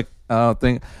 One quick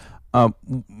thing.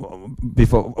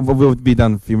 Before we'll be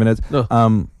done in a few minutes.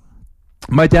 No.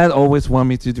 My dad always wanted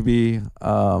me to be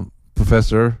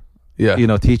professor.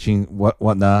 Yeah. Teaching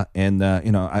whatnot, and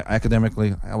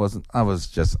academically, I was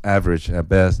just average at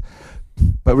best.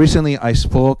 But recently, I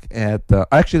spoke at. I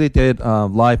actually did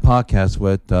live podcast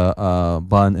with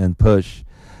Bun and Push,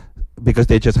 because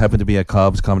they just happened to be at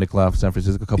Cobb's Comedy Club, San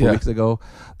Francisco, a couple weeks ago.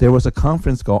 There was a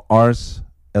conference called Ars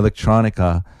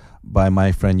Electronica by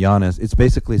my friend Giannis. It's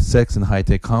basically sex and high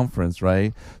tech conference,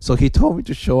 right? So he told me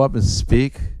to show up and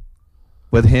speak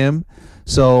with him.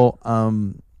 So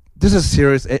this is a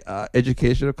serious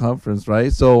educational conference,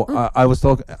 right? So I was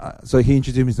talking. So he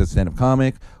introduced me to stand-up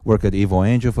comic. Worked at Evil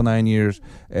Angel for 9 years,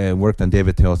 and worked on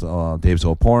David Tell's Dave's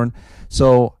Old Porn.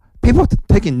 So people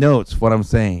taking notes what I'm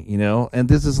saying, and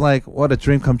this is like what a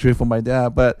dream come true for my dad.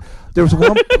 But there was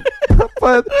one,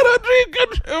 but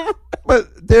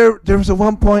there was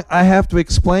one point I have to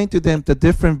explain to them the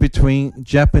difference between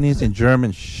Japanese and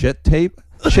German shit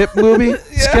movie,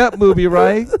 scat movie,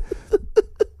 right?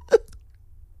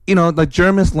 The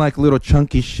Germans like little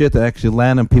chunky shit that actually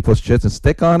land on people's chests and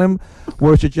stick on them,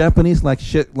 whereas the Japanese like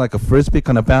shit like a frisbee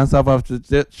kind of bounce off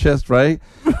the chest, right?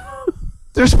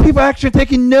 There's people actually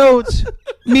taking notes.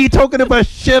 Me talking about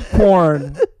shit porn.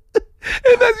 And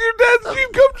that's your dad's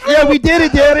dream come true. Yeah, we did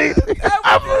it, Daddy.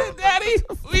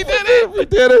 We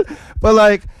did it. But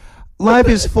like, life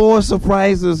is full of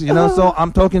surprises, So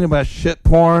I'm talking about shit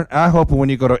porn. I hope when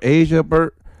you go to Asia,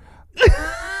 Bert,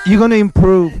 you're gonna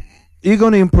improve. You're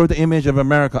gonna improve the image of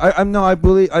America. I'm not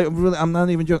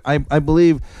even joking. I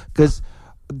believe, because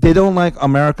they don't like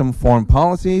American foreign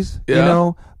policies,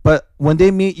 But when they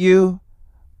meet you,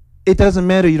 it doesn't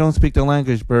matter. You don't speak the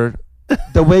language, Bert.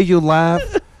 The way you laugh,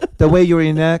 the way you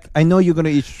enact. I know you're gonna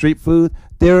eat street food.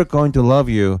 They're going to love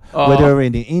you, whether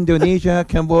in Indonesia,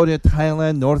 Cambodia,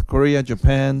 Thailand, North Korea,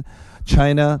 Japan,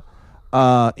 China,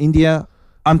 India.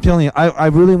 I'm telling you, I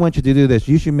really want you to do this.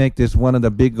 You should make this one of the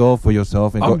big goals for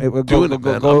yourself and I'm doing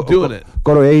it.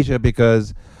 Go to Asia,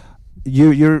 because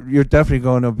you're definitely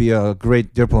going to be a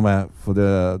great diplomat for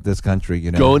this country.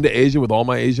 Going to Asia with all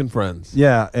my Asian friends.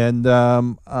 Yeah, and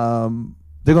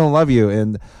they're gonna love you.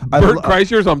 And Bert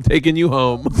Kreischer's, I'm taking you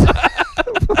home.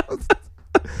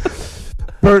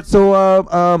 Bert, so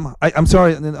I'm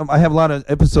sorry, I have a lot of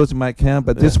episodes in my camp,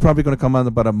 but this is probably going to come out in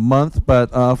about a month.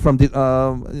 But from the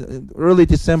early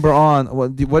December on,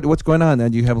 what's going on?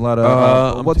 And you have a lot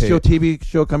of what's your TV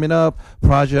show coming up?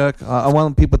 Project? I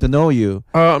want people to know you.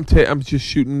 I'm just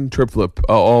shooting Trip Flip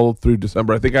all through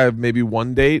December. I think I have maybe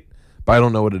one date, but I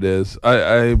don't know what it is.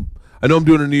 I know I'm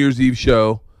doing a New Year's Eve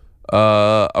show.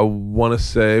 I want to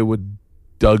say with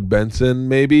Doug Benson,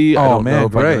 maybe. I don't know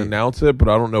if I can announce it, but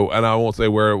I don't know, and I won't say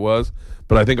where it was.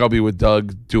 But I think I'll be with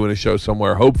Doug doing a show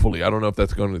somewhere. Hopefully, I don't know if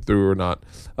that's going through or not.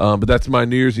 But that's my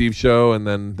New Year's Eve show, and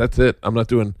then that's it. I'm on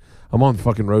the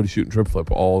fucking road shooting Trip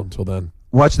Flip all until then.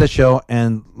 Watch the show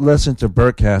and listen to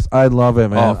Bertcast. I love it,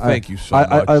 man. Oh, thank you so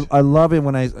much. I love it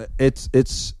when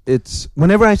it's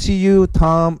whenever I see you,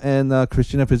 Tom, and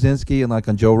Christina Pazynski, and like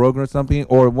on Joe Rogan or something,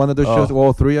 or one of those shows,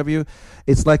 all three of you.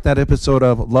 It's like that episode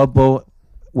of Love Boat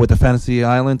with the Fantasy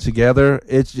Island together.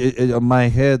 It's my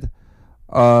head.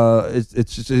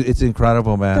 It's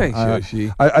incredible, man. Thanks,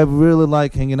 Yoshi. I really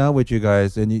like hanging out with you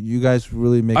guys, and you guys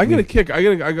really make. I get a kick.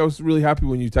 I was really happy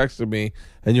when you texted me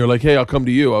and you're like, "Hey, I'll come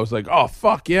to you." I was like, "Oh,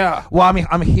 fuck yeah!" Well, I mean,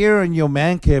 I'm here in your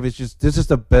man cave. It's just this is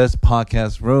the best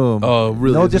podcast room. Oh,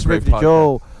 really? No disrespect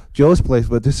to Joe's place,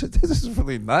 but this is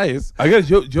really nice. I guess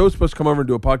Joe's supposed to come over and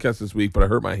do a podcast this week, but I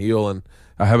hurt my heel and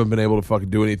I haven't been able to fucking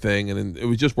do anything, and it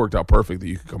was just worked out perfect that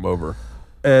you could come over.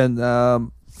 And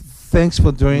thanks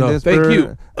for doing this. Thank Bert.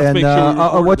 you. And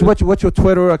what's your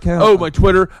Twitter account? Oh, my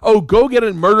Twitter. Oh, go get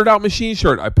a Murdered Out Machine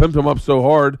shirt. I pimped them up so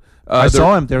hard. I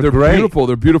saw them. They're great. Beautiful.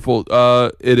 They're beautiful.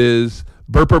 It is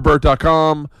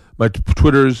BertBert.com. My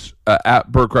Twitter's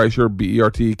at Bert Kreischer,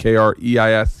 BertKreischer.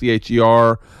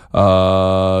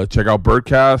 Check out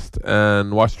Birdcast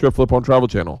and watch Trip Flip on Travel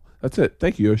Channel. That's it.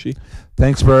 Thank you, Yoshi.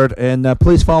 Thanks, Bert, and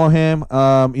please follow him.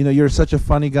 You're such a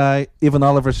funny guy. Even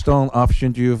Oliver Stone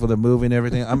optioned you for the movie and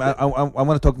everything. I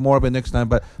want to talk more about it next time,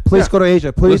 but please go to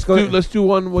Asia. Please Let's do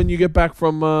one when you get back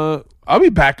from. I'll be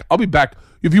back.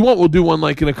 If you want, we'll do one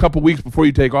like in a couple weeks before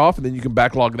you take off, and then you can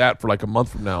backlog that for like a month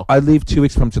from now. I leave 2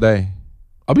 weeks from today.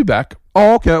 I'll be back.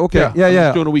 Oh, okay. Yeah. I'm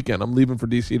just doing a weekend. I'm leaving for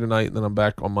DC tonight, and then I'm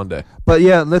back on Monday. But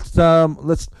yeah, let's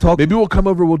talk. Maybe we'll come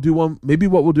over. We'll do one. Maybe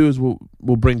what we'll do is we'll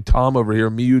bring Tom over here.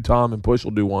 Me, you, Tom, and Push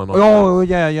will do one.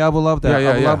 Yeah. I would love that.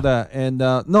 I would love that. And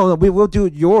no, we will do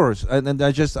yours. And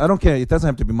I don't care. It doesn't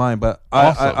have to be mine. But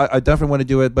awesome. I definitely want to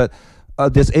do it. But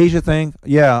this Asia thing,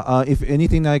 if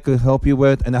anything I could help you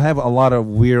with, and I have a lot of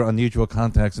weird, unusual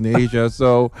contacts in Asia,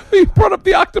 so... You brought up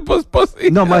the octopus pussy.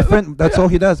 No, my friend, that's all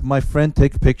he does. My friend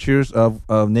takes pictures of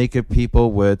naked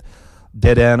people with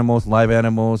dead animals, live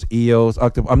animals, EOs,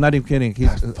 octopus. I'm not even kidding.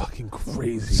 He's fucking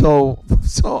crazy. So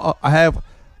I have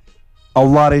a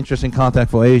lot of interesting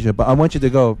contact for Asia, but I want you to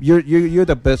go. You're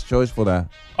the best choice for that.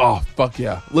 Oh, fuck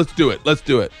yeah. Let's do it.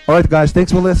 All right, guys.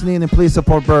 Thanks for listening, and please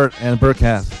support Bert and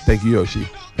Birdcast. Thank you, Yoshi.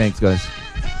 Thanks, guys.